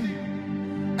unusual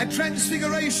thing, a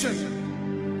transfiguration,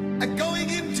 a going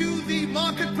into the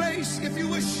marketplace, if you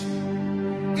wish,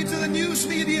 into the news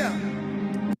media.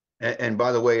 And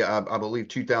by the way, I believe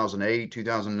 2008,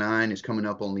 2009 is coming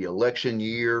up on the election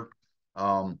year.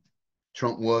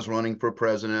 Trump was running for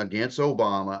president against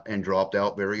Obama and dropped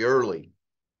out very early.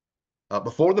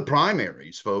 Before the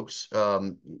primaries, folks,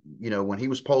 you know, when he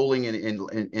was polling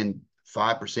in 5%,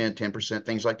 10%,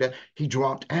 things like that, he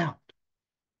dropped out.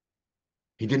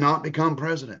 He did not become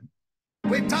president.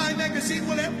 Where Time magazine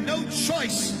will have no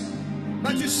choice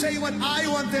but to say what I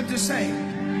want them to say.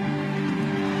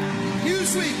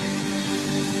 Newsweek,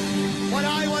 what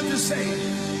I want to say.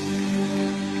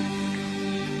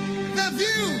 The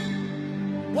View,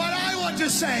 what I want to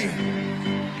say.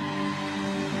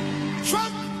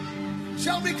 Trump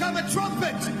shall become a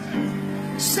trumpet,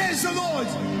 says the Lord.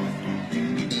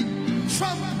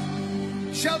 Trump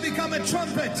shall become a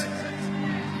trumpet.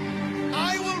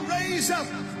 I will raise up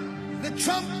the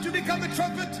Trump to become a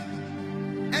trumpet,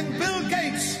 and Bill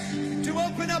Gates to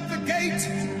open up the gate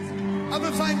of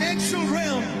a financial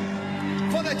realm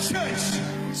for the church,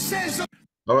 says the...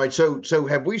 All right, so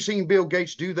have we seen Bill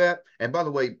Gates do that? And by the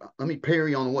way, let me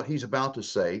parry on what he's about to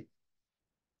say.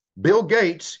 Bill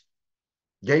Gates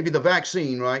gave you the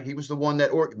vaccine, right? He was the one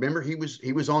that, remember, he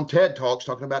was on TED Talks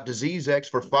talking about Disease X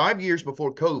for 5 years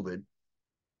before COVID.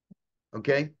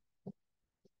 Okay?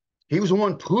 He was the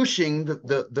one pushing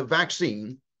the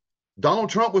vaccine. Donald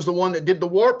Trump was the one that did the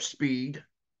warp speed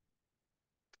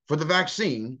for the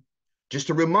vaccine, just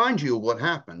to remind you of what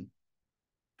happened.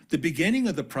 The beginning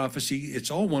of the prophecy,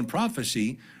 it's all one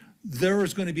prophecy. there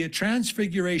is going to be a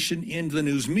transfiguration in the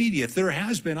news media. If there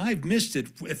has been, I've missed it.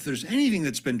 If there's anything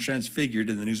that's been transfigured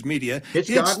in the news media, it's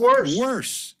got worse.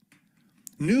 Worse.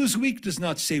 Newsweek does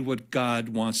not say what God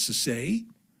wants to say.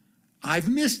 I've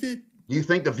missed it. You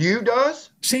think The View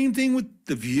does? Same thing with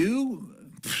The View.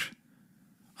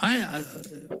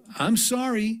 I'm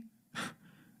sorry.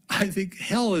 I think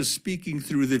hell is speaking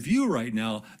through The View right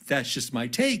now. That's just my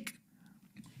take.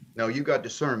 No, you got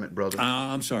discernment, brother.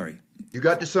 I'm sorry. You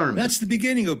got discernment. That's the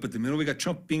beginning of it. But the middle, we got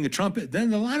Trump being a trumpet. Then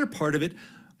the latter part of it,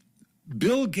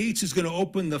 Bill Gates is going to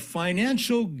open the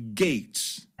financial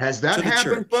gates. Has that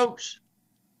happened, folks?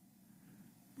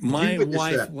 My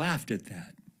wife laughed at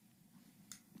that.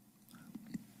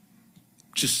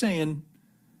 Just saying.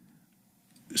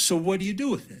 So what do you do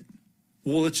with it?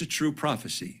 Well, it's a true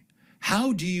prophecy.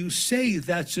 How do you say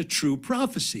that's a true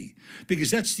prophecy?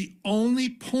 Because that's the only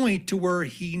point to where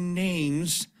he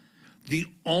names the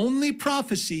only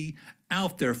prophecy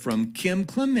out there from Kim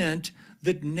Clement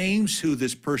that names who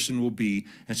this person will be,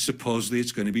 and supposedly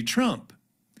it's going to be Trump.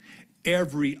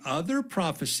 Every other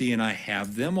prophecy, and I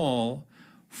have them all,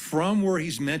 from where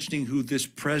he's mentioning who this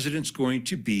president's going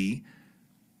to be,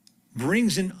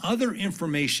 brings in other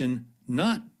information,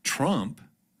 not Trump,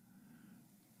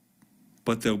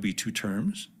 but there'll be 2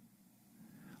 terms.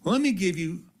 Let me give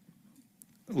you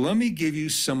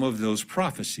some of those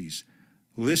prophecies.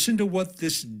 Listen to what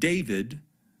this David,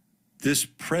 this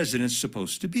president's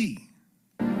supposed to be.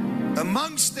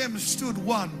 Amongst them stood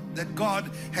one that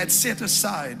God had set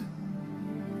aside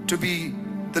to be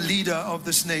the leader of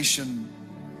this nation.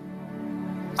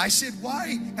 I said,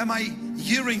 why am I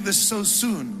hearing this so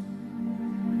soon?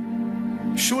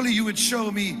 Surely you would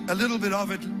show me a little bit of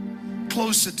it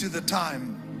closer to the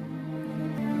time.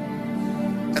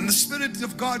 And the Spirit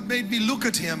of God made me look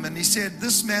at him, and he said,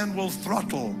 this man will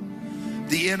throttle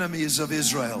the enemies of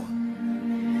Israel.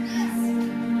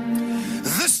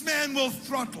 This man will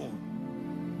throttle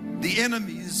the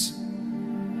enemies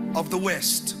of the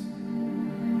West.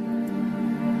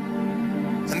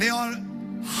 And there are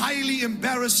highly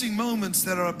embarrassing moments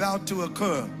that are about to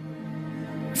occur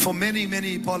for many,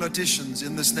 many politicians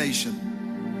in this nation.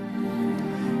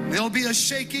 There will be a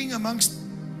shaking amongst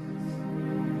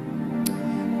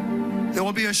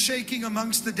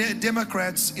the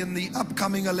Democrats in the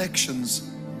upcoming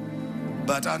elections,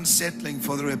 but unsettling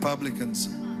for the Republicans.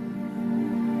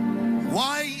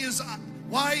 Why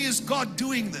is God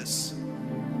doing this?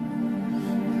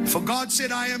 For God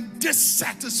said, I am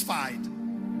dissatisfied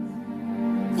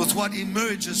with what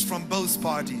emerges from both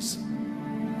parties.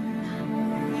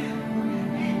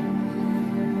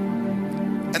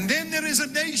 And then there is a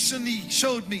nation, he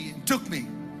showed me, took me,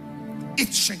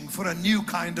 itching for a new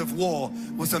kind of war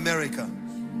with America.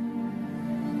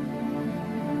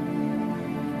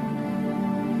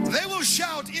 They will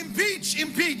shout, impeach,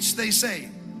 impeach, they say.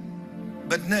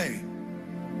 But nay.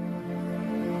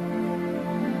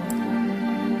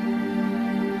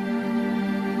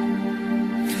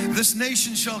 This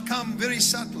nation shall come very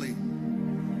subtly,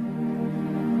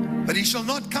 but he shall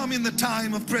not come in the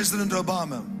time of President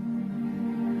Obama.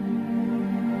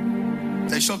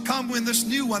 They shall come when this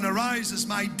new one arises,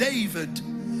 my David,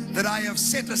 that I have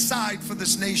set aside for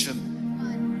this nation.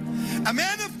 A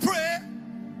man of prayer,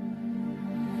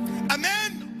 a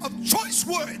man of choice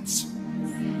words,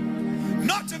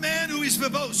 not a man who is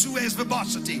verbose, who has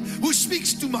verbosity, who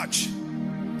speaks too much.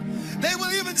 They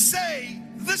will even say,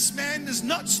 this man is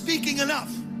not speaking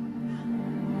enough.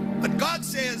 But God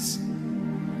says,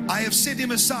 I have set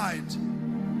him aside.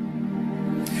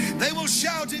 They will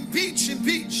shout, impeach,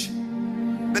 impeach.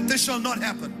 But this shall not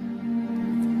happen.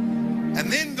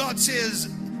 And then God says,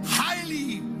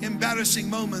 highly embarrassing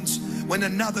moments when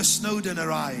another Snowden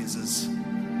arises.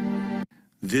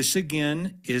 This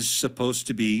again is supposed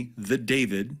to be the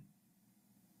David.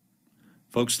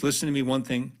 Folks, listen to me one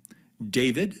thing.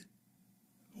 David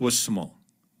was small,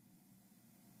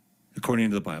 according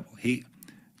to the Bible.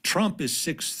 Trump is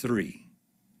 6'3".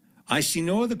 I see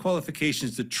no other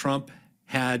qualifications that Trump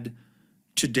had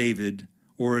to David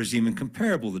or is even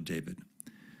comparable to David.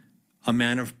 A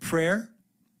man of prayer.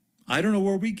 I don't know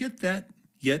where we get that,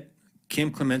 yet Kim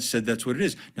Clement said that's what it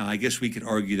is. Now, I guess we could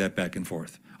argue that back and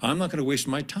forth. I'm not going to waste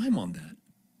my time on that.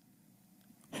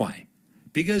 Why?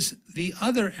 Because the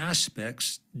other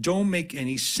aspects don't make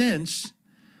any sense.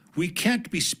 We can't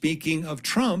be speaking of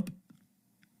Trump,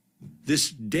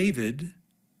 this David.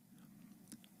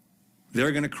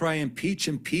 They're going to cry impeach,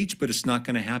 impeach, but it's not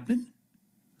going to happen.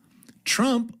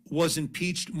 Trump was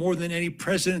impeached more than any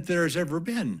president there has ever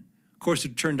been. Of course,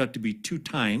 it turned out to be 2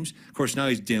 times. Of course, now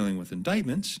he's dealing with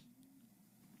indictments.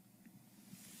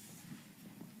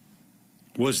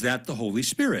 Was that the Holy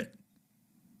Spirit?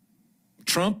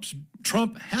 Trump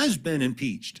has been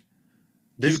impeached.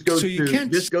 This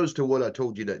goes to what I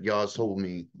told you that Yah's told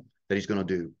me that he's going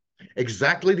to do.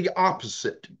 Exactly the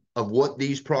opposite of what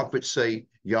these prophets say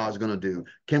Yah's going to do.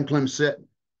 Ken Clement said,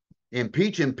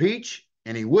 impeach,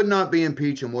 and he would not be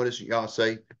impeached. And what does Yah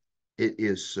say? It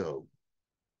is so.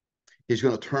 He's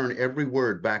going to turn every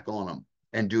word back on them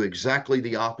and do exactly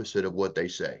the opposite of what they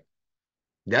say.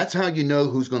 That's how you know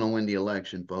who's going to win the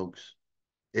election, folks.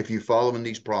 If you're following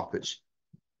these prophets,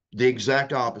 the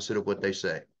exact opposite of what they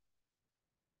say.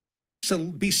 So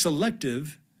be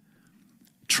selective.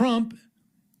 Trump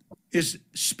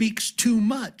speaks too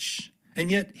much.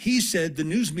 And yet he said the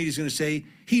news media is going to say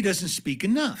he doesn't speak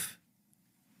enough.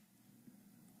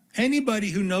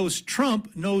 Anybody who knows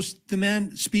Trump knows the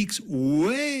man speaks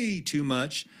way too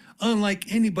much,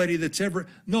 unlike anybody that's ever.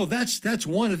 No, that's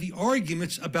one of the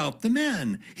arguments about the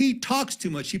man. He talks too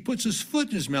much. He puts his foot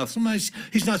in his mouth. Sometimes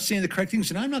he's not saying the correct things,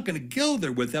 and I'm not going to go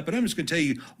there with that, but I'm just going to tell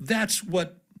you that's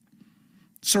what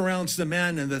surrounds the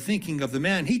man and the thinking of the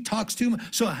man. He talks too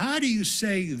much. So how do you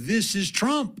say this is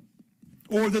Trump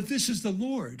or that this is the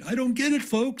Lord? I don't get it,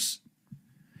 folks.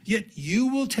 Yet you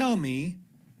will tell me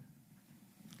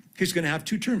he's going to have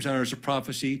 2 terms. Now, there's a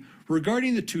prophecy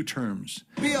regarding the 2 terms.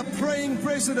 Be a praying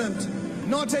president,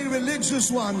 not a religious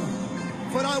one,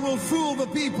 but I will fool the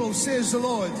people, says the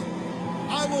Lord.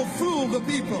 I will fool the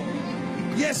people.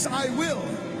 Yes, I will.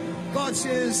 God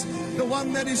says, the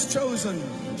one that is chosen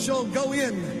shall go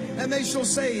in, and they shall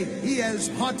say, he has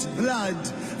hot blood.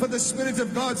 For the Spirit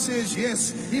of God says,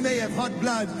 yes, he may have hot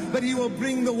blood, but he will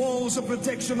bring the walls of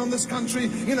protection on this country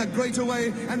in a greater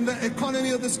way, and the economy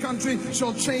of this country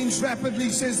shall change rapidly,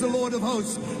 says the Lord of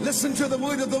hosts. Listen to the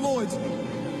word of the Lord.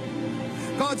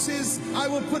 God says, I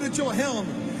will put at your helm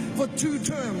for 2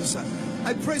 terms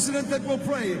a president that will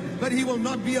pray, but he will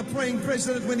not be a praying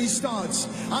president when he starts.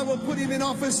 I will put him in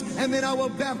office, and then I will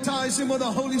baptize him with the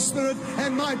Holy Spirit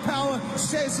and my power,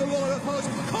 says the Lord of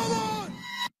hosts. Come on!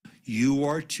 You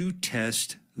are to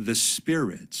test the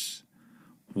spirits.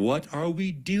 What are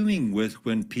we dealing with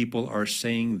when people are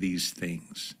saying these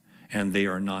things and they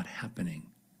are not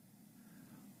happening?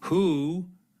 Who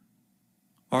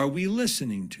are we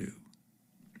listening to?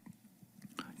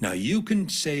 Now, you can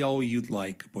say all you'd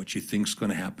like what you think's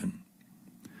going to happen,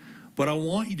 but I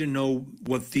want you to know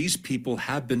what these people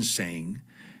have been saying,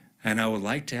 and I would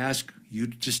like to ask you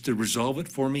just to resolve it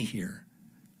for me here.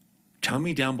 Tell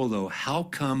me down below, how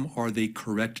come are they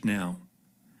correct now?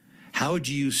 How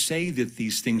do you say that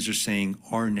these things are saying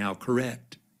are now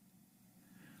correct?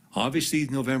 Obviously,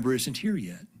 November isn't here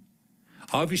yet.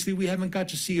 Obviously, we haven't got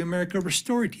to see America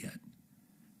restored yet.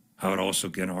 I would also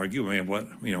again argue, I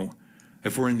mean,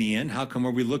 if we're in the end, how come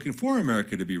are we looking for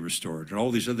America to be restored? And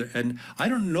all these other, and I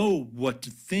don't know what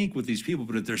to think with these people,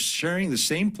 but if they're sharing the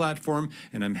same platform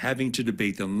and I'm having to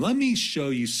debate them, let me show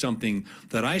you something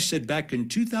that I said back in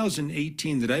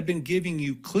 2018 that I've been giving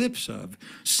you clips of,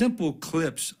 simple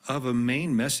clips of a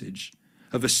main message,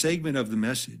 of a segment of the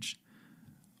message.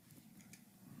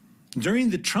 During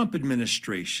the Trump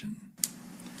administration,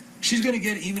 she's going to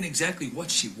get even exactly what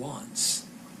she wants.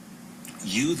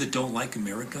 You that don't like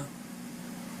America,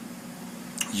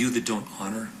 you that don't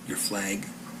honor your flag,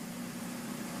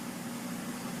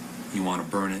 you want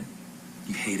to burn it,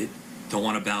 you hate it, don't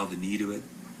want to bow the knee to it,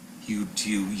 you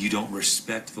don't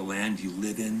respect the land you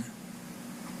live in,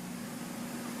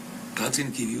 God's going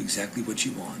to give you exactly what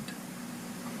you want.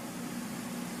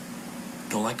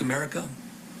 Don't like America?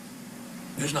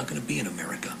 There's not going to be an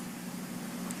America.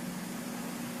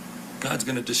 God's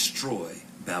going to destroy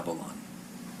Babylon.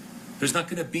 There's not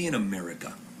going to be an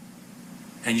America.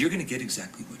 And you're going to get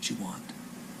exactly what you want.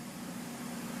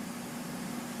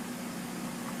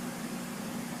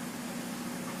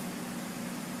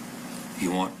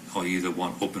 You either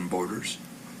want open borders.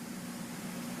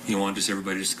 You want just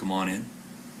everybody just come on in.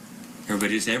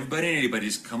 Everybody and anybody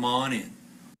just come on in.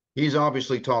 He's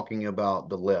obviously talking about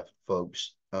the left,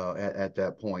 folks, at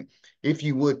that point. If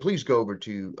you would, please go over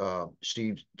to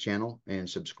Steve's channel and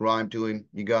subscribe to him.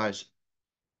 You guys,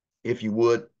 if you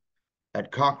would, at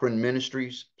Cochran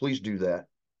Ministries, please do that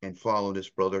and follow this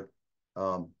brother.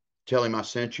 Tell him I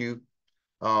sent you.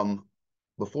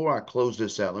 Before I close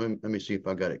this out, let me see if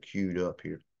I got it queued up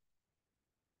here.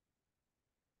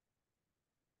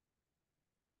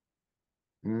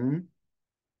 I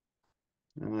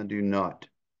do not.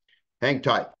 Hang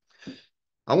tight.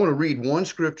 I want to read one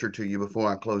scripture to you before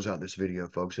I close out this video,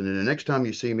 folks. And then the next time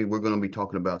you see me, we're going to be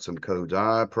talking about some codes.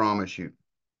 I promise you.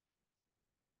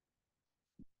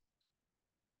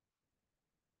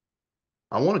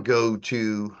 I want to go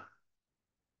to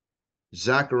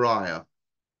Zechariah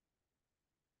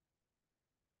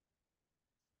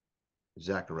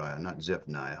Zechariah, not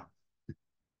Zephaniah.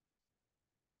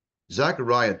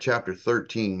 Zechariah chapter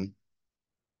 13.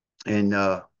 And,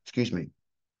 excuse me,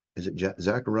 is it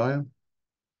Zechariah?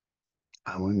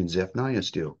 I'm in Zephaniah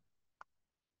still.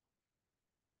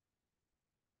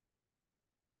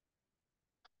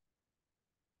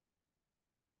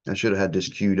 I should have had this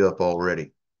queued up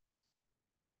already.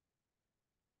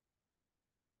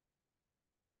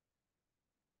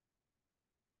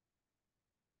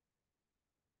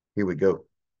 Here we go.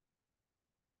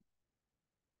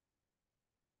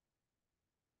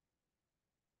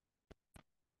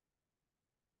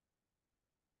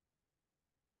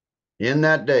 In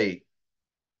that day,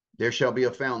 there shall be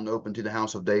a fountain open to the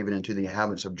house of David and to the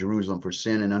inhabitants of Jerusalem for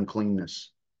sin and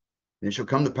uncleanness. And it shall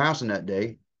come to pass in that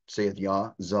day, saith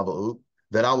Yah Zavaoth,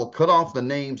 that I will cut off the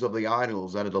names of the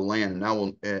idols out of the land,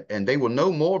 and they will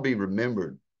no more be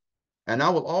remembered. And I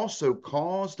will also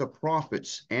cause the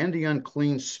prophets and the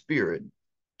unclean spirit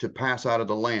to pass out of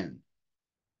the land.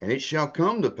 And it shall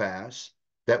come to pass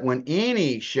that when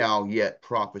any shall yet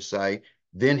prophesy,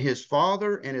 then his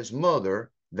father and his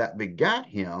mother that begat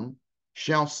him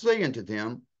shall say unto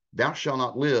them, Thou shalt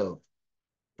not live,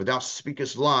 for thou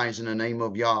speakest lies in the name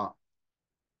of Yah.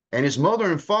 And his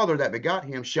mother and father that begot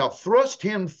him shall thrust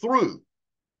him through,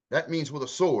 that means with a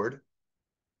sword,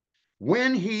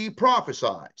 when he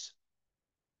prophesies.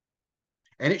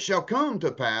 And it shall come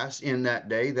to pass in that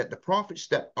day that the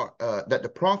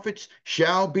prophets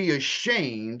shall be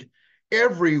ashamed,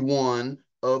 every one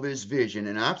of his vision.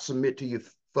 And I submit to you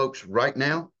folks right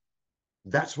now,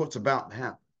 that's what's about to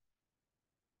happen.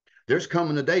 There's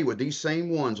coming a day where these same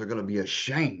ones are going to be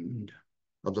ashamed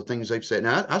of the things they've said.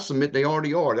 Now, I submit they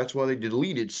already are. That's why they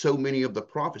deleted so many of the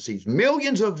prophecies.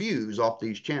 Millions of views off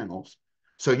these channels.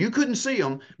 So you couldn't see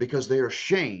them because they're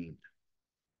ashamed.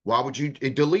 Why would you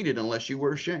delete it unless you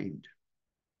were ashamed?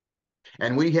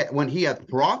 And when he hath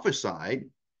prophesied,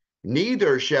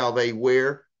 neither shall they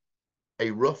wear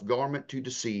a rough garment to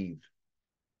deceive,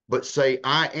 but say,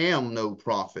 I am no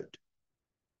prophet.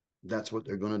 That's what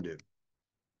they're going to do.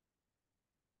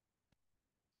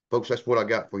 Folks, that's what I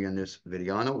got for you in this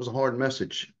video. I know it was a hard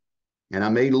message, and I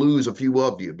may lose a few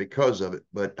of you because of it,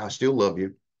 but I still love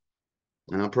you,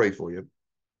 and I pray for you.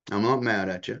 I'm not mad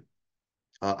at you.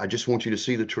 I just want you to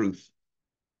see the truth.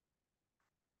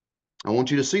 I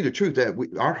want you to see the truth that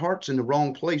our heart's in the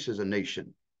wrong place as a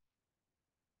nation.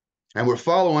 And we're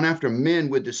following after men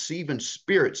with deceiving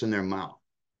spirits in their mouth.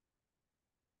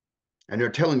 And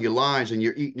they're telling you lies and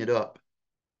you're eating it up.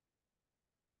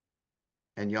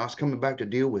 And Yah's coming back to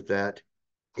deal with that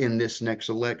in this next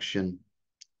election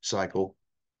cycle.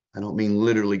 I don't mean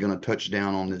literally going to touch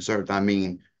down on this earth. I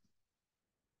mean,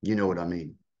 you know what I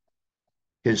mean.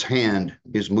 His hand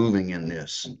is moving in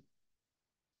this.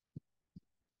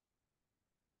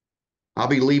 I'll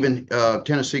be leaving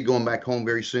Tennessee, going back home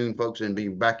very soon, folks, and be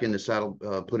back in the saddle,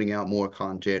 putting out more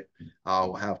content.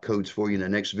 I'll have codes for you in the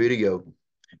next video.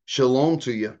 Shalom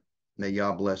to you. May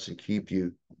Yah bless and keep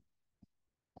you.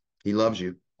 He loves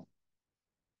you.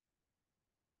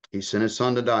 He sent his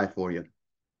son to die for you.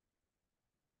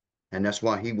 And that's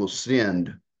why he will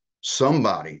send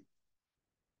somebody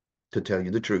to tell you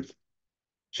the truth.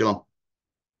 Shalom.